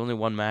 If there's only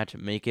one match,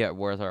 make it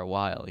worth our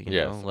while.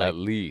 Yes, know? Like, at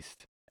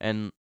least.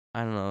 And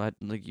I don't know.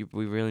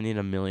 We really need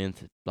a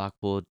millionth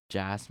Blackpool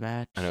Jazz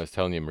match. And I was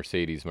telling you,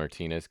 Mercedes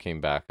Martinez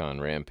came back on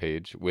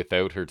Rampage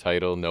without her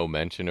title, no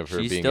mention of her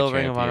She's being still a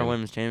Ring champion. of Honor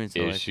Women's Champion. So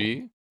Is like,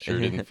 she? Sure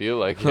didn't feel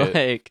like it.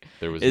 like,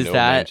 There was is no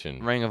that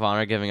mention. Ring of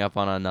Honor giving up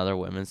on another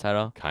women's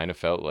title? Kind of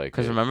felt like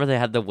Because it. remember they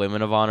had the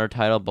Women of Honor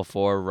title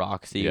before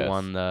Roxy Yes.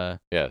 won the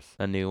Yes.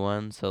 new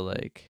one. So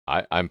like,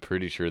 I'm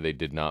pretty sure they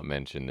did not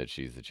mention that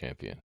she's the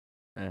champion.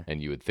 Eh.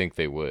 And you would think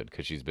they would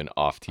because she's been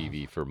off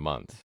TV for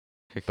months.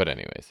 But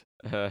anyways,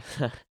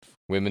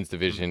 women's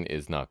division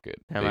is not good.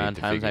 how They many need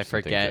to times figure I some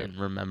things forget out. and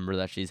remember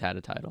that she's had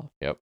a title.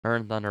 Yep. Her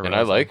and Thunder Rosa. And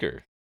I like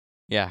her.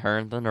 Yeah, her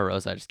and Thunder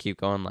Rosa. I just keep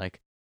going like,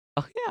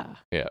 oh yeah.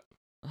 Yeah.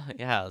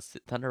 Yeah,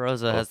 Thunder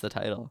Rosa Well, has the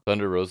title.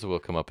 Thunder Rosa will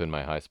come up in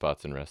my high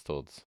spots and rest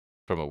holds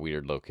from a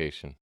weird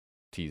location.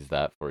 Tease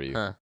that for you.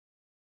 Huh.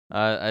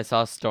 I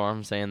saw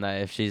Storm saying that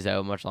if she's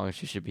out much longer,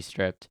 she should be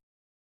stripped,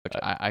 which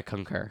I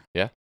concur.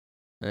 Yeah.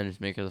 And then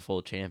just make her the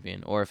full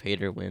champion. Or if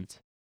Hater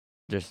wins,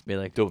 just be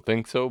like, Don't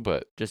think so,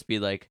 but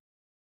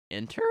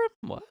interim?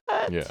 What?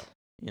 Yeah.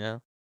 You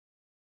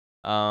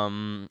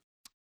know?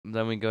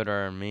 Then we go to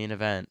our main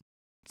event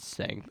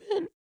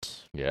segment.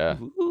 yeah.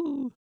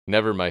 Ooh.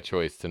 Never my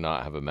choice to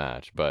not have a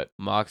match, but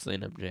Moxley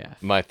and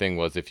MJF. my thing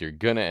was if you're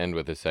gonna end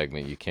with a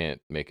segment, you can't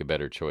make a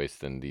better choice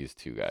than these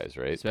two guys,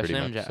 right? Especially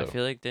Pretty MJF. much so. I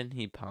feel like didn't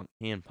he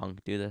and Punk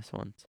do this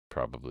once?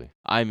 Probably.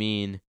 I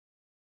mean,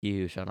 he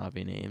who shall not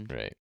be named.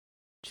 Right.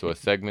 So a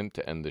segment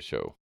to end the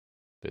show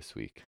this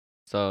week.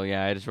 So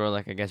yeah, I just wrote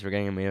like I guess we're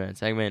getting a main event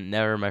segment.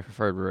 Never my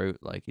preferred route,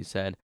 like you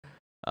said.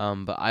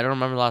 But I don't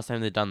remember the last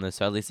time they've done this,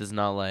 so at least it's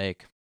not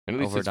like And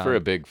at least it's for a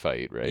overdone. big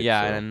fight, right?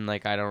 Yeah, So and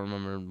like I don't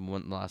remember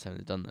when the last time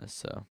they've done this.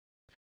 So,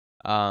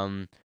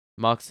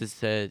 Mox has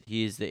said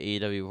he's the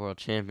AEW World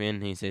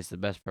Champion. He says he's the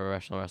best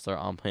professional wrestler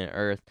on planet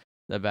Earth,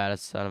 the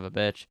baddest son of a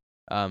bitch.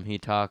 He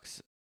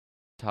talks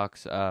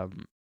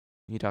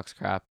he talks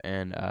crap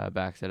and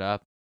backs it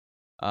up.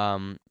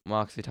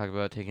 Moxley talked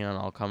about taking on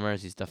all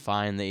comers. He's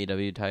defying the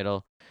AEW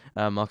title.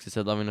 Moxley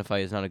said loving to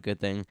fight is not a good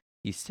thing.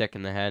 He's sick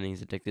in the head and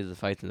he's addicted to the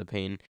fights and the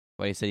pain.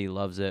 But he said he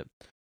loves it.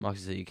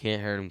 Moxley said you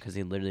can't hurt him because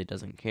he literally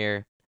doesn't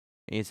care.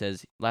 And he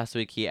says last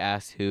week he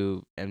asked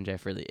who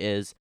MJF really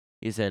is.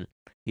 He said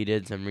he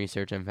did some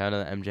research and found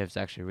out that MJF's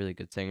actually a really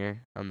good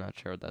singer. I'm not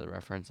sure what that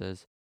reference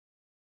is.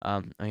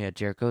 Oh yeah,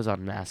 Jericho's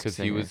on Masked because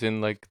Singer. he was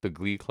in like the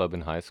Glee Club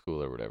in high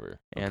school or whatever.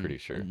 I'm and pretty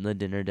sure. the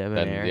Dinner Then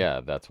Debonair.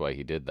 yeah, that's why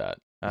he did that.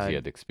 'Cause he Uh,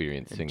 had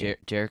experience singing.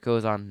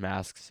 Jericho's on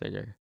Masked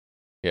Singer.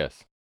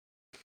 Yes.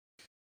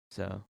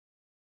 So.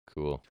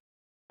 Cool.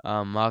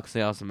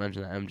 Moxley also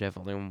mentioned that MJF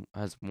only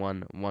has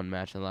won one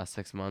match in the last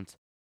 6 months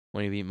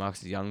when he beat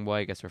Moxley's young boy,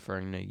 I guess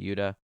referring to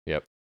Yuta.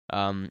 Yep.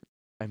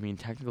 I mean,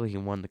 technically he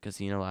won the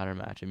casino ladder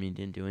match. I mean,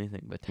 he didn't do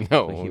anything, but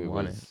No, technically he it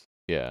won was.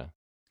 Yeah.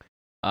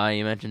 it.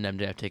 You mentioned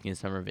MJF taking a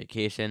summer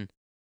vacation.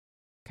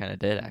 Kind of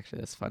did, actually.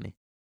 That's funny.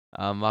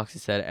 Moxley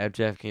said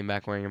MJF came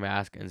back wearing a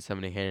mask and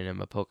somebody handed him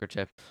a poker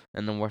chip,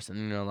 and the worst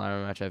ending in a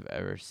ladder match I've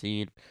ever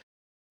seen.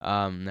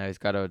 Now he's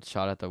got a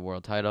shot at the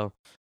world title.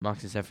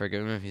 Moxley said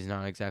forgive him if he's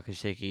not exactly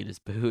shaky in his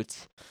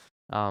boots.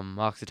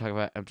 Moxley talked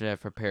about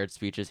MJF prepared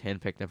speeches,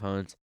 handpicked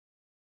opponents.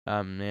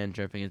 Man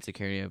dripping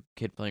insecurity of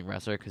kid playing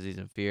wrestler because he's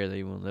in fear that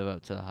he won't live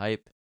up to the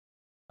hype.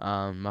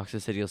 Moxley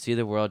said you'll see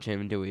the world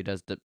champion do what he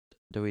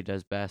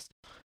does best.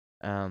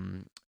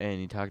 And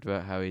he talked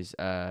about how he's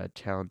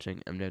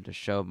challenging MJF to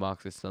show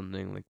Moxley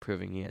something like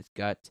proving he has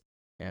guts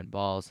and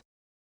balls.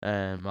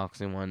 And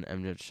Moxley won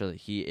MJF to show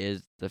that he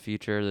is the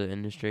future of the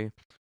industry.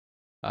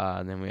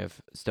 And then we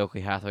have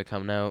Stokely Hathaway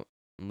coming out,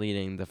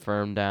 leading the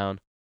firm down,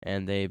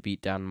 and they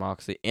beat down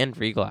Moxley and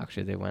Regal.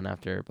 Actually, they went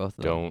after both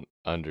of them Don't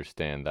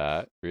understand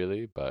that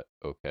really, but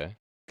okay.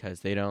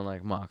 because they don't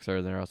like Mox,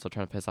 or they're also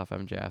trying to piss off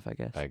MJF, I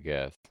guess. I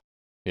guess.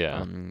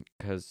 Yeah.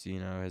 Because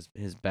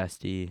his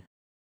bestie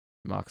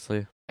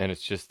Moxley. And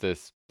it's just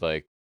this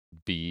like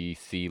B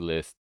C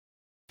list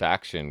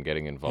faction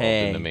getting involved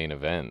in the Hey, main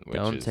event, which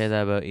Don't is say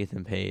that about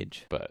Ethan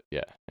Page, But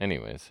yeah.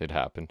 Anyways, it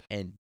happened.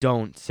 and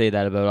don't say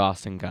that about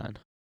Austin Gunn.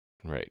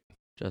 Right.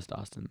 Just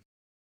Austin,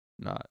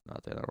 not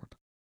the other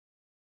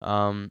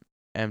one.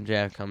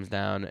 MJF comes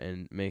down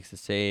and makes a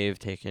save,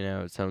 taking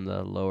out some of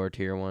the lower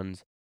tier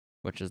ones,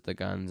 which is the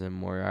Guns and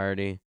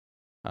Moriarty.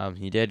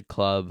 He did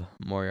club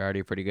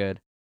Moriarty pretty good.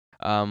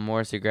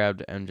 Morrissey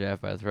grabbed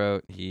MJF by the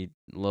throat. He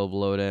low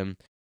blowed him.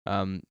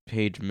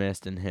 Page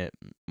missed and hit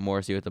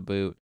Morrissey with a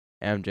boot.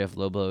 MJF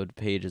low blowed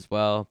Page as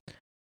well.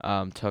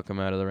 Took him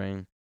out of the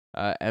ring.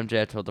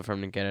 MJF told the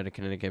firm to get out of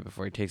Connecticut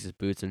before he takes his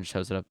boots and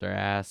shoves it up their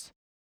ass.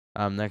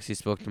 Next he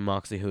spoke to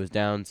Moxley, who was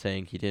down,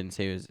 saying he didn't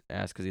save his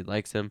ass because he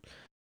likes him.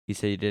 He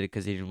said he did it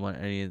because he didn't want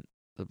any of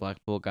the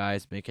Blackpool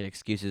guys making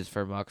excuses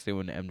for Moxley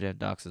when MJF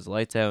knocks his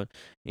lights out.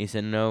 He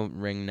said no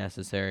ring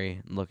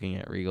necessary, looking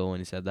at Regal when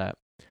he said that.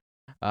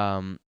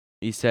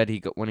 He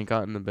said when he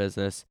got in the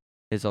business,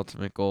 his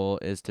ultimate goal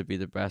is to be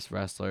the best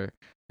wrestler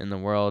in the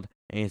world,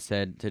 and he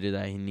said to do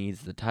that he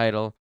needs the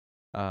title.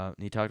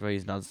 He talked about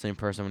he's not the same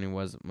person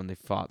when they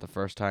fought the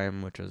first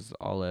time, which was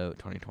All Out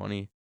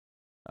 2020.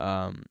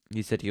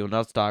 He said he will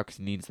not stop because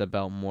he needs the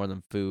belt more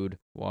than food,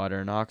 water,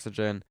 and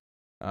oxygen.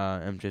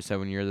 MJ said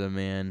when you're the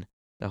man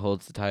that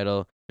holds the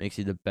title, makes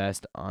you the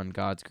best on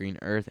God's green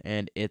earth,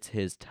 and it's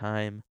his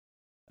time.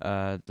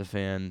 The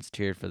fans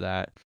cheered for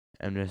that.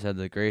 MJ said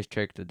the greatest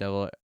trick the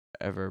devil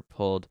ever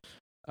pulled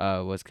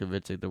was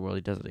convincing the world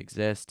he doesn't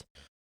exist.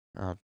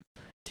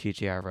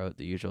 TGR wrote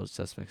The Usual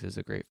Suspects is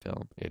a great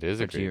film. It is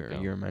a great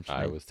film. You were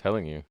mentioning. I was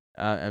telling you.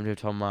 MJ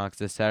told Mox,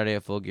 this Saturday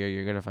at Full Gear,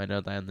 you're going to find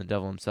out that I'm the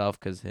devil himself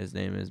because his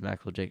name is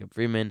Maxwell Jacob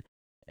Freeman,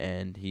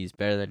 and he's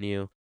better than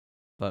you.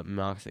 But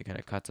Mox kind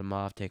of cuts him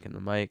off, taking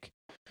the mic.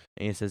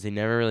 And he says he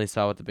never really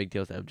saw what the big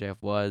deal with MJF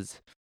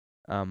was.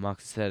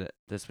 Mox said,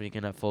 this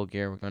weekend at Full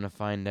Gear, we're going to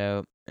find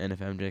out. And if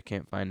MJ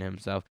can't find it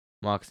himself,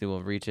 Moxley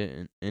will reach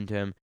it into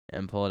him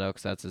and pull it out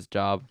because that's his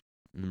job.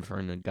 I'm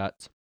referring to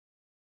guts.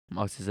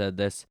 Moxley said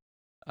this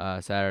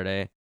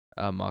Saturday.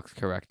 Mox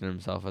corrected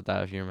himself with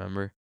that, if you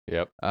remember.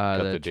 Yep.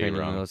 The training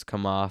wheels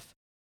come off.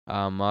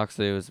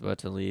 Moxley was about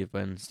to leave,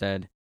 but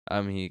instead,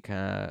 he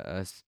kind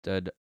of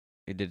stood.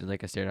 He did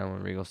like a stare down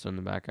when Regal stood in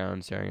the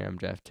background, staring at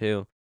MJF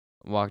too.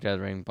 Walked out of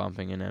the ring,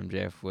 bumping in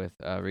MJF with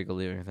Regal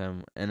leaving with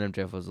him, and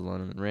MJF was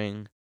alone in the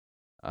ring.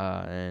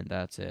 And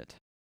that's it.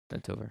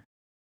 That's over.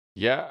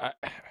 Yeah,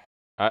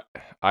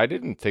 I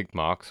didn't think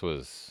Mox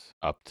was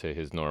up to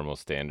his normal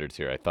standards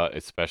here. I thought,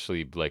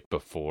 especially like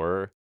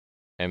before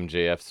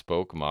MJF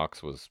spoke,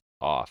 Mox was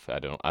off. I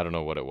don't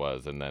know what it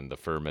was, and then the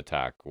firm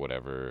attack,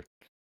 whatever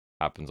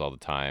happens all the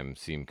time,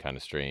 seemed kind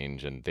of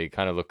strange, and they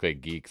kind of look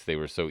like geeks. They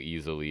were so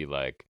easily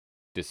like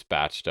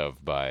dispatched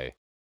of by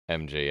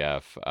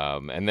MJF.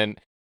 And then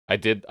I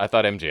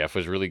thought MJF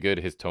was really good.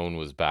 His tone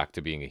was back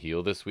to being a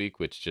heel this week,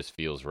 which just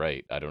feels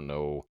right. I don't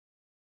know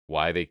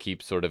why they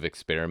keep sort of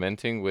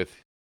experimenting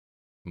with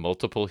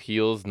multiple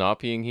heels not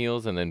being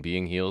heels and then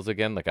being heels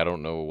again. Like, I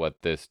don't know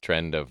what this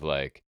trend of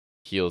like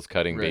heels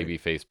cutting Right.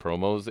 babyface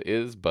promos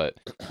is, but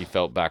he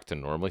felt back to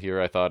normal here,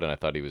 I thought, and I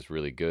thought he was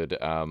really good.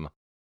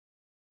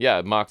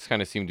 Yeah, Mox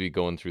kind of seemed to be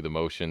going through the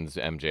motions.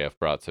 MJF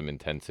brought some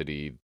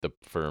intensity. The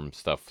firm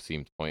stuff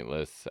seemed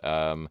pointless.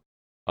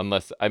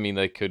 Unless, I mean,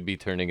 they could be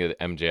turning it.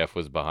 MJF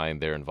was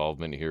behind their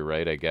involvement here,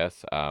 right? I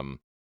guess. I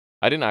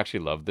didn't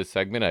actually love this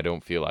segment. I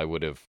don't feel I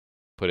would have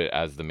put it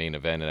as the main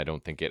event, and I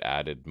don't think it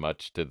added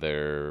much to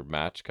their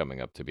match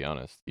coming up, to be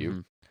honest.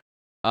 You?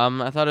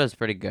 Mhm. I thought it was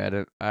pretty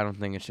good. I don't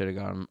think it should have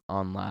gone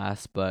on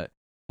last, but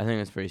I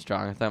think it's pretty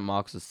strong. I thought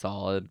Mox was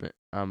solid, but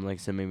like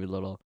I said, maybe a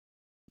little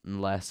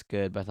less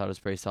good, but I thought it was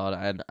pretty solid.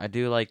 And I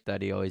do like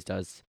that he always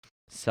does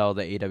sell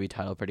the AW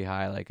title pretty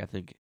high. Like I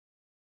think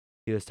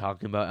he was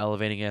talking about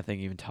elevating it. I think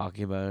even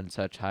talking about it in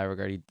such high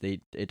regard,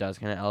 it does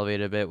kind of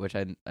elevate it a bit, which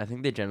I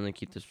think they generally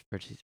keep this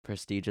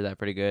prestige of that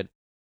pretty good.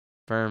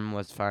 Firm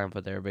was fine,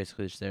 but they were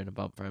basically just there to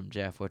bump for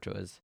MJF, which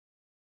was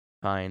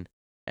fine.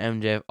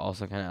 MJF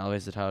also kind of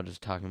elevates the title,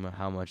 just talking about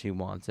how much he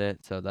wants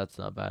it, so that's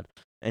not bad.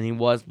 And he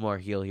was more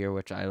heel here,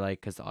 which I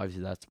like, because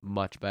obviously that's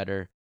much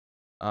better.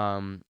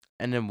 And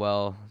then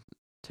well,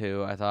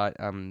 too. I thought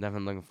I'm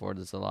definitely looking forward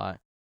to this a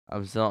lot.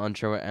 I'm still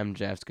unsure what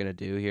MJF's gonna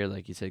do here.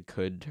 Like you said,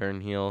 could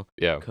turn heel,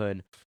 Yeah.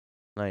 could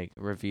like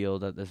reveal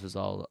that this was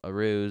all a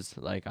ruse.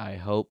 Like I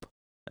hope,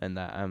 and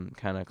that I'm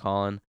kind of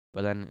calling.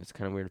 But then it's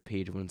kind of weird if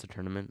Paige wins the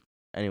tournament.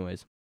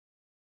 Anyways,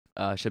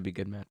 should be a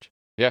good match.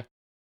 Yeah.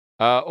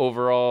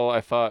 Overall, I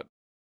thought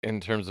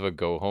in terms of a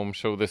go home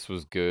show, this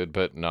was good,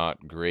 but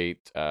not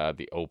great.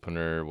 The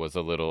opener was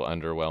a little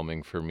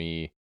underwhelming for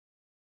me.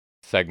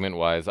 Segment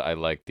wise, I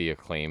liked the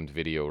Acclaimed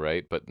video,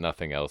 right? But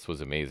nothing else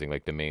was amazing.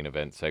 Like the main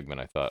event segment,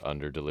 I thought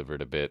under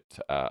delivered a bit.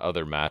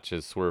 Other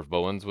matches, Swerve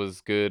Bowens was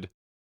good.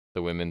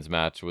 The women's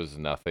match was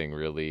nothing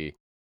really.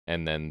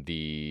 And then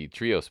the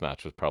trios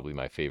match was probably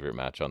my favorite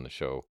match on the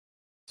show.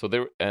 So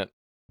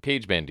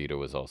Paige Bandito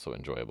was also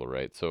enjoyable,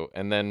 right? So,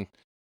 and then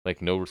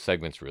like no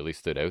segments really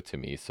stood out to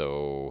me.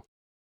 So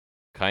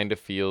kind of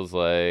feels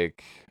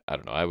like, I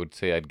don't know, I would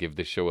say I'd give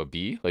this show a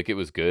B. Like it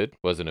was good,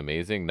 wasn't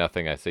amazing.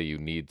 Nothing I say you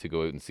need to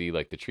go out and see.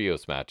 Like the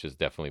trios match is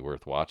definitely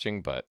worth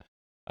watching, but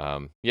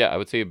yeah, I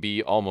would say a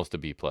B, almost a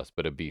B plus,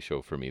 but a B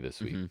show for me this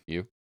week. Mm-hmm.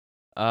 You?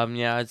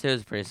 Yeah, I'd say it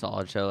was a pretty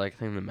solid show. Like I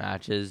think the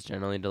matches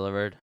generally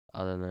delivered,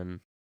 other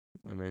than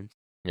women's.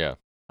 Yeah.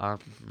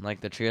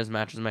 Like the trios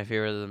match was my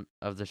favorite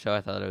of the show.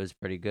 I thought it was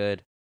pretty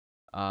good.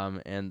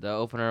 And the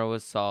opener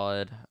was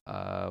solid.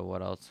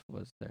 What else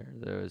was there?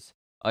 There was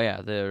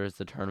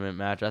the tournament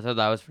match. I thought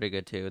that was pretty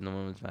good too, and the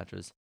women's match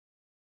was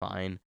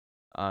fine.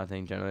 I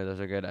think generally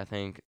those are good. I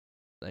think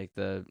like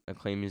the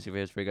Acclaim music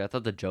video was pretty good. I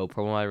thought the Joe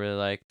promo I really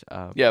liked.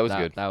 Yeah, it was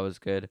good. That was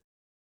good.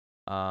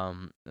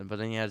 But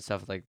then you had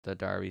stuff like the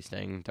Darby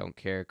Sting, don't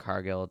care.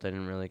 Cargill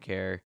didn't really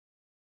care.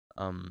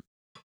 Um,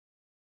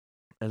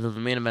 and then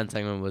the main event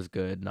segment was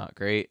good, not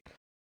great.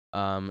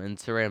 And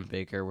Saran and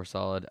Baker were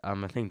solid. I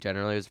think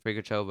generally it was a pretty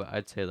good show, but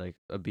I'd say like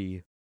a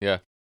B. Yeah.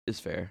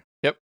 Is fair.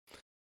 Yep.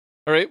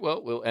 All right,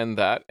 well, we'll end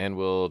that and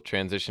we'll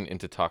transition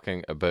into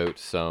talking about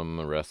some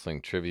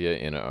wrestling trivia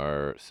in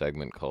our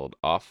segment called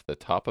Off the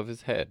Top of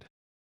His Head.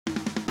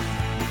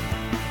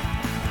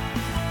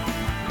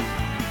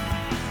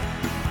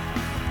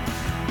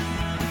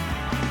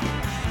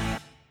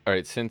 All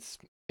right, since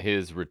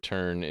his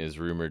return is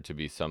rumored to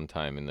be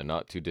sometime in the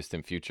not too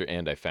distant future,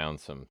 and I found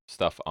some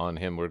stuff on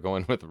him, we're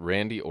going with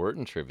Randy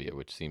Orton trivia,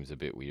 which seems a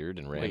bit weird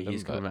and random. Wait,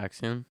 he's coming back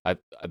soon?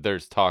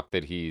 There's talk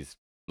that he's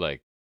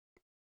like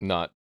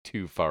not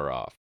too far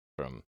off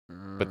from,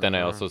 but then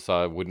I also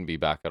saw it wouldn't be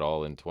back at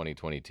all in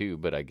 2022,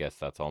 but I guess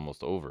that's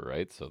almost over,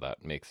 right? So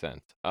that makes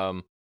sense.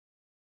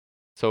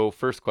 So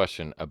first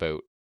question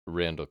about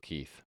Randall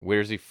Keith.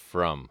 Where's he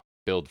from?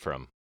 Billed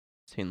from?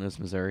 St. Louis,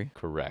 Missouri.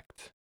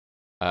 Correct.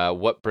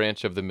 What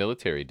branch of the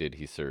military did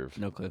he serve?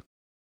 No clue.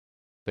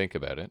 Think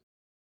about it.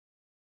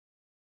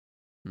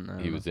 No.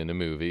 He was in a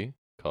movie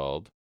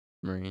called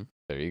Marine.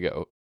 There you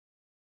go.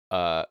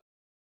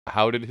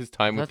 How did his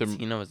time with the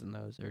Cena was in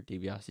those, or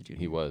DiBiase Jr.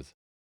 He was.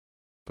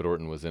 But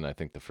Orton was in, I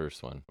think, the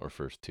first one, or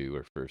first two,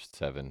 or first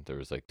 7. There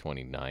was like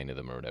 29 of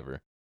them or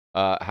whatever.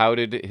 How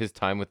did his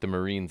time with the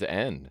Marines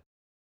end?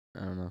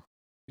 I don't know.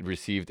 He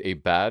received a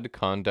bad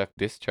conduct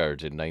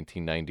discharge in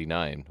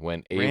 1999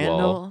 when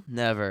Randall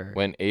never.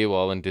 went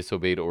AWOL and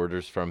disobeyed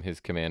orders from his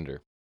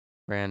commander.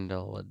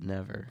 Randall would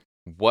never.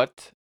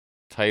 What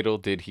title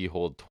did he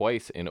hold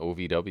twice in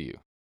OVW?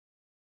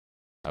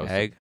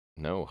 Tag?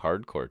 No,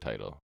 hardcore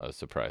title. I was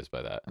surprised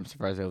by that. I'm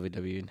surprised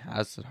OVW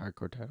has a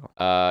hardcore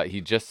title.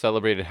 He just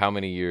celebrated how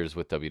many years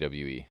with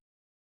WWE?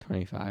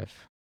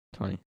 25.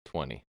 20.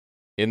 20.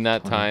 In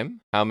that 20.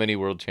 time, how many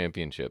world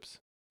championships?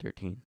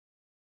 13.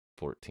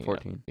 14.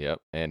 14.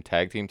 Yep. And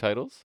tag team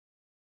titles?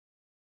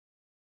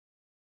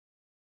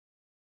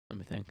 Let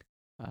me think.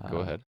 Go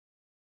ahead.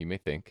 You may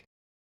think.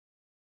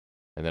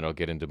 And then I'll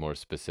get into more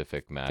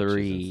specific matches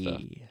and stuff.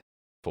 3.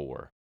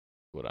 4,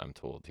 what I'm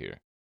told here.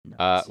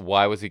 Nice.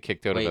 Why was he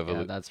kicked out Wait, of yeah,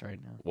 Evolution? that's right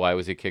now. Why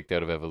was he kicked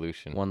out of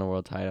Evolution? Won the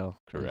world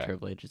title. And Correct.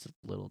 Triple H is a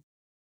little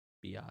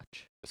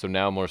biatch. So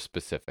now more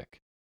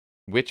specific.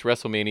 Which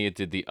WrestleMania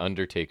did The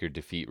Undertaker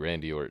defeat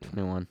Randy Orton?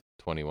 21.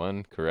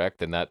 21,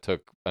 correct. And that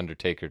took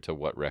Undertaker to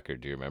what record?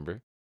 Do you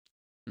remember?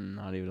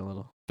 Not even a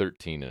little.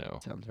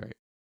 13-0. Sounds right.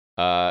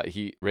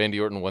 Randy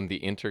Orton won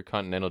the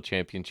Intercontinental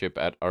Championship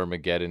at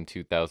Armageddon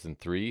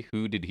 2003.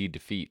 Who did he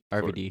defeat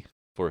RVD.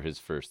 for his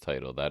first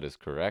title? That is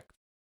correct.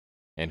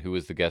 And who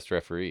was the guest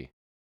referee?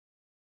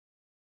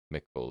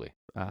 Mick Foley.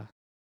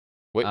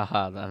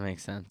 That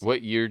makes sense.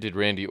 What year did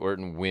Randy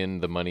Orton win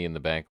the Money in the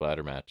Bank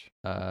ladder match?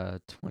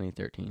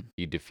 2013.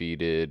 He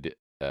defeated,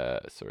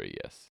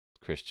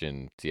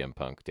 Christian, CM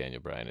Punk,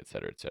 Daniel Bryan,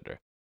 etc., etc.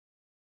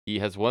 He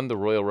has won the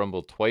Royal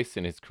Rumble twice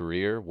in his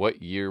career.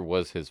 What year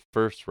was his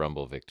first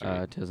Rumble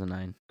victory?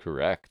 2009.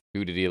 Correct.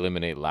 Who did he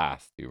eliminate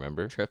last? Do you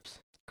remember? Trips.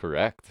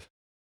 Correct.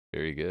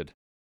 Very good.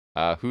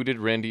 Who did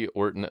Randy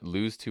Orton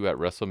lose to at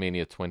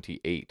WrestleMania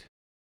 28?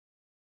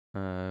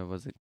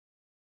 Was it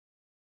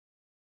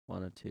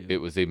 1 or 2?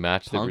 It was a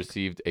match that Punk?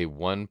 received a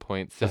Was it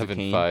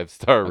 1.75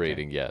 star Okay.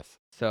 rating. Yes.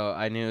 So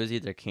I knew it was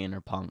either Kane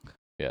or Punk.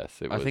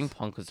 Yes, it I was. think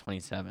Punk was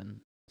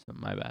 27. So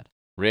my bad.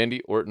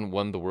 Randy Orton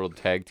won the World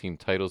Tag Team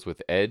titles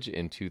with Edge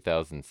in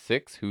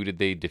 2006. Who did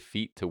they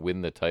defeat to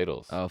win the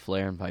titles? Oh,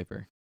 Flair and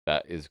Piper.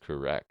 That is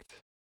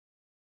correct.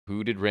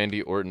 Who did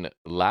Randy Orton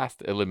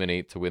last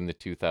eliminate to win the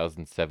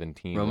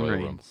 2017 Roman Royal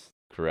Reigns. Rumble?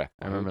 Correct.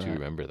 I remember Why don't you that.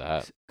 remember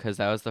that? Because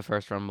that was the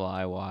first Rumble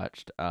I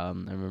watched. I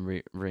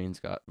remember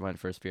Reigns went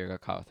for a spear,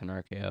 got caught with an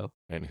RKO.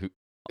 And who?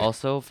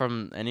 Also,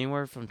 from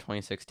anywhere from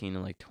 2016 to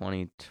like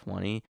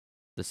 2020,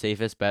 the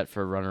safest bet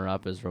for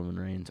runner-up is Roman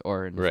Reigns,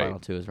 or in the Right. final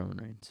 2 is Roman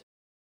Reigns.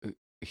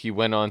 He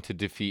went on to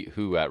defeat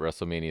who at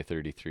WrestleMania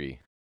 33?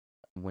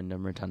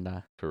 Wyndham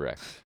Rotunda.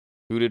 Correct.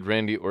 Who did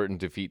Randy Orton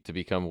defeat to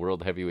become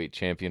World Heavyweight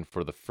Champion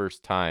for the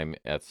first time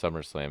at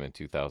SummerSlam in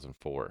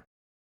 2004?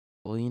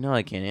 Well,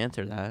 I can't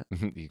answer that.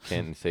 You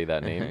can't say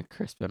that name?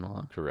 Chris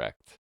Benoit.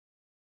 Correct.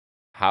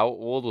 How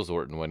old was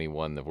Orton when he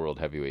won the World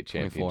Heavyweight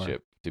 24.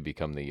 Championship to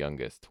become the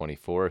youngest?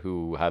 24.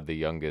 Who was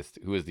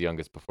the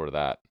youngest before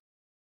that?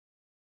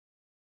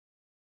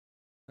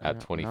 I At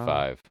don't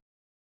 25.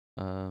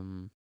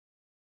 know.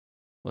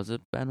 Was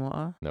it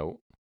Benoit? No.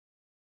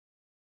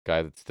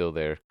 Guy that's still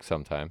there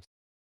sometimes.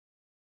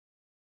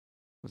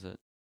 Was it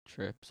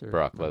Trips or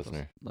Brock Michael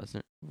Lesnar.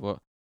 Lesnar.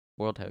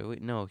 World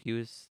Heavyweight? No,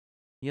 he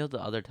held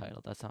the other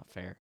title. That's not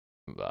fair.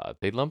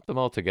 They lumped them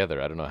all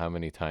together. I don't know how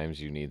many times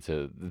you need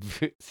to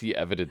see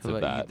evidence of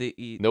But that.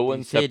 No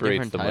one say a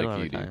separates different them title like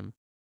you every do. time.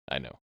 I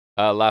know.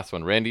 Last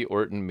one. Randy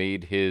Orton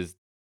made his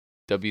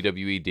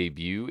WWE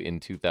debut in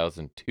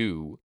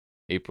 2002,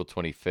 April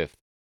 25th.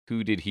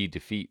 Who did he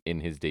defeat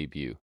in his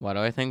debut? Why do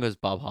I think it was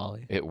Bob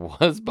Holly? It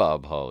was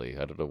Bob Holly.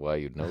 I don't know why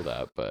you'd know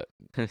that, but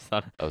I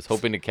thought I was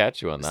hoping to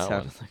catch you on it that one.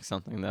 sounded like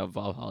something that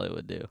Bob Holly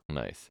would do.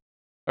 Nice.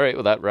 All right,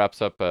 well, that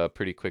wraps up a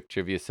pretty quick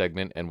trivia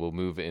segment, and we'll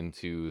move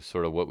into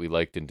sort of what we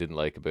liked and didn't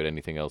like about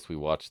anything else we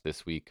watched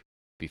this week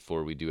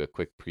before we do a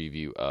quick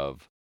preview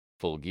of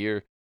Full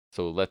Gear.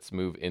 So let's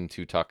move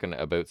into talking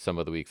about some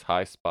of the week's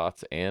high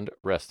spots and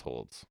rest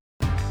holds.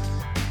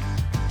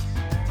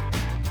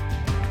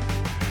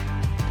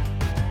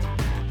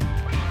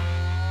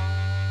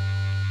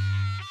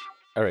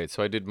 All right,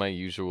 so I did my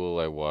usual.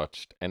 I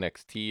watched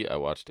NXT, I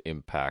watched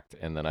Impact,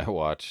 and then I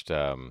watched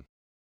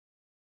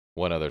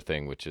one other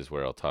thing, which is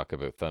where I'll talk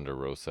about Thunder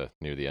Rosa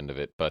near the end of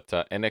it. But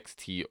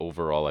NXT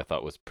overall, I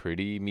thought was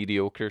pretty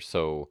mediocre.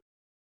 So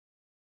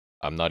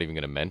I'm not even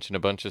going to mention a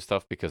bunch of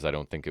stuff because I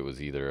don't think it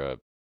was either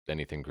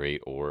anything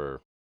great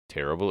or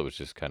terrible. It was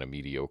just kind of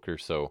mediocre.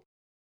 So,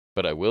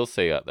 but I will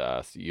say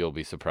you'll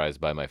be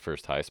surprised by my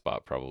first high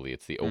spot. Probably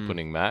it's the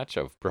opening match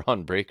of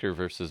Braun Breaker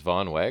versus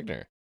Von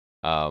Wagner.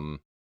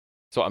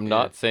 So I'm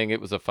not saying it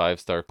was a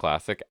 5-star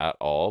classic at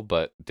all,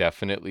 but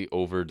definitely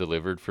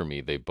over-delivered for me.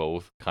 They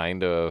both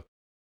kind of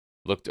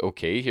looked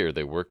okay here.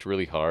 They worked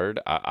really hard.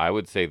 I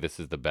would say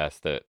this is the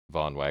best that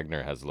Von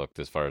Wagner has looked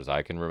as far as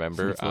I can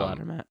remember. Since the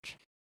ladder match.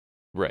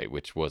 Right,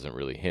 which wasn't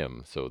really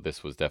him. So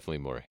this was definitely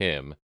more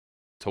him.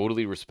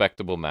 Totally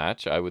respectable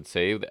match, I would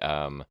say.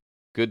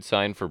 Good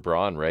sign for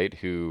Braun, right?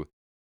 Who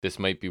this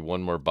might be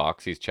one more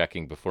box he's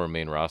checking before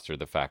main roster.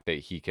 The fact that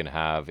he can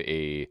have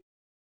a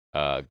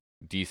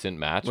decent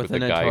match with a a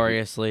guy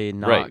notoriously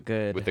not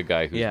good. with a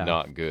guy who's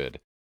not good.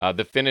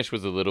 The finish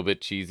was a little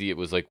bit cheesy. It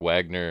was like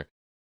Wagner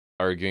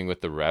arguing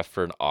with the ref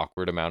for an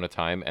awkward amount of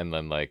time, and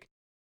then like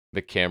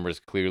the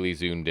cameras clearly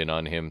zoomed in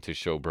on him to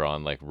show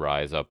Braun like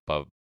rise up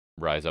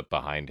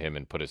behind him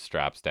and put his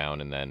straps down,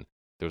 and then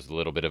there was a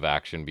little bit of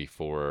action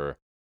before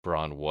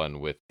Braun won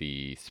with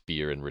the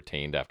spear and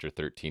retained after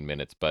 13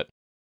 minutes, but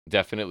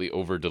definitely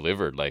over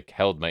delivered. Like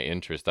held my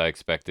interest. I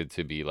expected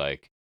to be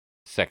like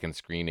second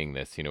screening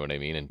this, you know what I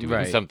mean, and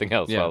doing something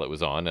else while it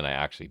was on, and I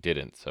actually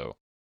didn't. So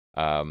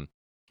and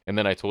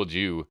then I told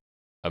you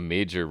a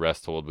major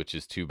rest hold, which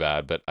is too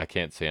bad, but I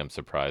can't say I'm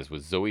surprised,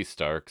 was Zoe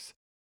Starks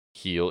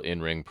heel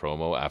in-ring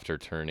promo after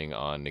turning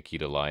on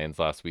Nikita Lyons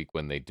last week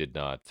when they did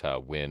not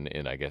win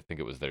in, I think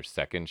it was their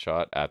second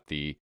shot at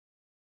the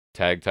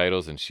tag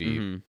titles, and she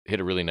Mm-hmm. hit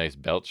a really nice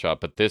belt shot.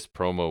 But this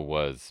promo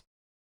was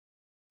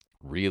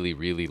really,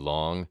 really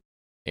long,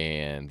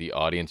 and the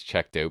audience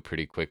checked out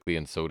pretty quickly,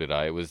 and so did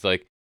I. It was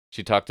like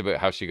she talked about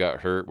how she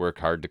got hurt, worked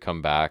hard to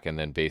come back, and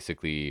then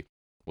basically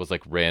was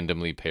like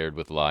randomly paired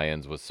with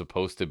Lyons, was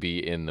supposed to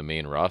be in the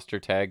main roster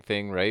tag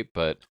thing, right?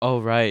 But Oh,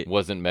 right.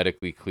 wasn't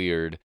medically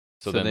cleared.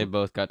 So So they then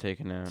both got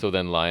taken out. so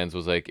then Lyons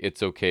was like,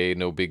 it's okay,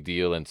 no big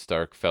deal. And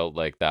Stark felt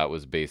like that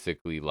was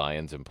basically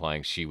Lyons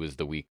implying she was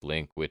the weak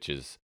link, which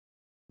is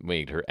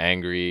made her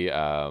angry.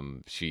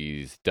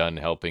 She's done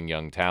helping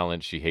young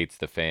talent. She hates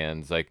the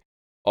fans. Like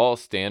all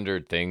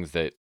standard things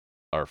that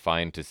are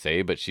fine to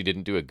say, but she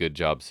didn't do a good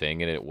job saying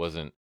it. It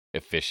wasn't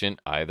efficient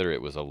either.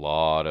 It was a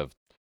lot of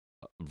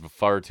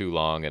far too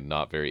long and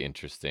not very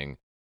interesting.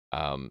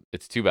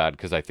 It's too bad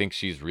because I think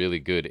she's really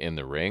good in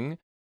the ring,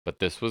 but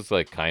this was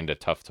like kind of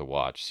tough to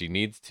watch. She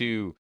needs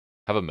to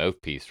have a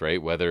mouthpiece,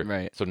 right? Whether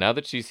Right. so now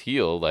that she's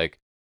heel, like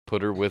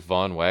put her with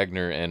Von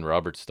Wagner and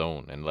Robert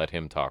Stone and let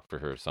him talk for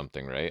her or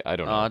something, right? I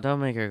don't know. Oh,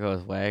 don't make her go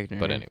with Wagner.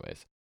 But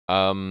anyways,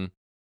 um,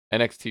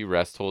 NXT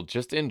rest hold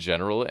just in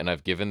general, and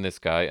I've given this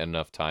guy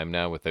enough time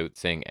now without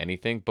saying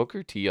anything.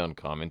 Booker T on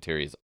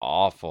commentary is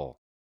awful.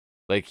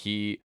 Like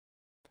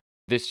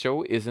this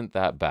show isn't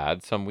that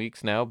bad some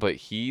weeks now, but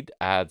he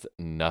adds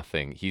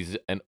nothing. He's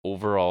an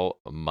overall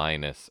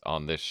minus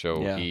on this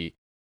show. Yeah.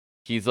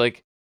 He's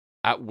like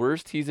at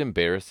worst he's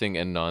embarrassing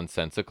and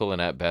nonsensical,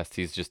 and at best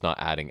he's just not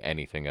adding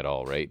anything at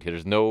all, right?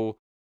 There's no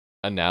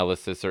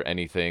analysis or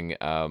anything.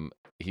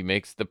 He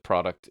makes the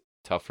product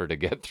tougher to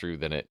get through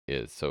than it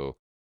is. So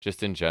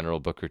just in general,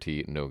 Booker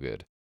T, no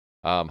good.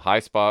 High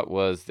spot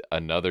was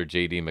another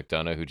JD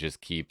McDonough who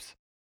just keeps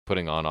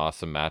putting on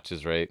awesome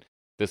matches, right?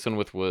 This one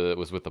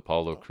was with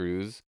Apollo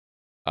Crews.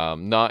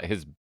 Not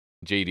his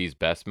JD's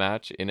best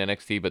match in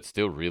NXT, but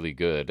still really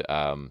good.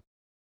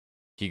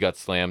 He got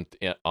slammed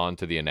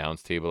onto the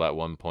announce table at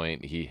one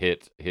point. He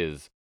hit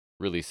his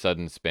really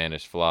sudden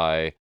Spanish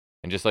fly,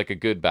 and just like a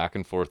good back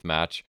and forth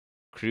match.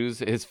 Crews,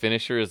 his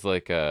finisher is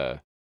like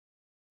a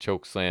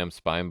choke slam,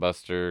 spine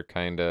buster,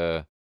 kind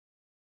of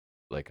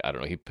like, I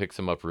don't know. He picks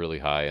him up really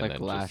high and Like then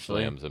just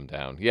Lashley? slams him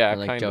down. Yeah, Or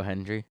like Joe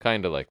Hendry?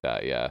 kind of like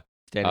that. Yeah.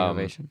 Standing Um,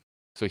 ovation.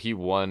 So he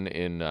won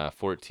in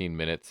 14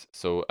 minutes.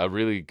 So a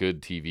really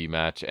good TV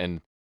match.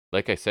 And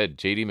like I said,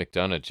 JD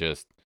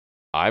McDonough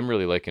I'm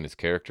really liking his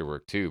character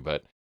work too,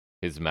 but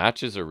his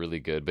matches are really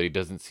good, but he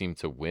doesn't seem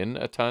to win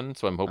a ton.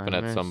 So I'm hoping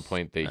at some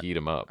point they heat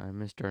him up. I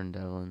miss Jordan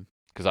Devlin.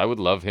 Because I would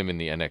love him in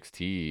the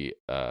NXT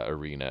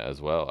arena as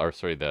well. Or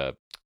sorry, the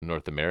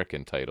North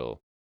American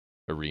title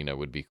arena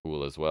would be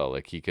cool as well.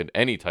 Like he could,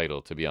 any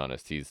title, to be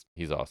honest,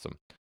 he's awesome.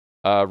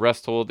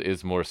 Rest hold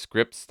is more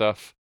script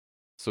stuff.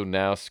 So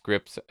now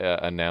Scripps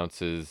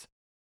announces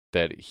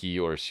that he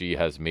or she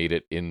has made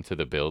it into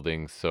the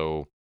building.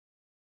 So,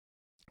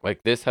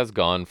 like, this has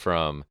gone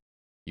from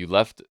you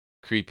left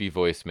creepy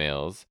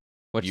voicemails,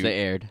 Which they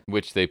aired.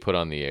 which they put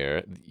on the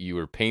air. You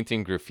were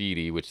painting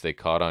graffiti, which they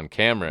caught on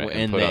camera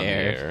and put on the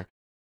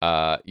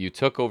air. You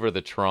took over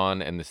the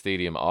Tron and the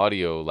Stadium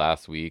audio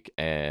last week,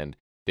 and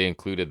they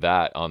included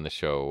that on the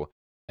show.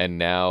 And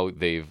now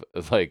they've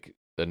like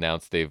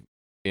announced they've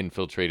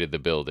infiltrated the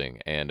building,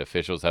 and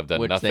officials have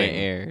done Which nothing. they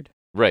aired.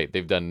 Right,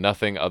 they've done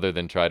nothing other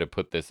than try to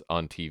put this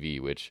on TV,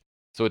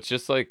 so it's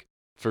just like,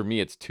 for me,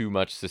 it's too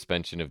much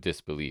suspension of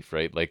disbelief,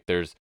 right? Like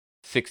there's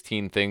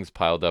 16 things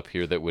piled up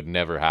here that would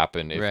never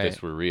happen if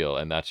this were real,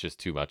 and that's just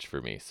too much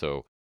for me.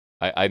 So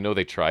I know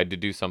they tried to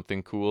do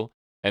something cool,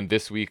 and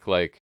this week,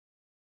 like,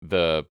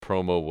 the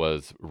promo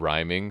was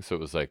rhyming, so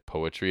it was like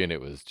poetry, and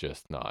it was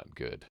just not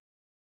good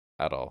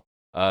at all.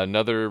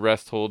 Another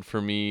rest hold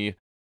for me,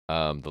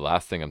 the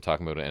last thing I'm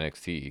talking about in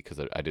NXT, because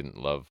I didn't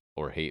love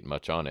or hate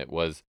much on it,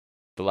 was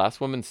the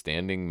last woman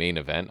standing main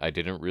event. I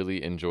didn't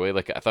really enjoy.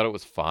 Like, I thought it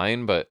was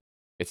fine, but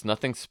it's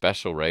nothing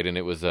special, right? And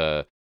it was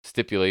a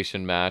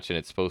stipulation match, and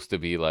it's supposed to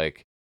be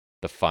like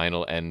the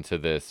final end to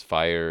this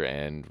Fire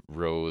and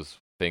Rose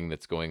thing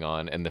that's going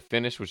on. And the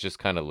finish was just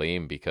kind of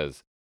lame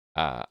because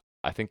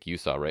I think you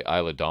saw, right?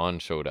 Isla Dawn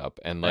showed up,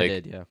 and like, I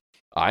did, yeah.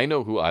 I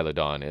know who Isla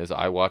Dawn is.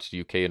 I watched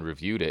UK and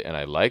reviewed it, and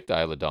I liked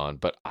Isla Dawn,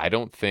 but I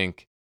don't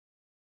think,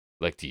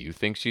 like, do you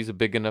think she's a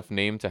big enough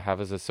name to have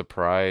as a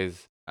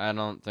surprise? I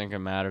don't think it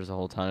matters a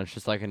whole ton. It's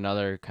just like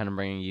another kind of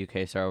bringing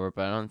UK star over,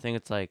 but I don't think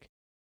it's like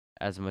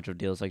as much of a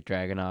deal as like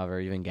Dragunov or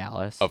even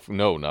Gallus.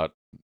 No, not.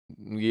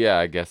 Yeah,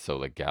 I guess so.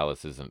 Like,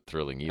 Gallus isn't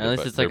thrilling either, At least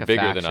but it's they're like a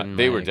bigger than faction,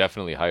 they were like-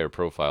 definitely higher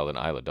profile than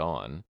Isla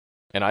Dawn,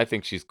 and I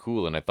think she's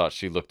cool, and I thought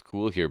she looked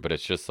cool here, but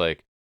it's just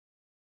like,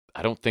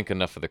 I don't think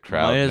enough of the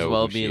crowd Might as know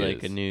well who be she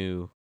like is. a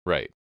new,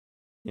 Right.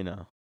 you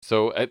know.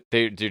 So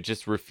they're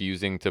just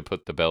refusing to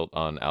put the belt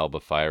on Alba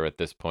Fire at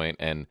this point,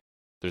 and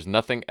there's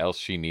nothing else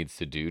she needs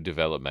to do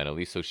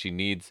developmentally. So she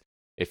needs,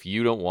 if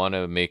you don't want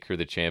to make her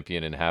the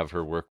champion and have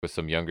her work with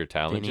some younger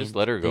talent, just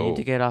let her They go. need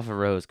to get off of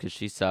Rose because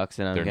she sucks,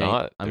 and They're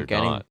not.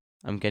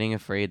 I'm getting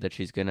afraid that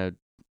she's gonna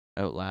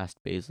outlast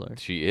Baszler.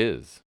 She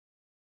is.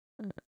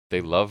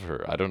 They love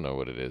her. I don't know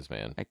what it is,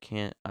 man. I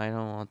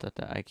don't want that.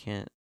 I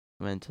can't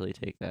mentally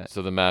take that.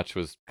 So the match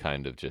was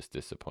kind of just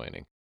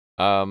disappointing.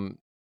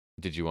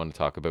 Did you want to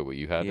talk about what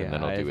you had, and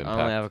then I'll do I only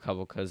have a Impact?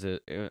 couple because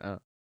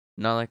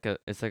not like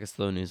it's like a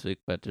slow news week,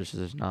 but there's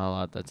not a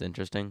lot that's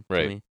interesting to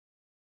Right. me.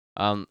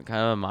 Kind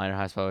of a minor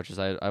high spot, which is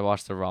I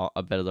watched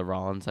a bit of the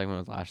Rollins segment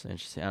with Lashley, and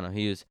I don't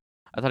know,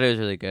 I thought he was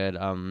really good.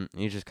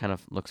 He just kind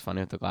of looks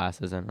funny with the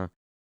glasses, and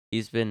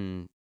he's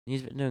been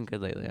doing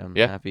good lately. I'm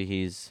Yeah. happy I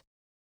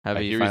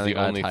he hear he's finally the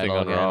got a only thing title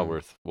on Raw again.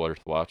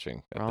 worth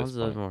watching at Rollins this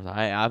does point. more.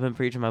 I've been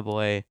preaching my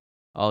boy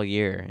all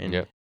year, and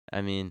Yep.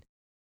 I mean,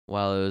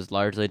 while it was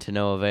largely to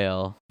no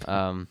avail,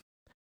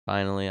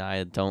 finally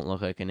I don't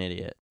look like an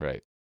idiot.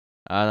 Right.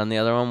 And then the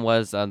other one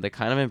was they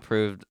kind of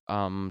improved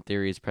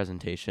Theory's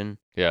presentation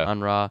Yeah. on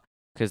Raw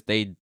because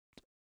they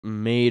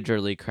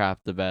majorly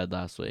crapped the bed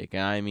last week,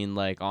 and I mean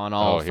like on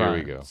all Oh, fronts. here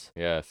we go.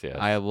 Yes, yes.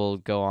 I will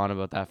go on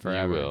about that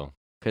forever. You will.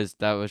 Because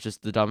that was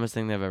just the dumbest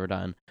thing they've ever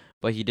done.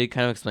 But he did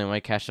kind of explain why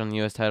he cashed on the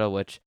U.S. title,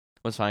 which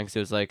was fine because it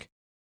was like,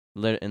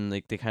 and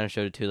like they kind of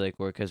showed it too, like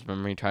where because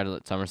remember he tried to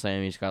let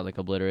SummerSlam, he just got like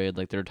obliterated.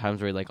 Like there were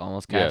times where he like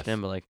almost cashed Yes.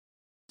 in, but like,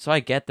 so I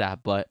get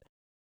that, but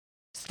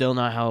still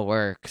not how it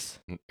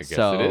works. I guess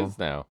So, it is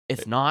now.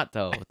 It's not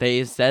though.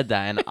 They said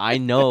that, and I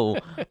know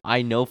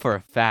for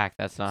a fact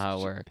that's not how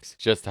it works.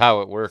 Just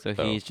how it worked, So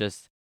though. he's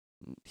just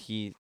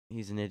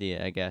he's an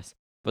idiot, I guess.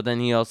 But then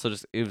he also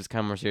it was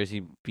kind of more serious.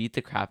 He beat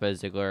the crap out of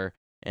Ziggler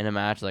in a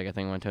match, like I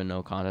think went to a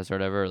no contest or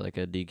whatever, like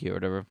a DQ or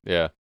whatever.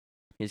 Yeah.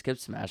 He just kept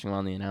smashing him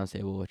on the announce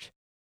table, which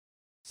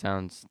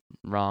sounds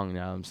wrong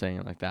now. I'm saying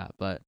it like that,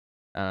 but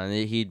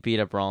he beat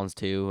up Rollins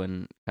too,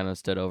 and kind of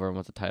stood over him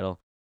with the title.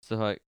 So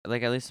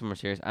like at least some more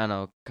serious. I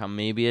don't know,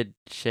 maybe a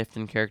shift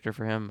in character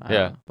for him. I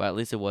don't know, but at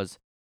least it was.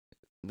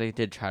 They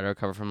did try to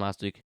recover from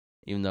last week,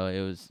 even though it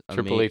was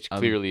Triple H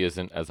clearly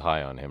isn't as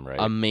high on him, right?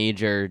 A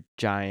major,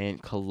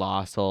 giant,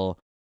 colossal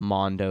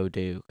Mondo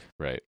Duke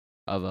Right.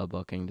 of a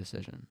booking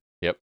decision.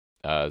 Yep.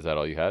 Is that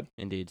all you had?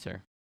 Indeed,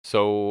 sir.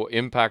 So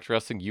Impact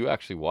Wrestling, you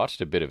actually watched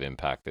a bit of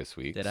Impact this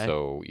week. Did I?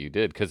 So you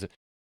did, because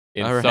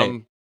in All right.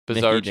 some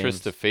bizarre Mickey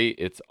twist of James. fate,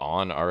 it's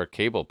on our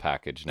cable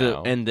package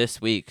now. And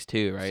this week's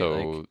too, right?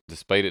 So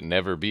despite it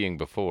never being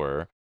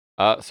before,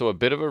 so a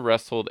bit of a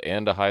rest hold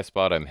and a high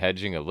spot. I'm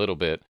hedging a little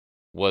bit.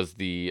 Was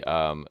the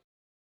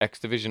X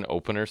Division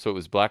opener. So it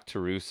was Black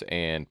Taurus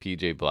and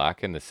PJ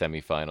Black in the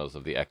semifinals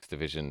of the X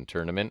Division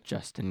tournament.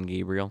 Justin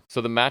Gabriel.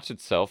 So the match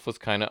itself was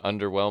kind of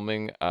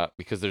underwhelming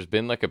because there's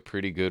been like a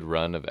pretty good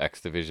run of X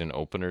Division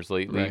openers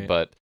lately. Right.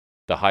 But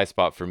the high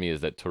spot for me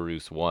is that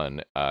Taurus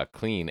won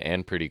clean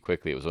and pretty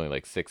quickly. It was only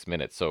like 6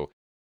 minutes. So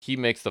he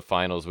makes the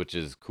finals, which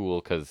is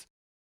cool because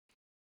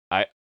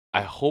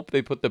I hope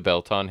they put the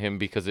belt on him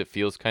because it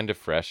feels kind of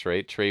fresh,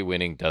 right? Trey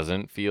winning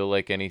doesn't feel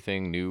like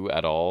anything new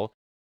at all.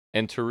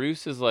 And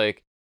Taurus is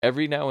like,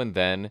 every now and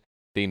then,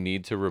 they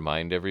need to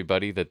remind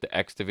everybody that the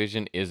X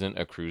Division isn't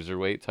a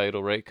cruiserweight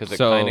title, right? Because it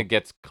kind of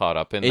gets caught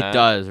up in that. It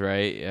does,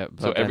 right? Yeah.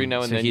 So every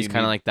now and then he's you kind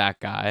of need- like that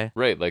guy.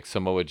 Right, like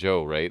Samoa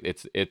Joe, right?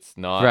 It's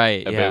not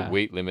Right, about yeah.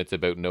 weight limits,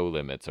 about no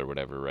limits or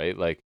whatever, right?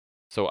 Like,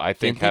 so I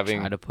think Didn't they having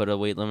try to put a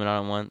weight limit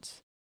on it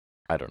once?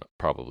 I don't know,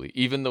 probably.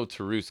 Even though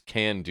Taurus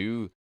can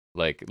do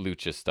like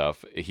lucha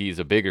stuff, he's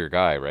a bigger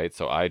guy, right?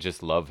 So I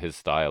just love his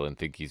style and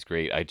think he's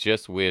great. I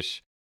just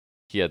wish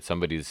he had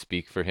somebody to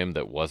speak for him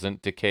that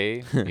wasn't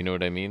Decay. You know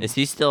what I mean? Is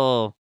he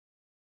still?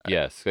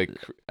 Yes, like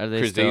Are they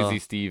Crazy still?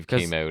 Steve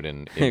 'cause- came out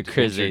and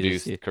Crazy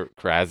introduced Steve.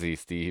 Crazy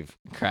Steve.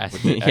 Crazy.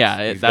 with the X-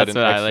 Yeah, he's got that's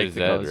an what I extra like to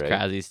call Z, his right?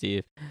 Crazy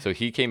Steve. So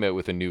he came out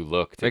with a new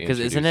look to Because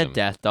isn't introduce it him.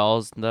 Death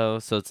Dolls though?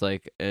 So it's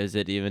like, is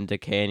it even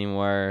Decay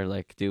anymore?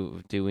 Like,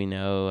 do we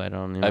know? I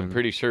don't even. I'm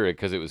pretty sure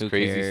because it was Who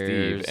Crazy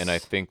Steve, and I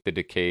cares? think the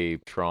Decay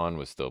Tron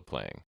was still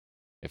playing,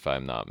 if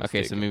I'm not mistaken.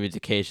 Okay, so maybe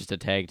Decay's just a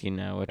tag team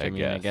now, which I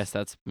mean, I guess. guess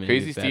that's maybe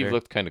Crazy better. Steve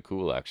looked kind of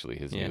cool, actually.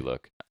 His Yeah. new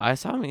look, I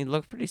saw him. He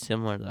looked pretty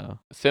similar though.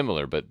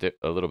 similar but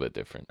a little bit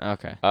different.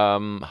 Okay.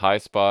 High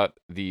spot,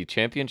 the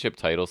championship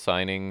title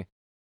signing,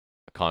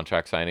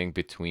 contract signing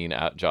between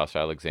Josh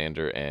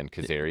Alexander and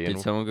Kazarian. Did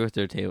someone go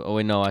through a table? Oh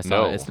wait, no, I saw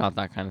No. it. It's not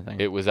that kind of thing.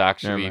 It was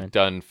actually mind.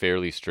 done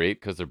fairly straight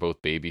because they're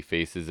both baby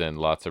faces and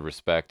lots of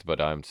respect, but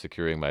I'm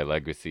securing my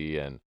legacy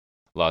and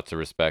lots of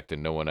respect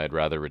and no one I'd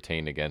rather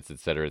retain against, et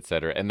cetera, et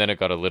cetera. And then it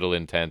got a little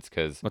intense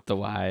because With the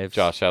wives.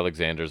 Josh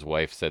Alexander's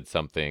wife said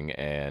something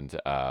and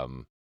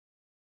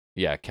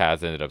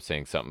Kaz ended up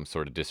saying something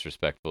sort of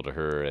disrespectful to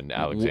her, and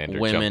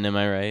women, am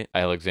I right?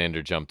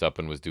 Alexander jumped up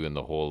and was doing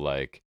the whole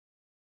like,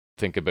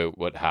 think about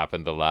what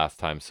happened the last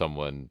time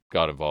someone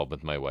got involved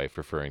with my wife,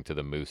 referring to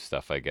the moose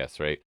stuff, I guess,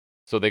 right?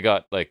 So they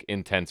got like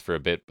intense for a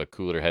bit, but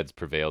cooler heads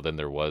prevailed, and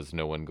there was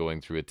no one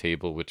going through a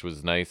table, which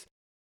was nice.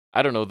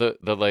 I don't know, the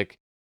like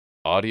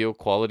audio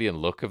quality and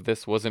look of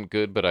this wasn't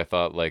good, but I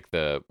thought like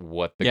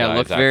what the Yeah, it guys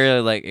looked very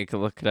like it could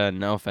look.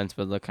 No offense,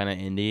 but look kind of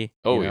indie.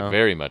 Oh, you know?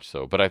 very much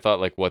so. But I thought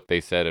like what they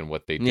said and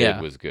what they did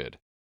Yeah. was good.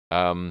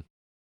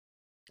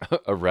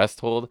 A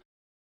rest hold,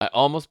 I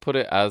almost put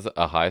it as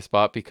a high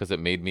spot because it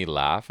made me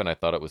laugh and I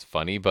thought it was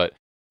funny, but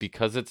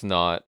because it's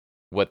not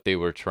what they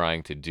were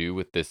trying to do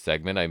with this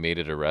segment, I made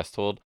it a rest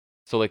hold.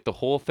 So like the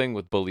whole thing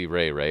with Bully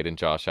Ray, right, and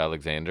Josh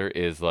Alexander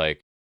is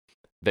like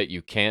that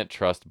you can't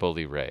trust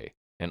Bully Ray.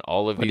 And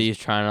all of But these he's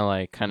trying to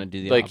like kind of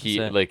do the like he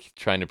opposite. like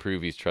trying to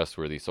prove he's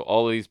trustworthy. So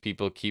all of these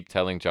people keep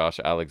telling Josh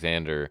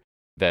Alexander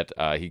that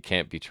he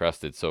can't be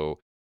trusted. So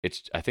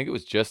it's I think it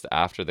was just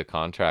after the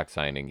contract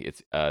signing.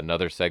 It's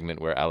another segment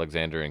where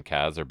Alexander and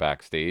Kaz are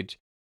backstage,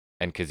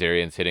 and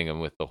Kazarian's hitting him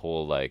with the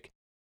whole like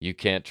you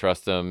can't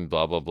trust him,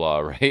 blah blah blah,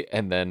 right?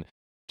 And then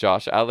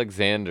Josh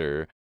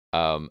Alexander,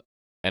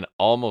 and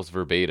almost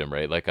verbatim,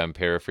 right? Like I'm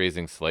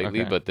paraphrasing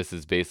slightly, Okay. but this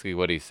is basically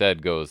what he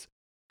said. Goes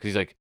because he's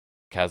like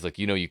Kaz like,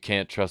 you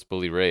can't trust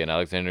Bully Ray. And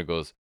Alexander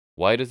goes,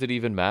 why does it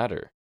even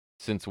matter?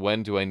 Since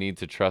when do I need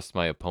to trust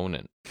my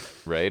opponent?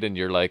 Right? And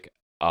you're like,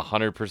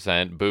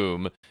 100%,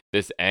 boom,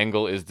 this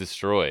angle is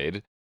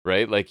destroyed,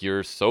 right? Like,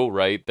 you're so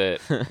right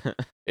that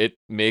it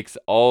makes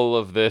all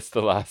of this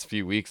the last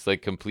few weeks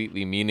like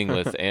completely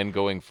meaningless and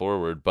going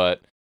forward.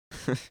 But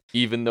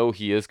even though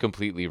he is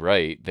completely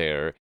right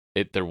there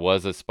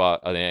was a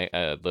spot,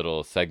 a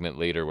little segment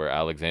later where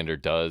Alexander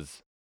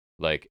does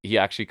like he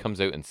actually comes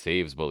out and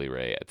saves Bully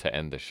Ray to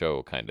end the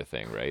show, kind of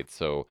thing, right?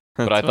 So,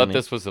 but That's I thought funny.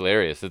 this was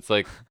hilarious. It's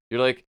like you're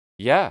like,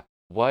 yeah,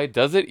 why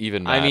does it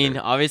even I mean,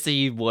 matter? obviously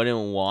you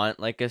wouldn't want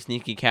like a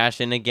sneaky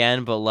cash in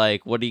again, but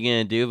like, what are you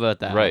gonna do about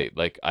that? Right?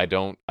 Like I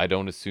don't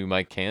assume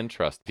I can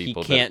trust He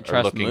people that can't are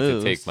trust looking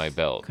to take my moves.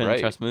 belt, Couldn't right?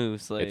 trust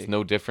moves. It's Like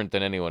no different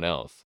than anyone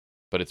else.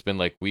 But it's been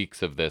like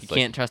weeks of you this, like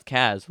can't trust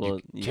Kaz. you Well,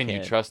 you can you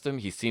can. trust him?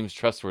 He seems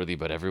trustworthy,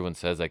 but everyone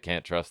says I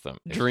can't trust him.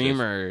 It's just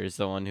Dreamer is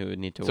the one who would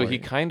need to so he worry.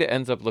 kind of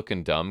ends up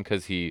looking dumb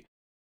because he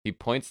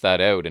points that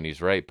out and he's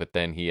right, but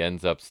then he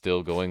ends up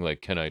still going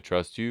like, "Can I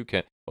trust you?"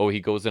 Can he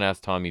goes and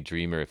asks Tommy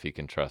Dreamer if he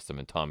can trust him,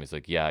 and Tommy's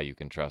like, "Yeah, you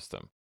can trust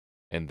him."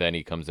 And then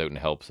he comes out and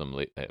helps him.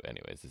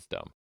 Anyways, it's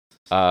dumb.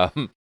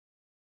 Um,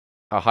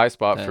 a high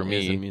spot for That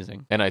is me,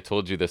 amusing. and I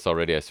told you this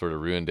already. I sort of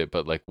ruined it,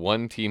 but like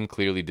one team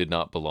clearly did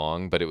not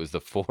belong, but it was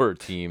the 4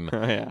 team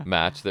Oh yeah,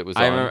 match that was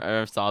I on.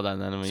 remember. I saw that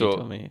then when you So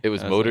told me. it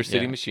was I was Motor like,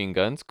 City yeah, Machine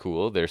Guns,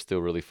 cool. They're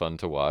still really fun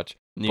to watch.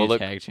 new Bullet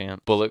tag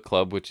champs. Bullet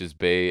Club, which is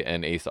Bay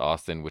and Ace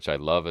Austin, which I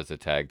love as a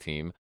tag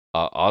team.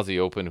 Aussie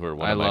Open, who are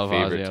one I of my love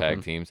favorite Aussie tag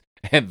Open. teams,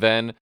 and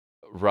then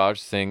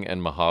Raj Singh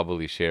and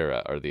Mahabali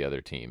Shera are the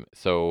other team.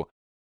 So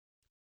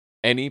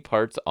any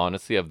parts,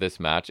 honestly, of this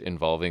match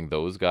involving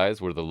those guys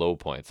were the low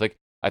points. Like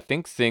I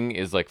think Singh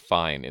is like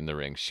fine in the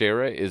ring.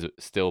 Shera is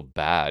still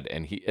bad,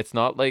 and it's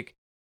not like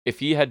if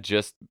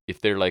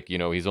they're like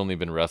he's only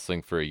been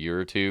wrestling for a year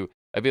or two,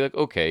 I'd be like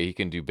okay, he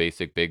can do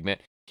basic big man.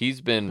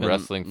 He's been Been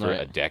wrestling for a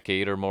right.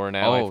 decade or more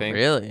now. I Oh think.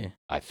 really?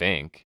 I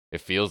think it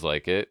feels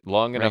like it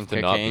long enough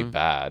Ring to not be kicking.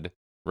 bad,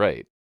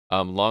 right?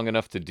 Long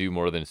enough to do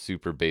more than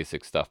super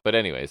basic stuff. But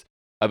anyways,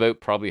 about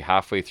probably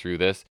halfway through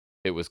this,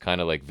 it was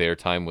kind of like their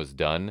time was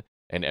done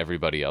and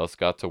everybody else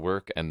got to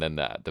work, and then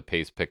the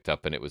pace picked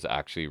up and it was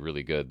actually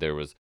really good. There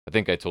was, I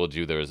think I told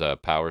you there was a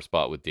power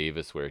spot with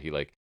Davis where he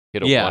like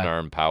hit a one Yeah.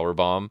 arm power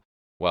bomb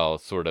while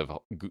sort of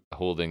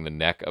holding the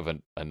neck of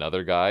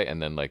another guy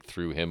and then like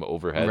threw him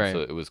overhead. So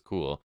Right. it was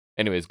cool.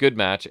 Anyways, good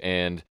match.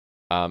 And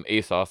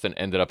Ace Austin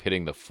ended up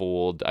hitting the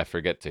fold. I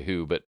forget to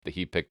who, but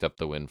he picked up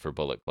the win for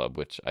Bullet Club,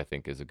 which I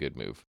think is a good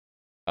move.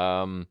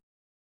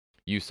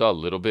 You saw a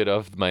little bit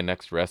of my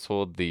next rest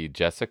hold. The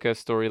Jessica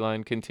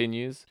storyline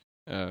continues.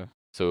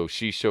 So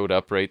she showed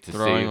up right to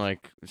Throwing save.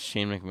 like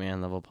Shane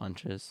McMahon level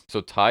punches.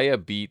 So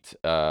Taya beat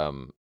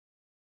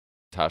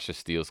Tasha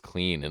Steelz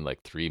clean in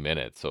like 3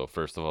 minutes. So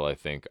first of all, I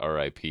think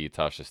R.I.P.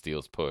 Tasha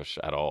Steelz push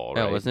at all,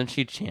 Yeah, right? wasn't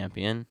she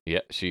champion?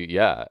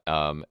 Yeah.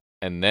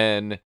 And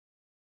then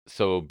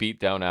so beat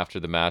down after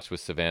the match with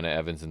Savannah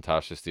Evans and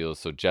Tasha Steelz.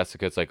 So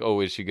Jessica's like,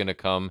 oh, is she gonna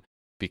come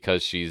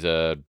because she's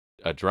a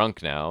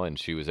drunk now and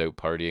she was out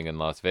partying in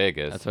Las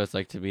Vegas? That's what it's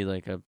like to be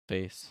like a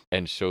face.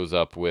 And shows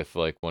up with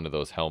like one of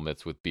those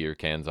helmets with beer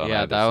cans on Yeah,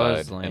 either that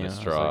was side lame. and I a was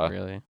straw. like,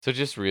 really? So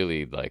just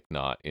really like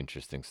not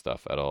interesting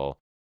stuff at all.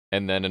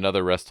 And then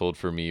another rest hold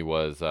for me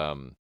was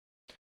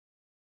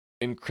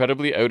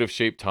incredibly out of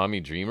shape Tommy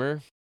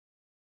Dreamer.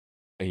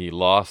 He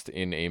lost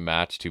in a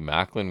match to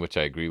Macklin, which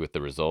I agree with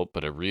the result,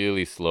 but a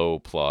really slow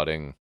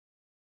plotting,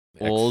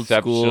 Old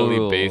school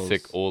exceptionally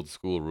basic rules. old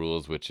school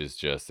rules, which is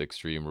just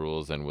extreme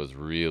rules and was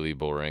really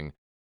boring.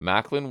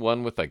 Macklin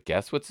won with, I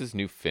guess, what's his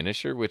new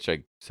finisher, which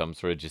some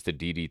sort of just a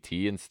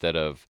DDT instead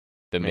of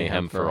the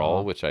Mayhem for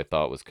All, which I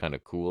thought was kind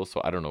of cool. So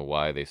I don't know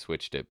why they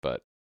switched it,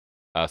 but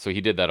so he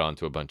did that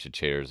onto a bunch of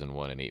chairs and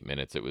won in 8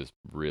 minutes. It was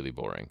really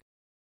boring.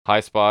 High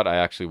Spot, I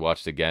actually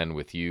watched again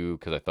with you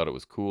because I thought it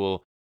was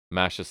cool.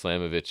 Masha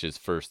Slamovich's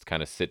first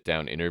kind of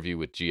sit-down interview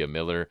with Gia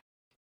Miller,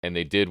 and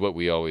they did what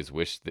we always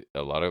wish that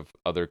a lot of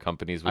other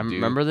companies would I do.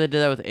 remember they did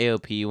that with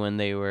AOP when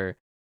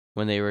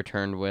they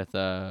returned with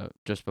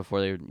just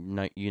before they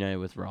united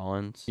with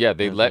Rollins. Yeah,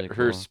 they let really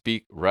her cool.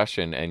 speak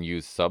Russian and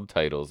use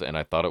subtitles, and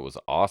I thought it was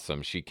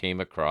awesome. She came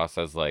across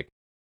as like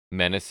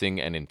menacing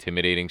and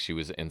intimidating. She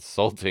was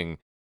insulting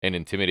and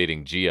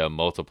intimidating Gia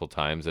multiple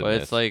times in But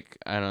this. it's like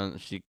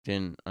she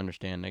didn't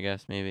understand, I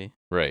guess, maybe.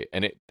 Right.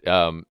 And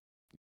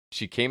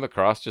she came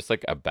across just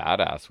like a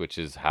badass, which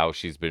is how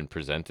she's been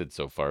presented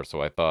so far.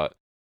 So I thought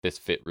this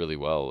fit really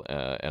well,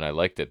 and I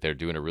liked it. They're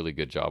doing a really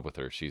good job with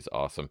her. She's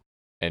awesome,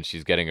 and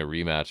she's getting a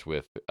rematch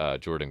with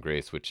Jordan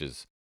Grace, which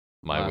is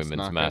my Last women's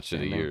knockout match of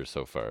the standing. year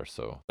so far.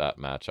 So that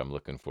match I'm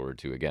looking forward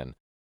to again.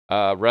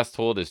 Rest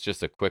hold is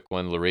just a quick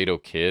one. Laredo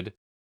Kid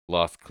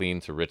lost clean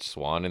to Rich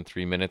Swann in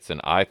 3 minutes,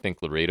 and I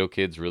think Laredo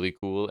Kid's really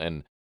cool,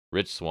 and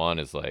Rich Swann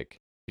is like,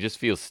 he just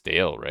feels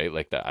stale, right?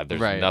 Like that.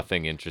 There's Right.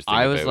 nothing interesting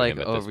I was about like, him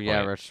at oh this yeah,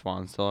 point. Rich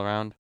Swann's still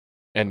around.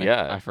 And Like,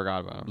 yeah, I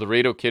forgot about him.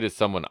 Laredo Kid is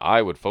someone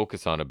I would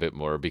focus on a bit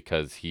more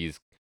because he's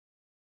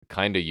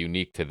kind of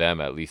unique to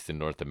them, at least in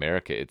North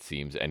America, it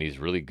seems, and he's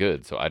really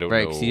good. So I don't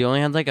Right, 'cause he know,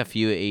 only had like a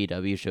few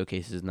AEW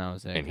showcases now.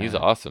 So and he's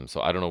awesome.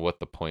 So I don't know what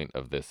the point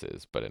of this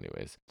is, but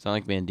anyways. It's not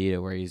like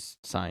Bandito where he's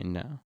signed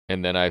now.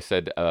 And then I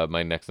said,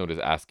 my next note is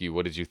ask you,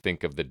 what did you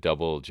think of the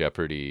double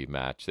Jeopardy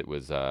match? It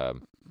was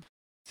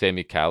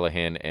Sami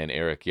Callihan and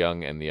Eric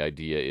Young, and the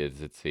idea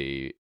is it's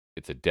a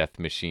death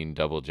machine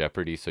double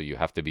Jeopardy, so you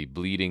have to be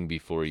bleeding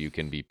before you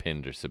can be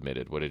pinned or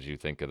submitted. What did you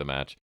think of the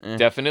match? Eh.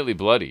 Definitely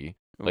bloody.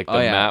 Like the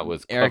mat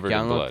was Eric covered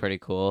Young in looked blood. pretty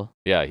cool,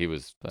 Yeah, he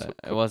was. but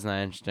it wasn't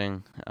that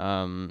interesting.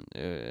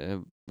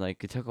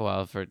 Like it took a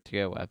while for it to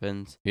get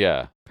weapons.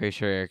 Yeah, Pretty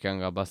sure Eric Young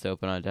got busted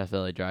open on a Death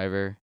Valley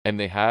Driver. and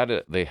they had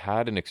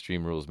an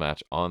Extreme Rules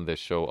match on this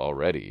show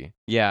already.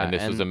 Yeah, And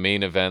this was a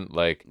main event,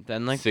 like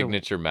then like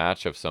signature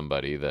match of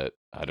somebody that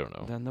I don't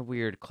know. then the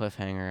weird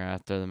cliffhanger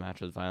after the match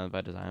was Violent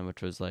by Design,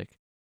 which was like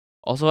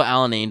also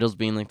Alan Angels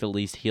being like the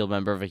least heel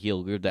member of a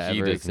heel group that He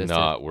ever does existed.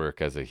 not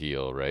work as a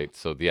heel, right?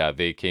 So yeah,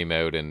 they came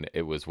out and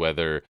it was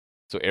whether.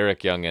 So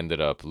Eric Young ended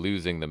up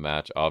losing the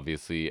match,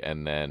 obviously,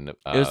 and then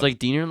It was like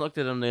Diener looked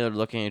at him. They were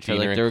looking at each other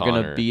Diener like they and were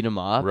gonna Connor. beat him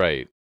up,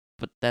 right.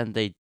 but then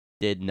they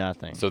did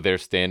nothing. So they're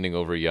standing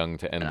over Young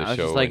to end And the I was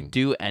show, just like, and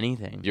do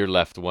anything. you're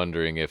left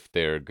wondering if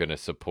they're gonna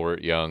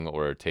support Young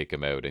or take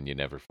him out, and you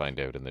never find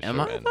out, and the Am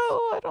show I ends.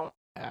 though? I don't.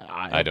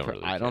 I don't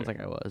really I don't care.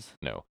 think I was.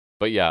 No.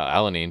 But yeah,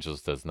 Alan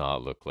Angels does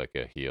not look like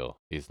a heel.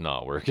 He's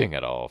not working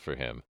at all for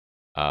him.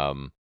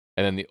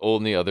 And then the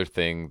only other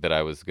thing that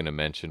I was going to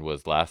mention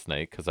was last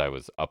night, because I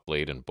was up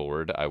late and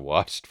bored, I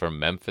watched from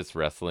Memphis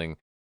Wrestling.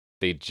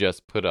 They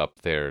just put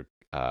up their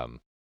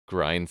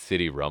Grind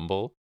City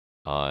Rumble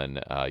on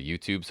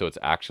YouTube. So it's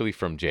actually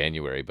from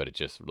January, but it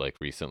just like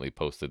recently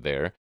posted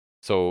there.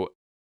 So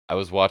I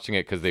was watching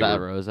it because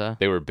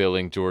they were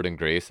billing Jordan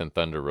Grace and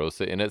Thunder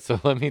Rosa in it. So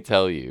let me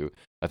tell you,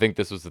 I think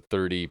this was a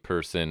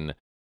 30-person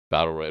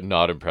battle royal.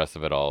 Not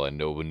impressive at all, and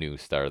no new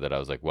star that I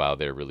was like, wow,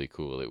 they're really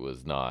cool. It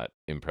was not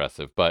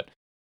impressive. But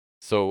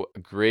so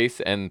Grace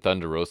and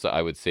Thunder Rosa,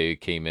 I would say,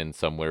 came in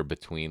somewhere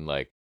between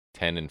like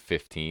 10 and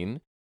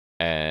 15.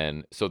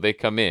 And so they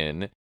come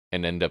in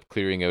and end up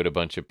clearing out a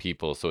bunch of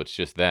people. So it's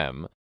just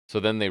them. So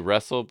then they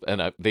wrestle,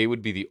 and they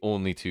would be the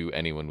only two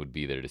anyone would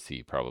be there to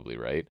see, probably,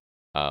 right?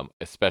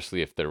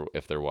 Especially if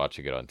they're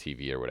watching it on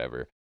TV or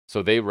whatever.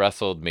 So they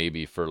wrestled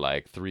maybe for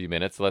like 3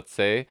 minutes, let's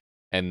say,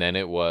 and then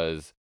it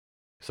was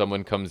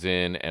someone comes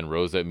in and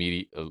Rosa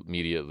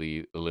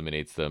immediately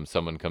eliminates them.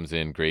 Someone comes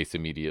in, Grace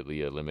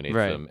immediately eliminates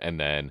them, and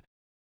then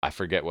I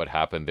forget what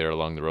happened there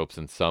along the ropes,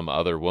 and some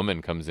other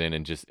woman comes in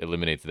and just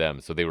eliminates them.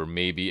 So they were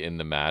maybe in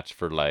the match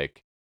for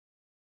like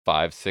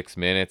 5-6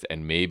 minutes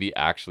and maybe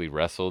actually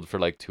wrestled for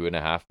like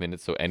 2.5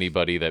 minutes. So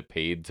anybody that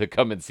paid to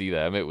come and see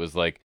them, it was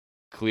like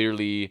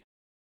clearly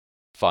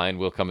fine,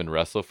 we'll come and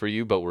wrestle for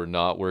you, but we're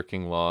not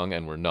working long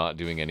and we're not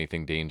doing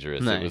anything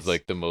dangerous. Nice. It was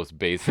like the most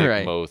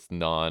basic, most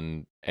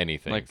non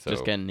anything. Like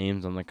just getting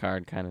names on the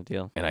card kind of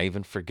deal. And I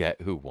even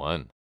forget who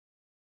won.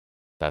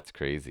 That's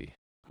crazy.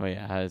 Oh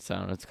yeah, it's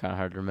kind of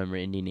hard to remember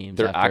indie names.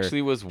 There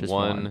actually was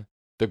one.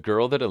 The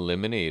girl that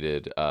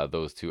eliminated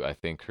those two, I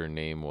think her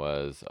name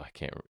was, I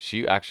can't remember.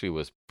 She actually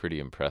was pretty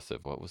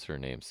impressive. What was her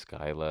name?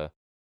 Skyla?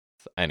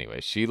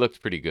 Anyway, she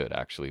looked pretty good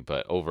actually,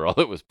 but overall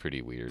it was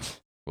pretty weird. It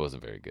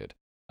wasn't very good.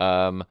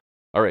 All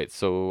right,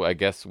 so I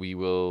guess we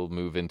will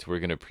move into, we're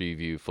going to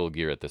preview Full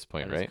Gear at this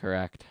point, right?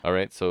 Correct. All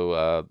right,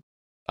 so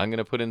I'm going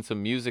to put in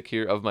some music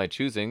here of my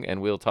choosing,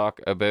 and we'll talk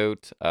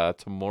about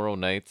tomorrow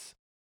night's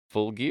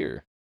Full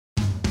Gear.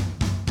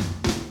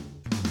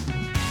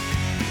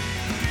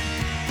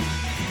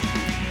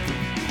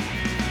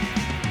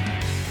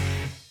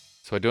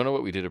 So I don't know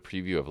what we did a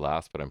preview of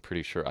last, but I'm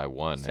pretty sure I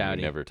won, and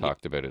we never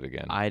talked about it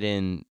again. I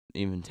didn't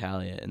even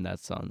tally it, and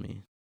that's on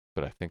me.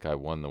 But I think I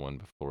won the one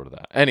before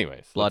that.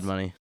 Anyways. Blood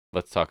money.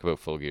 Let's talk about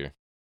Full Gear.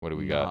 What do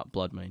we got? Not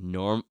blood money.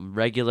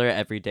 Regular,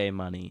 everyday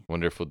money.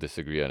 Wonder if we'll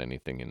disagree on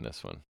anything in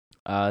this one.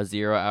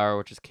 0 Hour,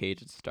 which is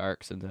Cage and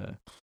Starks in the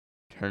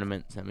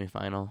tournament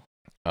semifinal.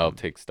 I'll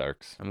take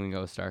Starks. I'm going to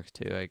go with Starks,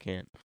 too. I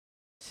can't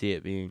see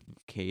it being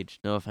Cage.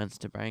 No offense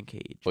to Brian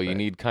Cage. Well, you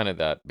need kind of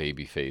that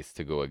baby face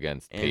to go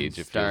against Page,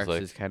 it feels like.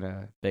 Starks is kind of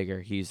bigger.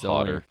 He's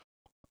hotter,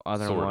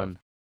 the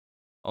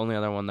only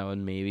other one that would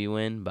maybe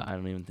win, but I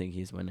don't even think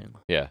he's winning.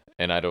 Yeah,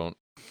 and I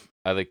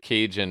like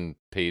Cage and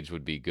Page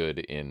would be good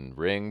in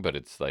ring, but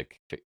it's like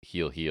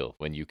heel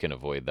when you can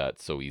avoid that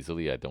so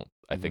easily. I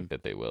think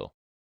that they will.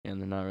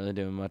 And they're not really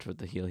doing much with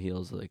the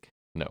heels like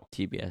no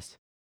TBS.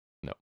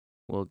 No.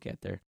 We'll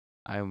get there.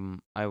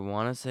 I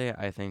want to say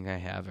I think I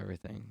have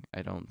everything.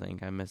 I don't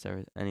think I miss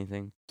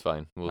anything. It's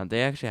fine.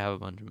 They actually have a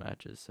bunch of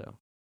matches, so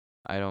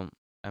I don't.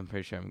 I'm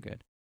pretty sure I'm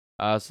good.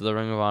 So the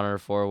Ring of Honor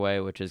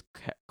 4-way, which is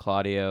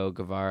Claudio,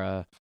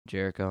 Guevara,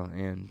 Jericho,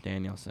 and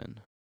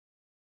Danielson.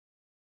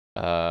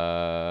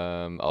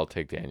 I'll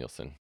take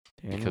Danielson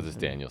because it's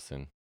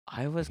Danielson.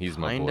 I was He's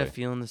my kind boy. of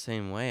feeling the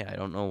same way. I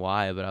don't know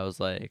why, but I was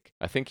like,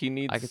 I think he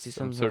needs I could see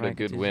some some sort I of could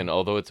good see win, some-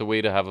 although it's a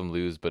way to have him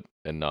lose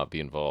and not be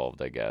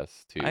involved, I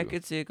guess, too. I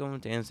could see it going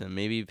with Danielson.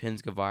 Maybe he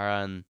pins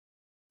Guevara and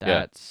Yeah.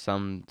 that's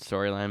some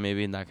storyline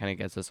maybe, and that kind of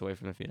gets us away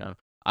from the feud.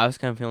 I was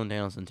kind of feeling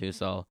Danielson too,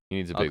 so He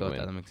needs a I'll big go with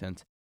that. win. That makes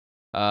sense.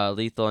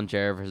 Lethal and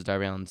Jarrett versus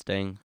Darby Allin and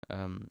Sting.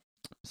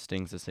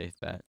 Sting's a safe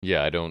bet.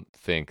 Yeah, I don't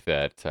think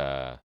that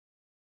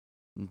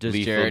Does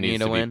Lethal Jarrett needs need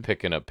to a be win?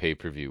 picking up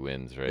pay-per-view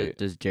wins, right?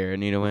 Does Jarrett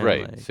need a win?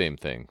 Right, Like, same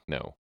thing.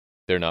 No.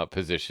 They're not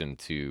positioned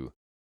to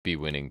be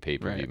winning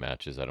pay-per-view Right.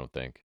 matches, I don't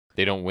think.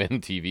 They don't win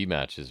TV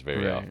matches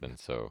very Right. often,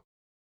 so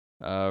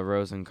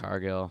Rose and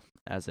Cargill,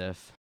 as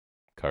if.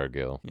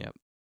 Cargill.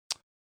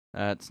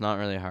 It's not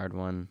really a hard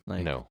one.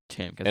 Like, No.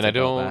 champ gets And the I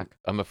belt don't back.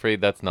 I'm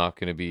afraid that's not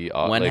going to be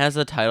When like, has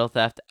a title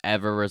theft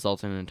ever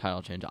resulted in a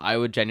title change? I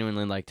would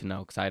genuinely like to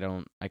know because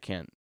I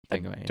can't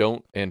think of any.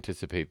 don't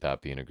anticipate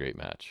that being a great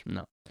match.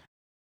 No.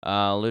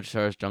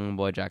 Luchasaurus, Jungle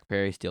Boy, Jack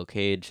Perry, Steel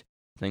Cage.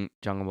 I think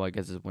Jungle Boy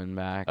gets his win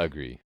back.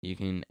 Agree. You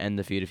can end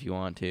the feud if you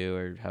want to,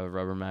 or have a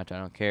rubber match. I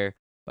don't care.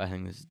 But I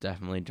think this is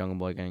definitely Jungle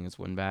Boy getting his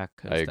win back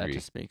I because that agree.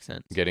 just makes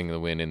sense. Getting the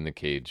win in the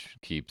cage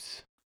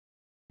keeps.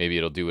 Maybe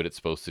it'll do what it's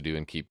supposed to do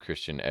and keep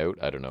Christian out.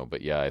 I don't know,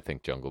 but yeah, I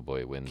think Jungle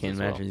Boy wins Can't as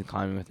imagine well. he's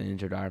climbing with an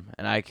injured arm,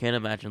 and I can't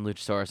imagine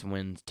Luchasaurus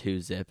wins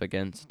 2-0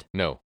 against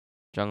No,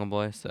 Jungle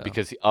Boy. So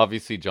because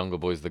obviously Jungle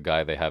Boy's the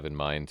guy they have in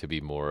mind to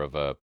be more of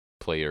a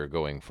player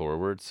going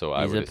forward. So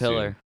I he's would a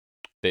pillar. assume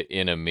that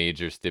in a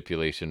major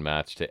stipulation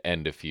match to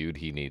end a feud,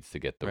 he needs to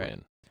get the Right.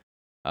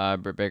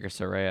 win. Britt Baker,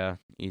 Saraya,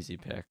 easy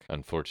pick.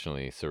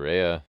 Unfortunately,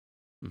 Saraya,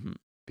 hmm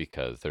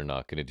because they're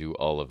not going to do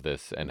all of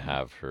this and Mhm.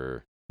 have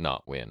her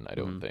not win. I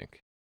don't Mhm.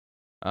 think.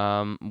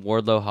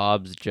 Wardlow,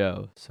 Hobbs,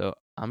 Joe. So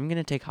I'm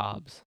gonna take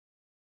Hobbs.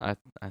 I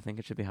think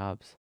it should be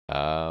Hobbs.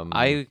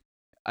 I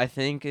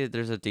think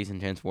there's a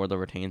decent chance Wardlow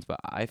retains, but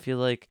I feel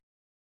like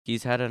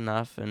he's had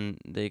enough, and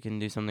they can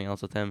do something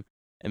else with him.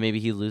 And maybe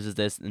he loses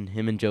this, and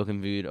him and Joe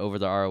can feud over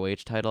the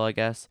ROH title. I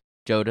guess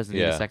Joe doesn't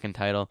need a Yeah. second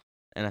title,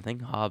 and I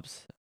think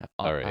Hobbs.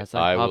 All right,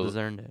 Hobbs has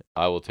earned it.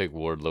 I will take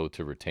Wardlow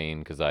to retain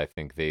because I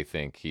think they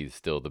think he's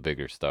still the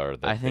bigger star.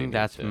 That I they think need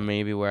that's to-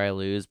 maybe where I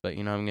lose, but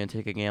I'm gonna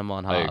take a gamble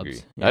on Hobbs. I agree.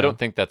 you I know? don't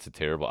think that's a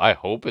terrible. I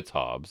hope it's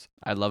Hobbs.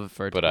 I'd love it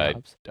for it but to be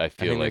Hobbs. I I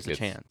feel think like there's a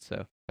chance.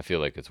 So I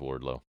feel like it's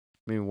Wardlow.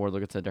 maybe Wardlow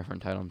gets a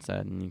different title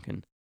instead, and you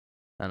can.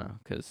 I don't know,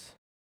 because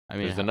I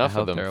mean, There's I enough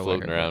hope of them they're aware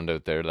floating of it. around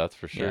out there. That's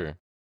for Yeah.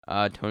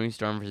 sure. Tony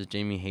Storm versus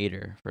Jamie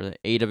Hayter for the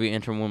AEW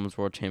Interim Women's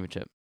World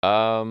Championship.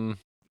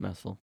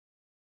 Mouthful.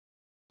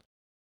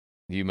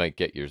 You might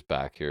get yours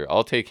back here.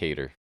 I'll take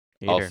Hater.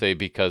 I'll Hayter. say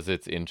because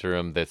it's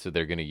interim,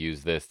 they're going to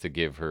use this to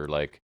give her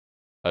like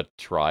a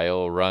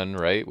trial run,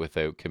 right,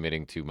 without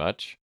committing too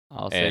much.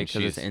 I'll say and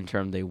because it's she's-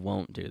 interim, they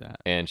won't do that.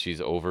 And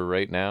she's over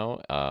right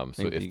now. So Think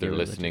you if give they're her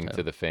the listening to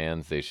title. the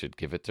fans, they should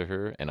give it to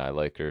her. And I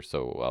like her,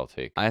 so I'll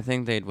take. I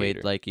think they'd wait,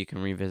 Hayter. like, you can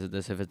revisit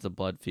this if it's a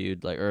blood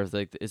feud, like, or if,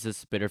 like, it's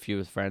this bitter feud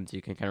with friends,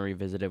 you can kind of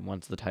revisit it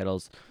once the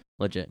title's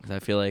legit. Because I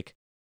feel like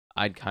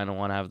I'd kind of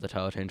want to have the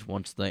title change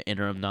once the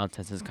interim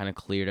nonsense is kind of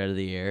cleared out of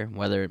the air,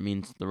 whether it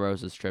means the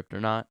rose is stripped or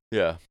not.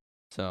 Yeah.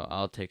 So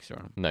I'll take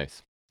Storm.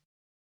 Nice.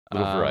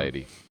 Little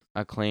variety.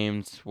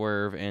 Acclaimed,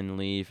 Swerve, and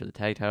Lee for the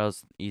tag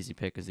titles. Easy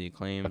pick is the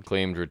Acclaimed.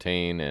 Acclaimed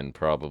retain, and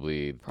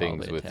probably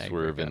things a with tag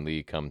Swerve breakup. and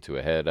Lee come to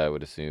a head, I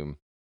would assume.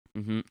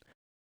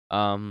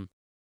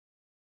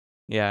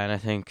 Yeah, and I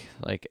think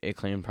like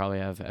Acclaim probably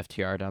have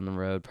FTR down the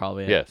road.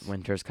 Probably Yes.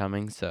 Winter's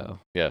coming. So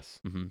Yes.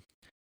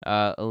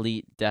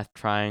 Elite Death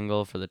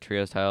Triangle for the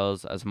trios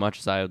titles. As much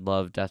as I would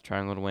love Death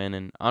Triangle to win,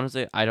 and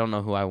honestly, I don't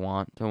know who I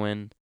want to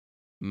win.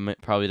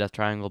 Probably Death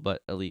Triangle,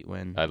 but Elite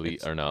win. Elite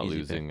It's are not easy pick.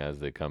 losing as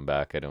they come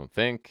back, I don't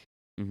think.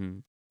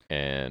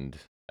 And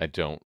I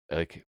don't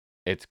like.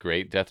 It's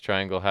great Death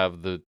Triangle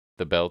have the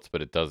belts,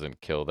 but it doesn't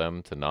kill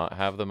them to not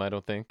have them, I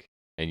don't think.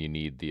 And you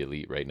need the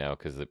Elite right now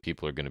because the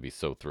people are going to be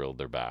so thrilled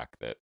they're back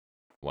that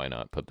why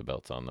not put the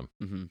belts on them?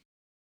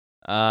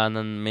 And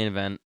then the main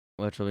event,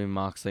 which will be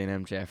Moxley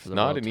and MJF for the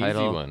Not world an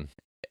title. easy one.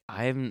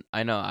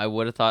 I know. I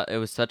would have thought it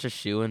was such a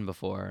shoo-in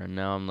before, and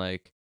now I'm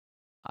like,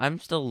 I'm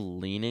still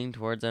leaning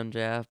towards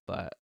MJF,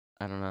 but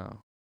I don't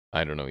know.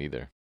 I don't know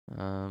either.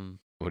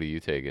 What are you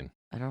taking?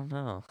 I don't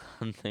know.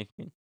 I'm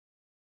thinking.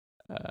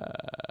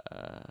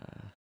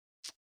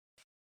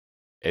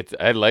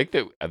 I like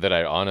that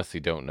I honestly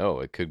don't know.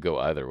 It could go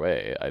either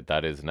way.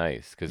 That is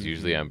nice because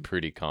usually I'm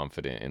pretty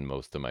confident in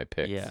most of my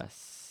picks.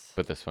 Yes.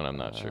 But this one I'm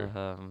not sure.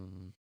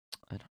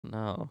 I don't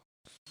know.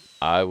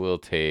 I will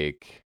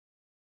take.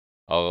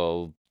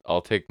 I'll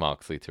take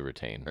Moxley to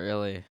retain.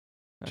 Really?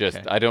 Just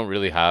Okay. I don't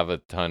really have a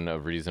ton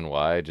of reason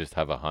why. I just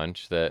have a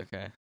hunch that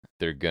Okay.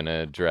 they're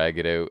gonna drag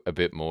it out a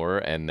bit more,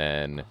 and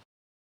then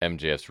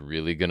MJF's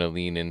really gonna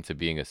lean into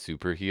being a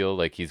super heel.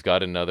 Like he's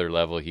got another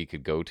level he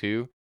could go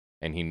to,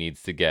 and he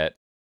needs to get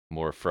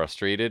more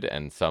frustrated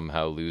and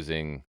somehow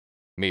losing,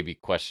 maybe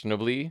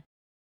questionably,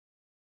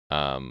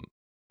 um,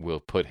 will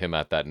put him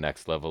at that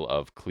next level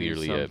of Maybe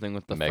clearly a something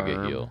with the mega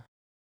firm. heel.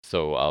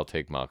 So I'll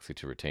take Moxley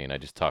to retain. I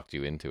just talked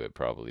you into it,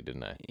 probably,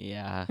 didn't I?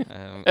 Yeah,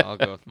 I'll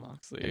go with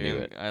Moxley. I knew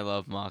it. I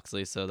love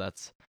Moxley, so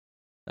that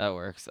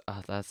works.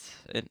 That's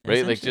it.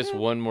 Right, like Essentially, just yeah.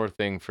 one more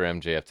thing for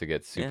MJF to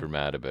get Yeah. super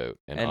mad about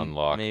and And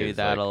unlock maybe his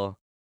like that'll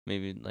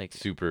maybe like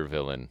super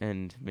villain.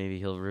 and maybe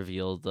he'll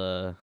reveal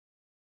the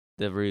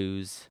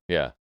ruse.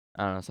 Yeah,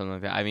 I don't know, something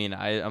like that. I mean,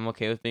 I'm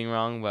okay with being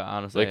wrong, but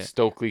honestly, like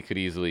Stokely could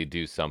easily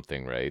do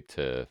something, right?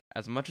 To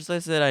as much as I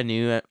said I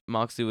knew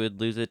Moxley would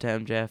lose it to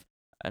MJF,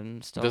 I'm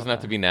it still. doesn't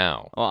have to be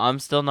now, Well, I'm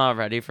still not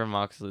ready for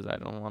Mox to lose. I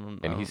don't want him.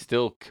 and he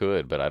still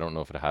could, but I don't know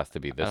if it has to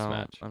be I this don't.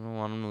 match. I don't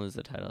want him to lose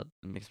the title.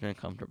 It makes me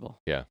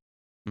uncomfortable. Yeah.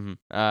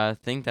 I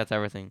think that's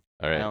everything.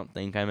 All I right, don't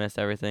think I missed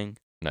everything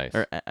nice,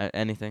 or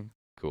anything.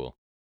 cool.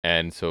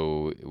 And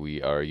so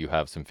you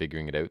have some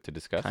figuring it out to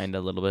discuss. Kinda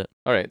a little bit.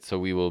 All right, so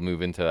we will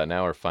move into that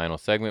now, our final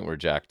segment where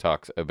Jack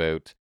talks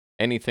about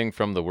anything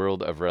from the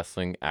world of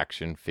wrestling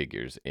action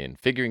figures in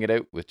Figuring It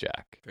Out with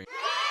Jack.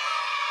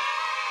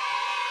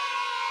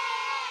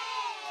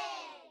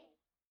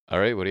 All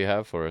right, what do you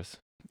have for us?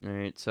 All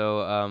right.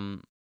 So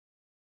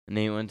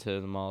Nate went to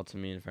the mall to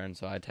meet a friend,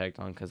 so I tagged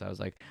on because I was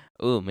like,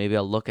 "Ooh, maybe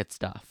I'll look at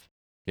stuff.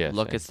 Yes,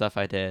 Look at stuff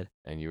I did."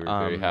 and you were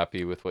very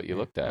happy with what you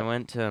looked I at.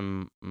 went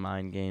to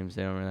Mind Games.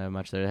 They don't really have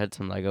much there. They had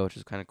some Lego, which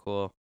is kind of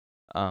cool.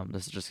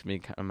 This is just gonna be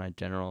kind of my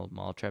general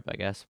mall trip, I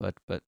guess, but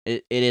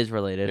it is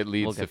related. It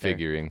leads We'll to get there.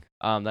 figuring.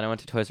 Then I went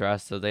to Toys R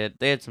Us, so they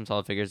had some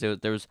solid figures.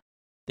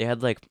 They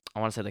had like I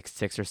want to say like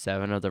 6 or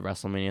 7 of the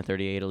WrestleMania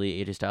 38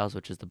 Elite AJ Styles,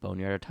 which is the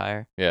Boneyard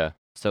attire. Yeah,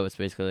 So it's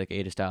basically like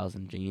AJ Styles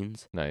and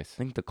jeans. I nice.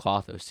 think the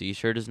cloth OC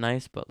shirt is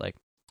nice, but like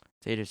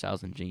it's AJ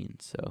Styles and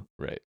jeans, so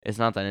Right. it's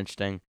not that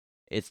interesting.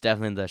 It's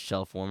definitely the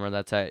shelf warmer.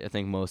 That's I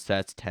think most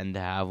sets tend to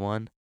have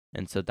one,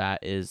 and so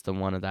that is the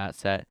one of that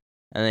set.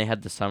 And they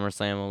had the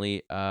SummerSlam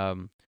Elite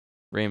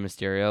Rey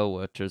Mysterio,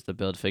 which was the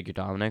build figure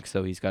Dominic.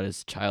 So he's got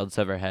his child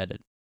sever head,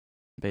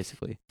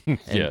 basically.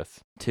 Yes.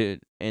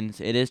 And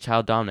it is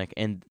child Dominic,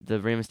 and the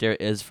Rey Mysterio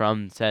is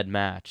from said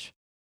match,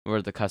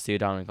 or the Castillo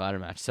Dominic ladder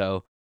match.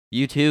 So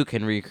you too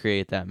can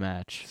recreate that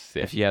match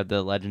Sick. if you have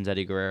the Legends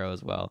Eddie Guerrero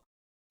as well.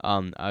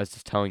 I was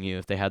just telling you,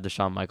 if they had the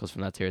Shawn Michaels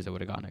from that series, it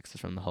would have gone next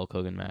from the Hulk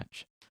Hogan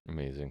match.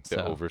 Amazing. The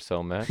So-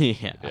 oversell match?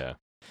 Yeah. Yeah.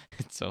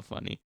 It's so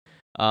funny.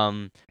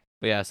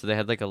 But yeah, so they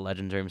had like a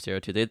Legends Rey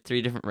Mysterio too. They had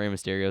 3 different Rey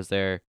Mysterios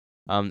there.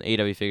 The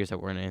AEW figures that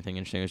weren't anything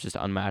interesting. It was just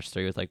unmatched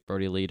 3 with like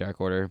Brody Lee, Dark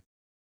Order,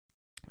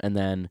 and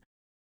then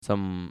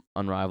some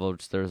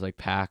unrivaled. There was like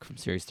Pac from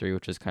Series 3,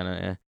 which is kind of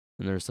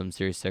and there was some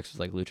Series 6 with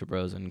like Lucha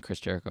Bros and Chris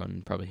Jericho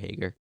and probably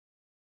Hager.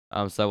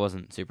 So that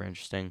wasn't super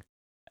interesting.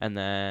 And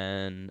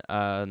then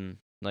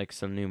like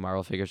some new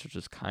Marvel figures, which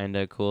was kind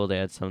of cool. They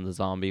had some of the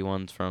zombie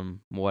ones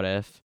from What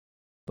If,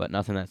 but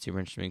nothing that super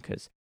interesting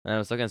because. And I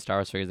was looking at Star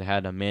Wars figures. They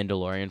had a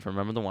Mandalorian from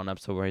remember the one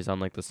episode where he's on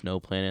like the snow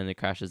planet and he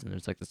crashes and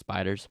there's like the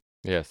spiders.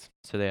 Yes.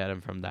 So they had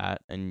him from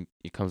that, and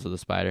it comes with a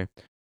spider,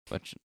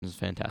 which is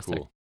fantastic.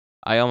 Cool.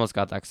 I almost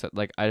got that.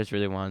 Like I just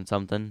really wanted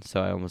something,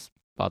 so I almost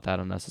bought that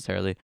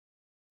unnecessarily.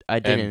 I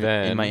didn't.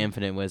 In my then-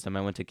 infinite wisdom,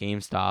 I went to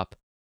GameStop.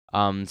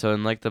 So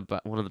in like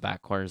one of the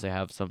back corners, they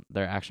have some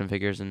their action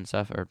figures and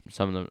stuff, or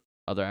some of the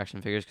other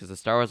action figures, because the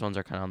Star Wars ones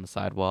are kind of on the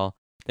side wall.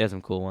 They have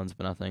some cool ones,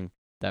 but nothing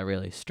that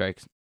really struck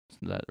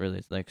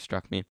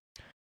me.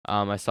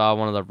 I saw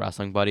one of the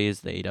wrestling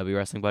buddies, the AEW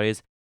wrestling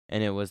buddies,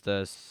 and it was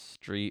the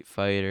Street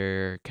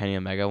Fighter Kenny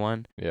Omega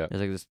one. Yeah. It's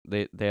like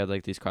this. They had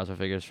like these crossover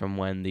figures from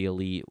when the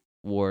Elite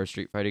wore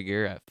Street Fighter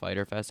gear at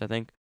Fighter Fest, I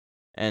think.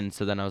 And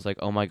so then I was like,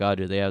 oh my god,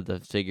 do they have the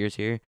figures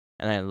here?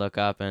 And I look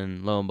up,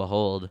 and lo and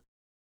behold,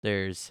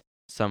 there's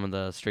some of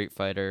the Street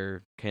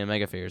Fighter Kenny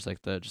Omega figures,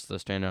 like just the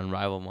standard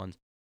unrivaled ones.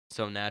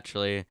 So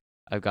naturally,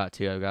 I've got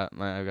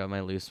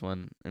my loose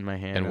one in my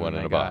hand, And one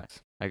in I a got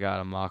box. I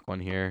got a mock one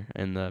here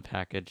in the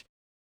package.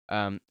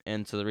 And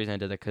so the reason I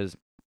did that because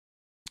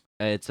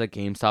it's a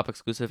GameStop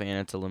exclusive and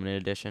it's a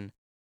limited edition.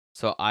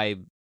 So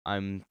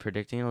I'm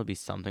predicting it'll be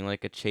something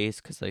like a Chase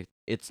because like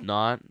it's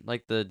not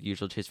like the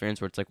usual Chase variants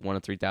where it's like 1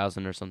 of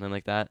 3,000 or something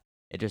like that.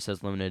 It just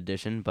says limited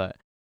edition, but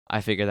I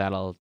figure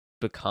that'll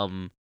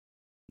become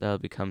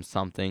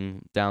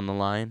something down the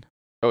line.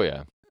 Oh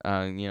yeah.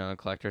 A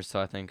collector.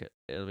 So I think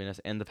it'll be nice,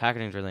 and the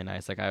packaging's really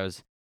nice. Like I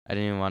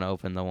didn't even want to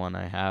open the one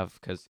I have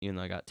because even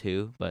though I got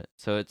 2, but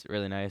so it's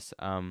really nice.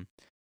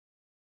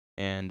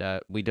 And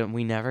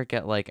we never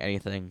get like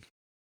anything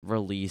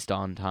released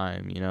on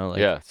time. Like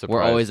Yeah. we're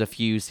Surprise. always a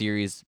few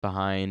series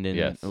behind in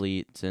Yes.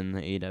 Elites and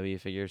the AEW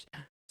figures.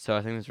 So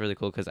I think that's really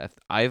cool because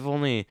I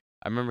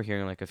remember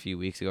hearing like a few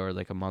weeks ago or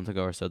like a month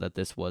ago or so that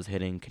this was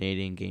hitting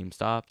Canadian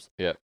GameStops.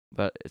 Yep.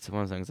 But it's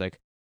one of those things like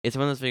it's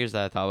one of those figures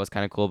that I thought was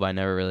kind of cool, but I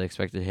never really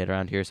expected to hit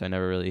around here, so I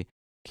never really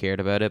cared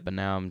about it. But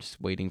now I'm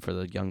just waiting for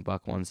the Young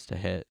Buck ones to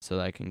hit so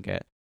that I can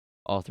get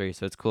all 3.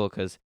 So it's cool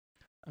because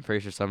I'm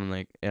pretty sure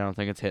I don't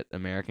think it's hit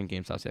American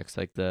GameStops yet. 'Cause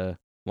like the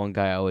one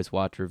guy I always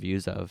watch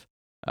reviews of.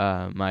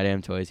 My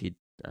Damn Toys.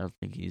 I don't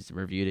think he's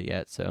reviewed it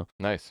yet, so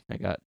Nice. I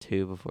got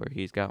 2 before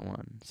he's got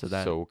 1. So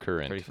that's so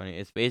current. pretty funny.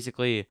 It's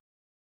basically,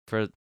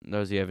 for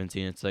those of you who haven't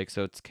seen it, it's like,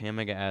 so it's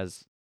Kamiga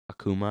as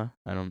Akuma.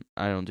 I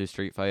don't do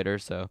Street Fighter,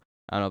 so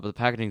I don't know, but the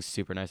packaging's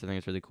super nice. I think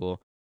it's really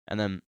cool. And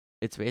then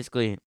it's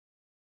basically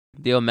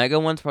the Omega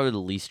one's probably the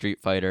least Street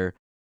Fighter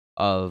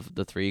of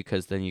the 3,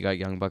 because then you got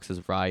Young Bucks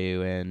as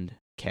Ryu and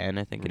Ken,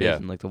 I think it Yeah. is,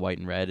 in like the white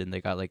and red, and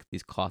they got like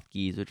these cloth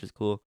gis, which is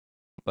cool.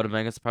 But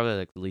Omega's probably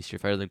like the least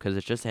Street Fighter because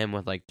it's just him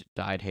with like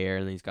dyed hair,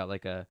 and he's got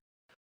like a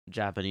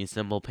Japanese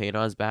symbol paint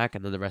on his back,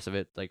 and then the rest of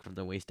it, like from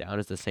the waist down,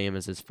 is the same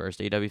as his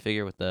first AW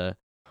figure with the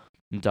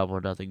double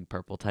or nothing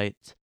purple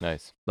tights.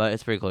 Nice. But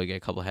it's pretty cool. You get a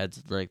couple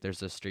heads. Like there's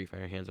the Street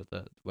Fighter hands with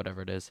the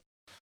whatever it is.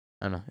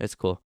 I don't know. It's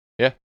cool.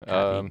 Yeah.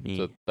 Happy me,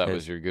 So that 'cause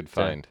was your good it's a-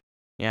 find.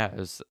 Yeah,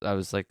 I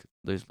was like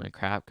losing my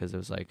crap because it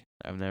was like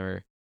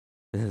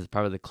this is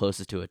probably the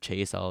closest to a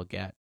chase I'll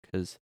get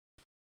because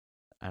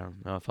I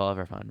don't know if I'll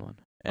ever find one.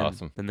 And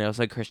Awesome. then they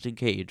also had Christian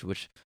Cage,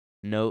 which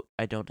note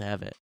I don't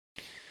have it.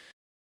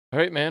 All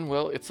right, man.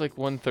 Well, it's like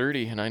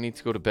 1:30 and I need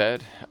to go to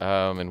bed.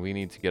 And we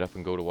need to get up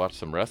and go to watch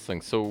some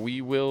wrestling. So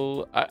we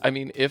will. I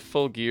mean, if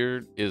Full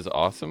Gear is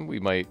awesome, we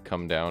might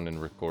come down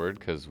and record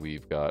because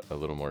we've got a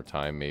little more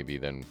time maybe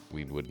than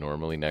we would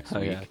normally next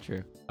week. Yeah,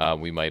 true.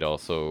 We might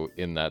also,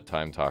 in that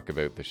time, talk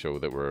about the show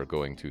that we're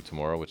going to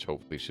tomorrow, which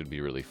hopefully should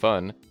be really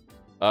fun.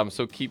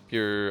 So keep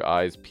your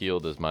eyes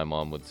peeled, as my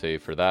mom would say,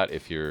 for that.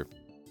 If you're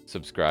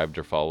subscribed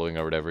or following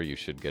or whatever, you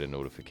should get a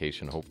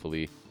notification,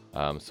 hopefully.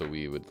 So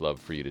we would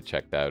love for you to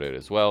check that out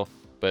as well.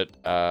 But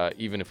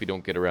even if we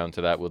don't get around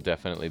to that, we'll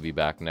definitely be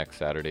back next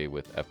Saturday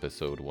with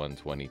episode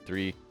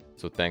 123.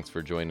 So thanks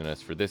for joining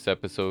us for this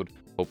episode.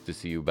 Hope to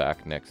see you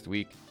back next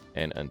week.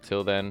 And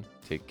until then,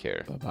 take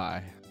care.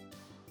 Bye-bye.